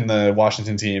the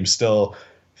Washington team still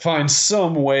find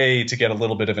some way to get a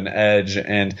little bit of an edge?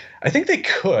 And I think they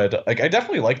could. Like, I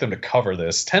definitely like them to cover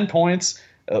this. 10 points,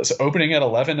 so opening at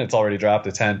 11, it's already dropped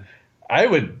to 10. I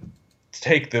would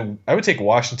take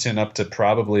Washington up to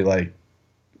probably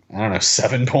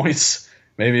 7 points.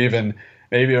 Maybe even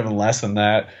less than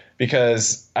that,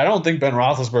 because I don't think Ben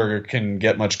Roethlisberger can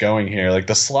get much going here. Like,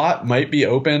 the slot might be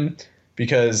open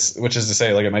which is to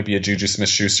say, like, it might be a Juju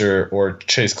Smith-Schuster or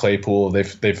Chase Claypool.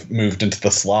 They've moved into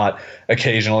the slot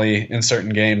occasionally in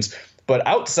certain games, but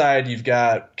outside you've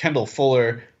got Kendall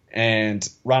Fuller and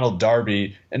Ronald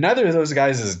Darby, and neither of those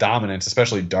guys is dominant,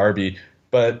 especially Darby.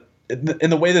 But in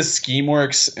the way this scheme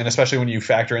works, and especially when you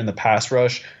factor in the pass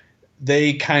rush,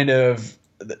 they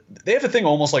have a thing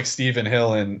almost like Stephen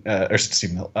Hill and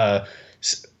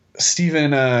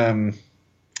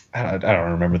I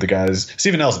don't remember the guys.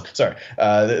 Steven Nelson, sorry.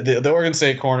 The Oregon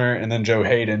State corner, and then Joe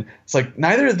Hayden. It's like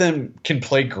neither of them can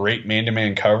play great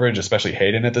man-to-man coverage, especially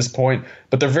Hayden at this point,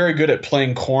 but they're very good at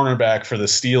playing cornerback for the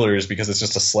Steelers because it's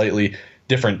just a slightly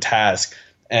different task.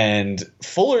 And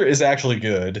Fuller is actually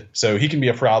good, so he can be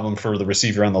a problem for the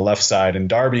receiver on the left side, and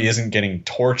Darby isn't getting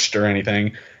torched or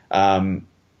anything.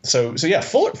 So yeah,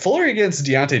 Fuller against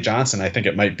Deontay Johnson, I think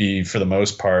it might be for the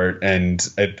most part, and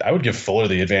I would give Fuller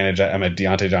the advantage. I'm a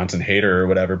Deontay Johnson hater or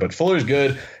whatever, but Fuller's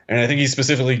good, and I think he's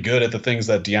specifically good at the things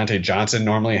that Deontay Johnson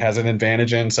normally has an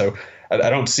advantage in. So I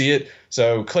don't see it.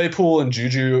 So Claypool and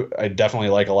Juju, I definitely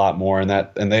like a lot more, and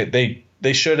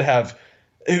they should have.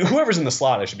 Whoever's in the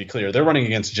slot, I should be clear, they're running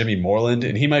against Jimmy Moreland,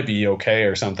 and he might be okay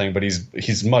or something, but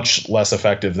he's much less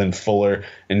effective than Fuller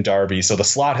and Darby. So the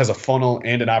slot has a funnel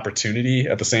and an opportunity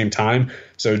at the same time.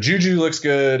 So Juju looks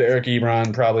good. Eric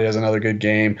Ebron probably has another good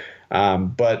game.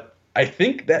 But I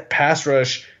think that pass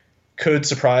rush could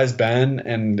surprise Ben,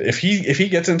 and if he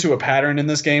gets into a pattern in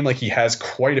this game like he has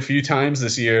quite a few times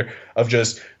this year of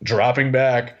just dropping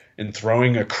back and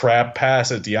throwing a crap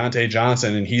pass at Deontay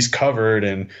Johnson, and he's covered,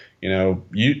 and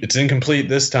it's incomplete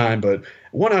this time, but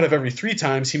 1 out of every 3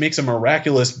 times he makes a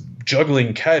miraculous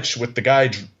juggling catch with the guy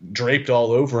draped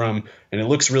all over him, and it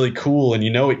looks really cool, and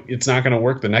it's not going to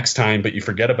work the next time, but you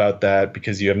forget about that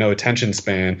because you have no attention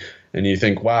span, and you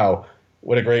think, wow,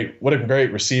 what a great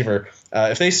receiver.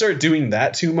 If they start doing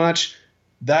that too much,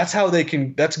 that's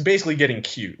basically getting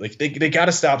cute. Like, they got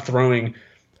to stop throwing.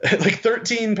 Like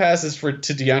 13 passes to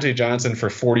Deontay Johnson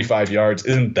for 45 yards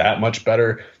isn't that much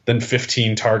better than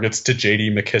 15 targets to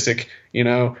J.D. McKissick,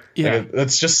 Yeah. Like,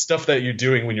 that's just stuff that you're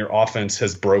doing when your offense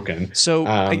has broken. So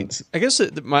I guess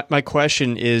my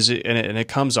question is, and it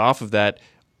comes off of that,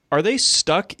 are they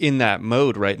stuck in that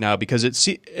mode right now? Because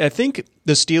I think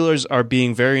the Steelers are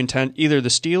being very either the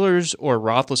Steelers or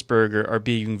Roethlisberger are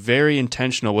being very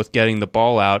intentional with getting the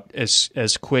ball out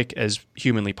as quick as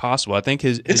humanly possible. I think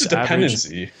his a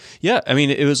dependency. Yeah, I mean,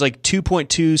 it was like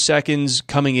 2.2 seconds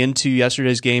coming into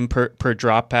yesterday's game per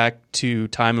drop back to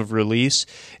time of release,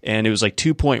 and it was like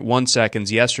 2.1 seconds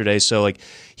yesterday. So like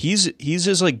he's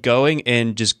just like going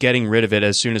and just getting rid of it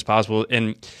as soon as possible.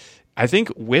 And I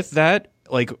think with that,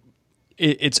 like,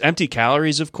 it's empty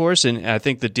calories, of course, and I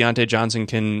think that Deontay Johnson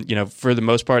can, for the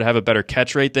most part, have a better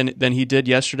catch rate than he did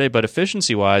yesterday. But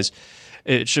efficiency-wise,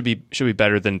 it should be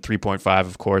better than 3.5,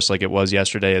 of course, like it was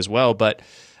yesterday as well. But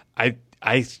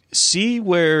I see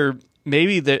where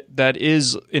maybe that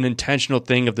is an intentional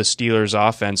thing of the Steelers'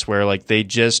 offense, where like they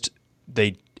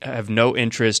have no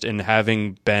interest in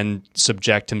having Ben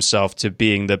subject himself to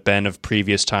being the Ben of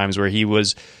previous times, where he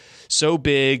was so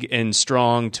big and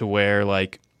strong to where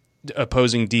like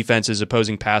opposing defenses,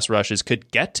 opposing pass rushes could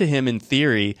get to him in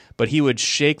theory, but he would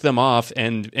shake them off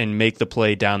and make the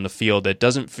play down the field. It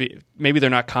doesn't maybe they're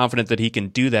not confident that he can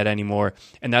do that anymore,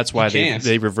 and that's why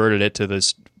they reverted it to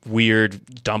this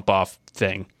weird dump off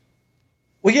thing.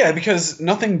 Well, yeah, because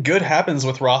nothing good happens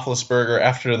with Roethlisberger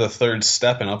after the third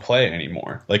step in a play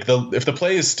anymore. Like if the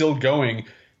play is still going,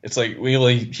 it's like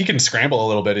he can scramble a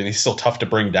little bit and he's still tough to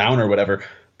bring down or whatever.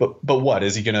 But what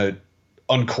is he going to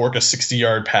uncork a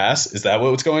 60-yard pass? Is that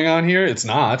what's going on here? It's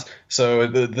not. So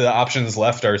the options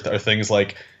left are things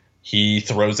like he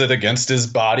throws it against his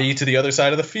body to the other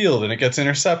side of the field and it gets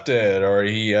intercepted, or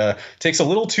he takes a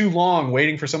little too long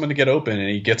waiting for someone to get open and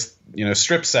he gets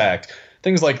strip sacked,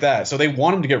 things like that. So they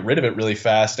want him to get rid of it really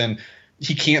fast, and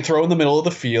he can't throw in the middle of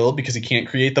the field because he can't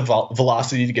create the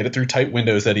velocity to get it through tight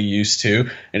windows that he used to,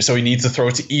 and so he needs to throw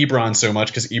it to Ebron so much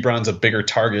because Ebron's a bigger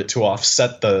target to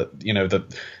offset the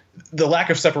lack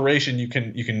of separation you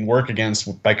can work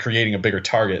against by creating a bigger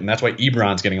target, and that's why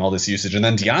Ebron's getting all this usage. And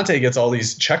then Diontae gets all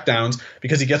these checkdowns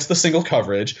because he gets the single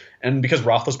coverage, and because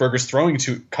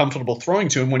Roethlisberger's comfortable throwing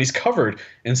to him when he's covered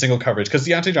in single coverage, because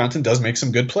Diontae Johnson does make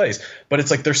some good plays. But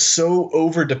it's like they're so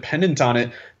over dependent on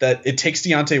it that it takes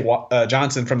Diontae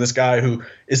Johnson from this guy who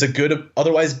is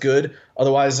otherwise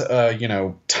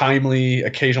timely,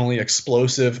 occasionally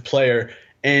explosive player,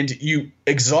 and you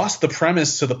exhaust the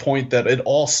premise to the point that it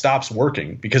all stops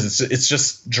working because it's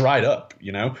just dried up,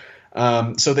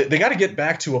 So they got to get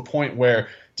back to a point where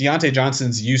Diontae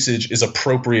Johnson's usage is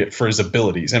appropriate for his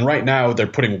abilities. And right now they're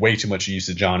putting way too much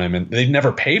usage on him, and they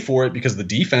never pay for it because the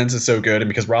defense is so good, and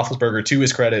because Roethlisberger, to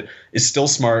his credit, is still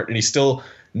smart and he still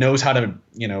knows how to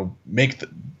make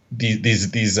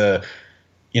these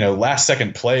last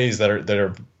second plays that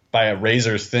are by a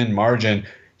razor thin margin.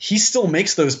 He still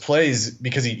makes those plays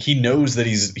because he knows that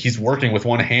he's working with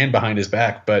one hand behind his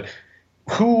back. But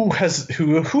who has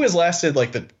lasted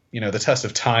like the test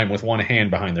of time with one hand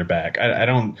behind their back? I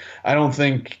don't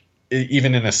think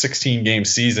even in a 16-game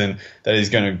season that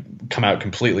he's going to come out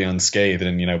completely unscathed.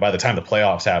 And by the time the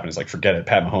playoffs happen, it's like, forget it.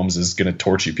 Pat Mahomes is going to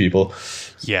torch you people.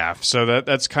 Yeah, so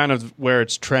that's kind of where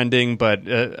it's trending.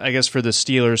 But I guess for the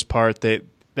Steelers' part,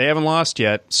 they haven't lost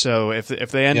yet, so if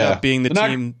they end up being the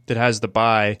team that has the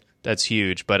bye, that's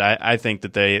huge. But I think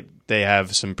that they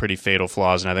have some pretty fatal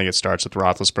flaws, and I think it starts with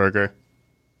Roethlisberger.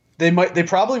 They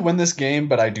probably win this game,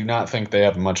 but I do not think they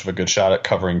have much of a good shot at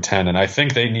covering 10, and I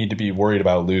think they need to be worried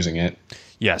about losing it.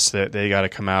 Yes, they got to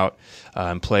come out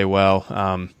and play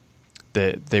well.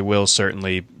 They will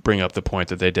certainly bring up the point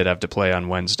that they did have to play on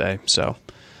Wednesday, so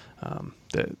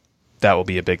that will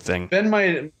be a big thing. Ben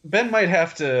might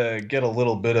have to get a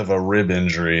little bit of a rib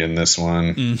injury in this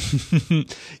one.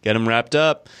 Get him wrapped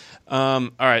up. All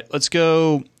right, let's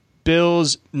go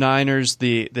Bills, Niners,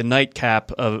 the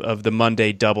nightcap of the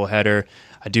Monday doubleheader.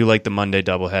 I do like the Monday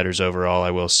doubleheaders overall,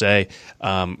 I will say.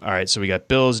 All right, so we got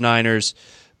Bills, Niners.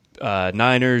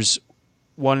 Niners,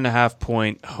 1.5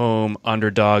 point home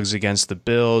underdogs against the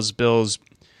Bills. Bills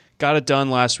got it done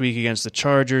last week against the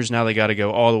Chargers. Now they got to go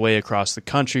all the way across the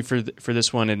country for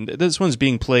this one, and this one's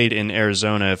being played in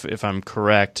Arizona, if I'm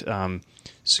correct,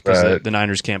 because the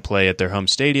Niners can't play at their home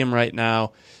stadium right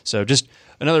now. So just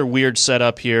another weird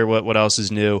setup here. What else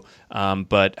is new?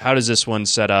 But how does this one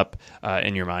set up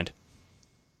in your mind?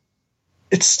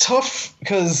 It's tough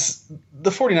because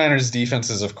the 49ers defense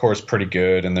is, of course, pretty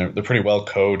good, and they're pretty well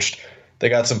coached. They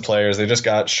got some players. They just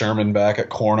got Sherman back at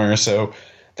corner, so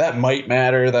that might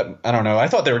matter. That I don't know. I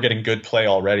thought they were getting good play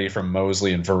already from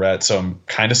Mosley and Verrett, so I'm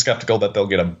kind of skeptical that they'll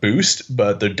get a boost,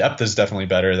 but their depth is definitely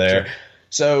better there. Sure.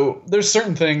 So there's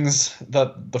certain things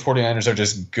that the 49ers are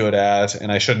just good at,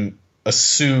 and I shouldn't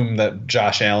assume that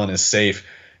Josh Allen is safe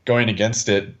going against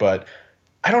it, but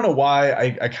I don't know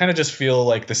why. I kind of just feel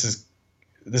like this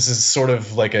is sort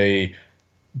of like a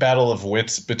battle of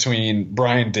wits between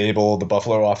Brian Daboll, the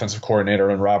Buffalo offensive coordinator,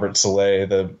 and Robert Saleh,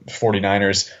 the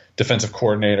 49ers defensive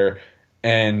coordinator.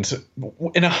 And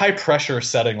in a high pressure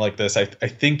setting like this, I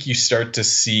think you start to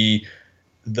see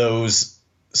those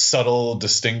subtle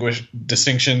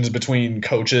distinctions between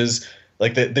coaches.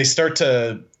 Like they start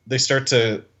to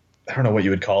I don't know what you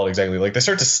would call it exactly. Like they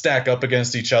start to stack up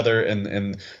against each other,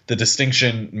 and the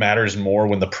distinction matters more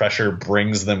when the pressure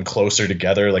brings them closer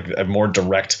together, like a more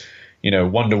direct,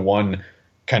 one-to-one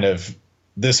kind of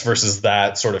this versus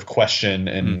that sort of question.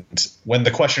 And when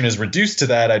the question is reduced to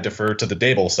that, I defer to the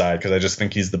Daboll side because I just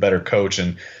think he's the better coach.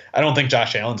 And I don't think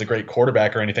Josh Allen's a great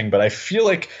quarterback or anything, but I feel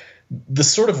like the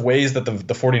sort of ways that the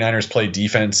 49ers play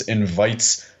defense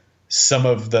invites some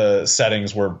of the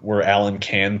settings where Allen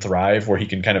can thrive, where he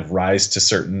can kind of rise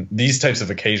to these types of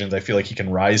occasions. I feel like he can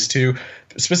rise to,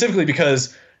 specifically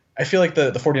because I feel like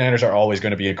the 49ers are always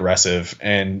going to be aggressive,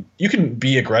 and you can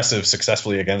be aggressive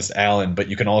successfully against Allen, but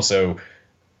you can also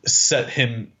set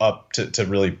him up to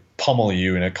really pummel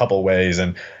you in a couple ways.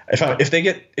 And if they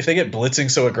get blitzing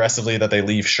so aggressively that they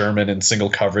leave Sherman in single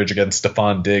coverage against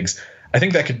Stephon Diggs, I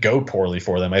think that could go poorly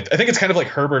for them. I think it's kind of like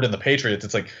Herbert and the Patriots.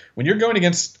 It's like when you're going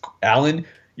against Allen,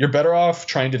 you're better off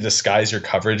trying to disguise your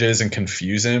coverages and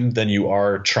confuse him than you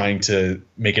are trying to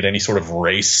make it any sort of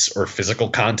race or physical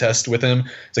contest with him.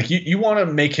 It's like you want to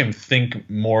make him think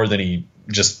more than he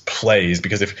just plays,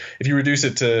 because if you reduce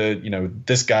it to,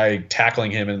 this guy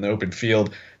tackling him in the open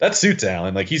field, that suits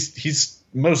Allen. Like he's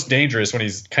most dangerous when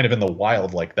he's kind of in the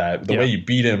wild like that. The way you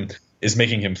beat him is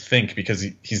making him think, because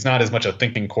he's not as much a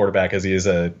thinking quarterback as he is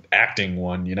a acting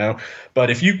one, But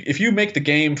if you make the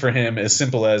game for him as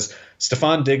simple as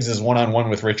Stephon Diggs is one-on-one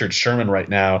with Richard Sherman right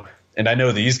now, and I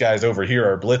know these guys over here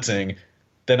are blitzing,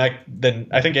 then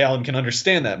I think Allen can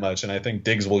understand that much, and I think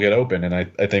Diggs will get open, and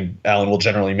I think Allen will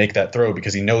generally make that throw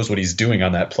because he knows what he's doing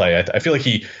on that play. I feel like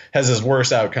he has his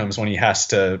worst outcomes when he has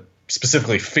to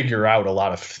specifically figure out a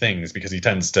lot of things, because he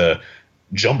tends to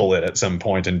jumble it at some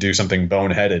point and do something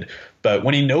boneheaded. But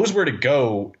when he knows where to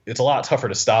go, it's a lot tougher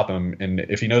to stop him. And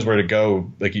if he knows where to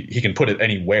go, like he can put it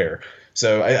anywhere.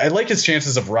 So I like his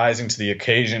chances of rising to the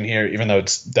occasion here, even though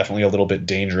it's definitely a little bit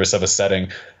dangerous of a setting.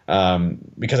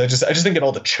 Because I just think at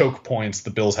all the choke points,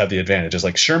 the Bills have the advantage. It's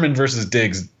like Sherman versus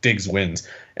Diggs wins.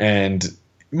 And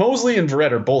Mosley and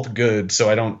Verrett are both good, so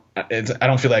I don't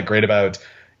feel that great about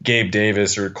Gabe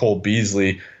Davis or Cole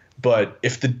Beasley. But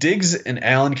if the Diggs and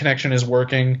Allen connection is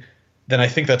working, then I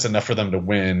think that's enough for them to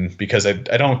win, because I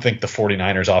don't think the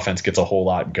 49ers offense gets a whole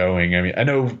lot going. I mean, I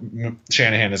know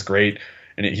Shanahan is great,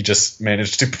 and he just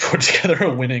managed to put together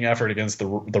a winning effort against the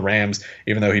Rams,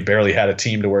 even though he barely had a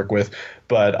team to work with.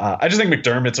 But I just think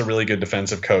McDermott's a really good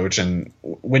defensive coach, and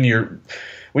when you're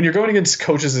going against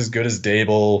coaches as good as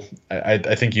Dable,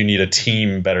 I think you need a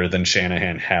team better than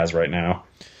Shanahan has right now.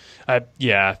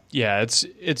 Yeah,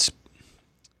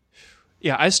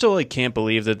 I still can't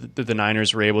believe that the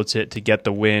Niners were able to get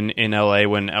the win in LA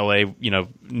when LA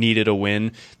needed a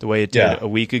win the way it did a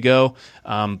week ago.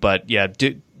 But yeah,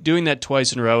 doing that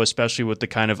twice in a row, especially with the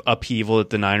kind of upheaval that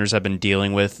the Niners have been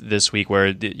dealing with this week,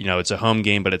 where it's a home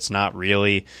game but it's not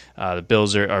really. The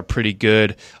Bills are pretty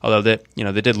good, although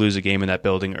they did lose a game in that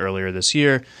building earlier this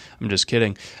year. I'm just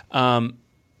kidding. I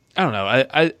don't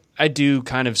know. I do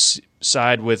kind of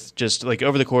side with just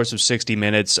over the course of 60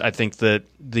 minutes, I think that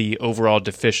the overall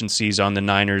deficiencies on the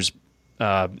Niners,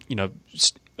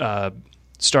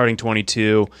 starting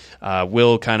 22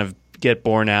 will kind of get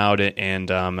borne out,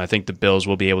 and I think the Bills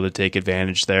will be able to take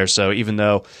advantage there. So even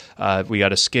though we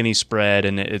got a skinny spread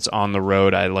and it's on the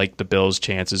road, I like the Bills'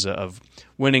 chances of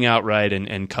winning outright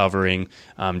and covering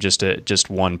just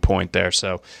 1 point there.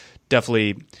 So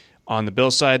definitely on the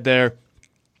Bills side there.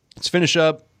 Let's finish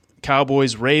up.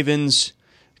 Cowboys, Ravens,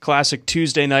 classic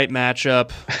Tuesday night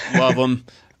matchup. Love them.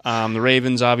 The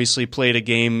Ravens obviously played a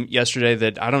game yesterday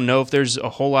that I don't know if there's a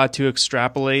whole lot to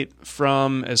extrapolate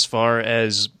from as far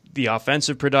as the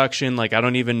offensive production. I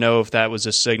don't even know if that was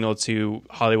a signal to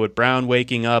Hollywood Brown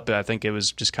waking up. I think it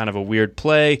was just kind of a weird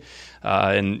play.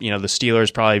 And the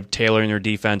Steelers probably tailoring their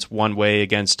defense one way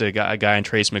against a guy in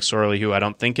Trace McSorley, who I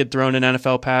don't think had thrown an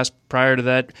NFL pass prior to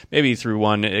that. Maybe he threw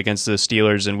one against the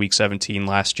Steelers in Week 17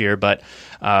 last year, but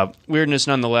weirdness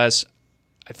nonetheless.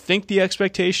 I think the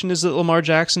expectation is that Lamar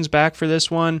Jackson's back for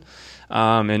this one.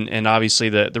 And obviously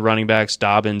the running backs,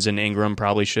 Dobbins and Ingram,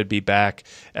 probably should be back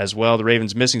as well. The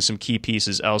Ravens missing some key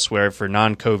pieces elsewhere for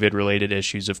non-COVID related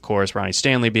issues, of course, Ronnie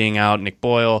Stanley being out, Nick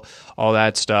Boyle, all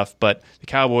that stuff. But the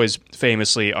Cowboys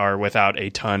famously are without a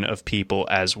ton of people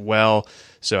as well.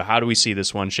 So how do we see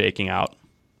this one shaking out?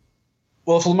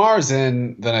 Well, if Lamar's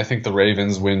in, then I think the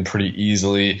Ravens win pretty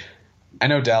easily. I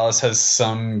know Dallas has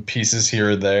some pieces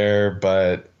here or there,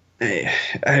 but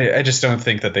I just don't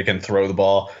think that they can throw the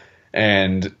ball.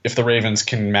 And if the Ravens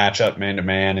can match up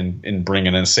man-to-man and bring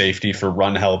in a safety for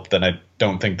run help, then I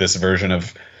don't think this version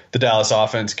of the Dallas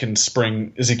offense can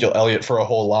spring Ezekiel Elliott for a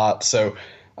whole lot. So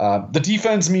the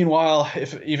defense, meanwhile,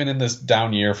 if even in this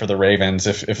down year for the Ravens,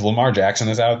 if Lamar Jackson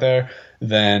is out there,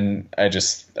 then I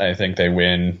think they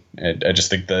win. I just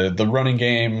think the running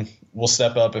game will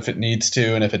step up if it needs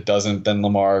to, and if it doesn't, then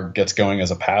Lamar gets going as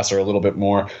a passer a little bit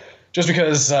more. Just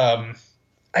because I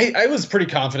was pretty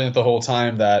confident the whole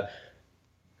time that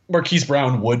Marquise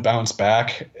Brown would bounce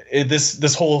back.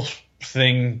 This whole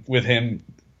thing with him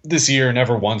this year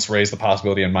never once raised the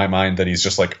possibility in my mind that he's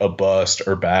just a bust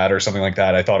or bad or something like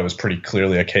that. I thought it was pretty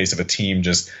clearly a case of a team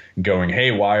just going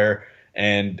haywire.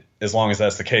 And as long as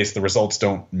that's the case, the results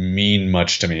don't mean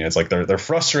much to me. It's like they're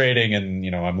frustrating,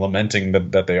 and I'm lamenting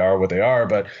that they are what they are,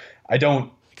 but I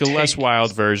don't like a less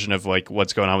wild version of like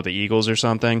what's going on with the Eagles or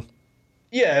something.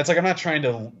 Yeah, it's like I'm not trying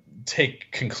to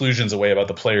take conclusions away about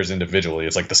the players individually.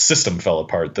 It's like the system fell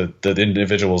apart. The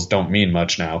individuals don't mean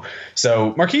much now.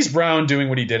 So Marquise Brown doing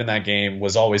what he did in that game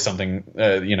was always something,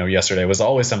 yesterday was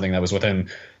always something that was within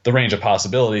the range of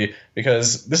possibility,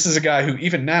 because this is a guy who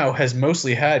even now has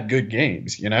mostly had good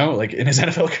games, like in his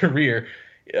NFL career.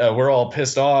 We're all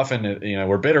pissed off and,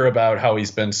 we're bitter about how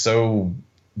he's been so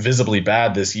visibly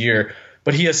bad this year,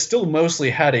 but he has still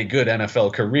mostly had a good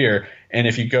NFL career. And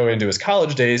if you go into his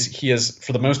college days, he has,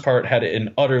 for the most part, had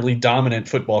an utterly dominant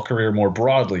football career more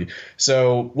broadly.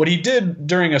 So what he did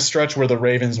during a stretch where the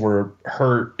Ravens were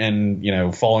hurt and,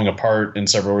 falling apart in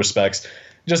several respects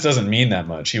just doesn't mean that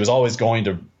much. He was always going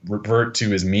to revert to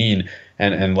his mean.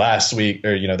 And last week,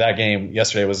 or, that game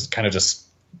yesterday was kind of just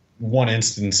one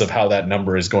instance of how that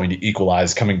number is going to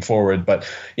equalize coming forward. But,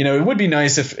 it would be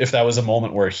nice if that was a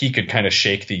moment where he could kind of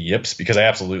shake the yips, because I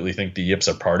absolutely think the yips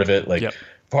are part of it. Like, yep.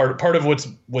 Part of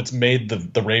what's made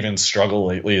the Ravens struggle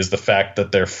lately is the fact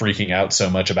that they're freaking out so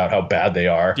much about how bad they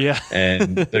are. Yeah.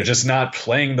 And they're just not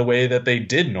playing the way that they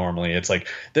did normally. It's like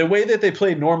the way that they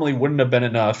played normally wouldn't have been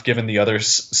enough given the other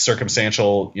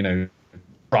circumstantial,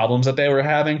 problems that they were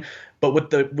having. But with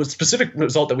the specific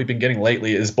result that we've been getting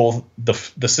lately is both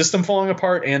the system falling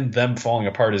apart and them falling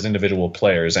apart as individual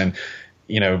players. And,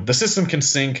 the system can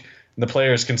sink. The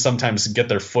players can sometimes get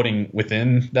their footing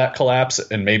within that collapse,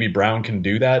 and maybe Brown can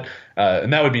do that.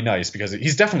 And that would be nice, because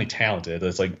he's definitely talented.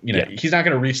 It's like, he's not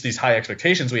going to reach these high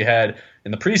expectations we had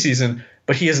in the preseason,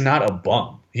 but he is not a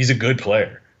bum. He's a good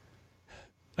player.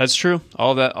 That's true.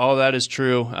 All that is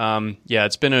true.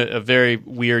 It's been a very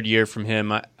weird year from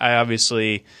him. I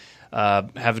obviously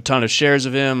have a ton of shares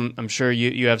of him. I'm sure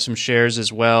you have some shares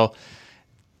as well.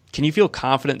 Can you feel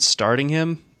confident starting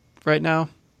him right now?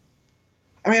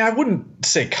 I mean, I wouldn't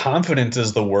say confident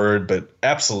is the word, but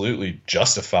absolutely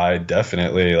justified.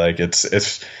 Definitely. Like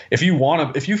if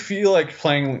you feel like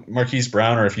playing Marquise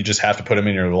Brown, or if you just have to put him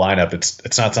in your lineup,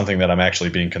 it's not something that I'm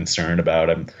actually being concerned about.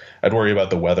 I'd worry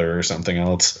about the weather or something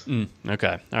else.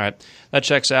 Okay. All right. That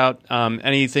checks out.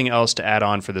 Anything else to add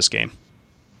on for this game?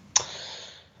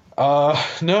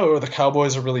 No, the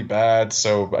Cowboys are really bad,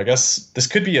 so I guess this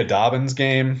could be a Dobbins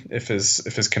game if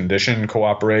his condition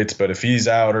cooperates. But if he's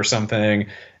out or something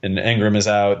and Ingram is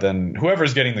out, then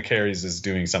whoever's getting the carries is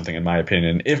doing something, in my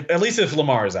opinion. At least if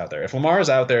Lamar is out there. If Lamar is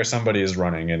out there, somebody is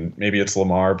running, and maybe it's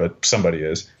Lamar, but somebody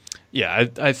is. Yeah,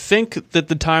 I think that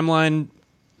the timeline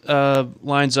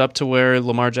lines up to where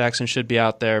Lamar Jackson should be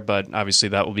out there, but obviously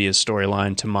that will be a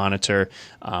storyline to monitor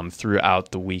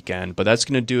throughout the weekend. But that's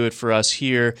going to do it for us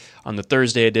here on the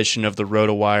Thursday edition of the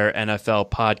RotoWire NFL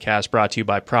podcast, brought to you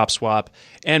by PropSwap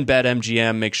and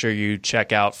BetMGM. Make sure you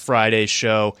check out Friday's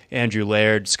show. Andrew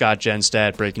Laird, Scott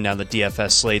Genstad breaking down the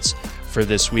DFS slates for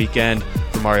this weekend.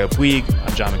 For Mario Puig,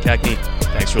 I'm John McKechnie.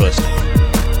 Thanks for listening.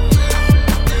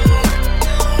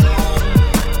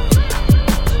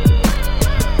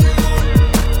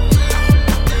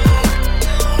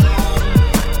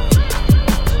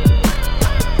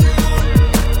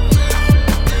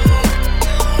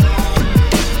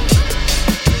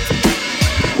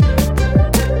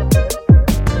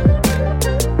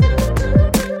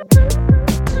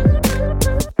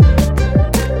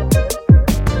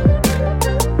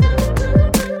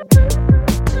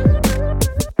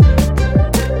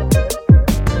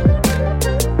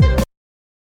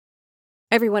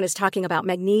 Everyone is talking about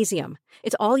magnesium.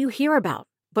 It's all you hear about.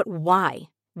 But why?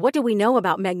 What do we know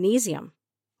about magnesium?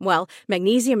 Well,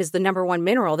 magnesium is the #1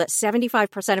 mineral that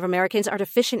 75% of Americans are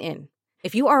deficient in.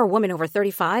 If you are a woman over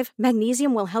 35,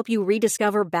 magnesium will help you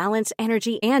rediscover balance,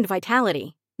 energy, and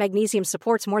vitality. Magnesium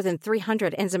supports more than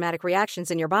 300 enzymatic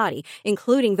reactions in your body,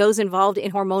 including those involved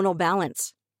in hormonal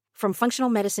balance. From functional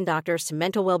medicine doctors to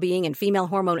mental well-being and female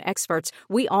hormone experts,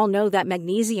 we all know that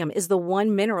magnesium is the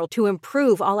one mineral to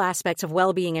improve all aspects of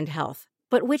well-being and health.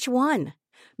 But which one?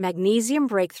 Magnesium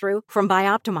Breakthrough from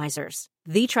Bioptimizers,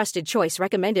 the trusted choice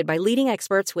recommended by leading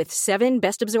experts with 7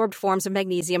 best-absorbed forms of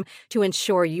magnesium to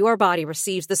ensure your body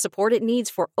receives the support it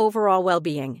needs for overall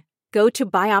well-being. Go to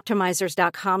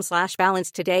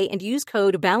bioptimizers.com/balance today and use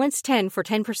code BALANCE10 for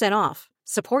 10% off.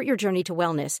 Support your journey to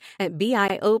wellness at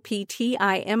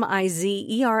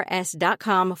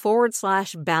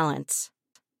bioptimizers.com/balance.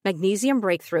 Magnesium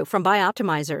Breakthrough from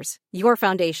Bioptimizers, your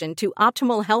foundation to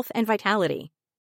optimal health and vitality.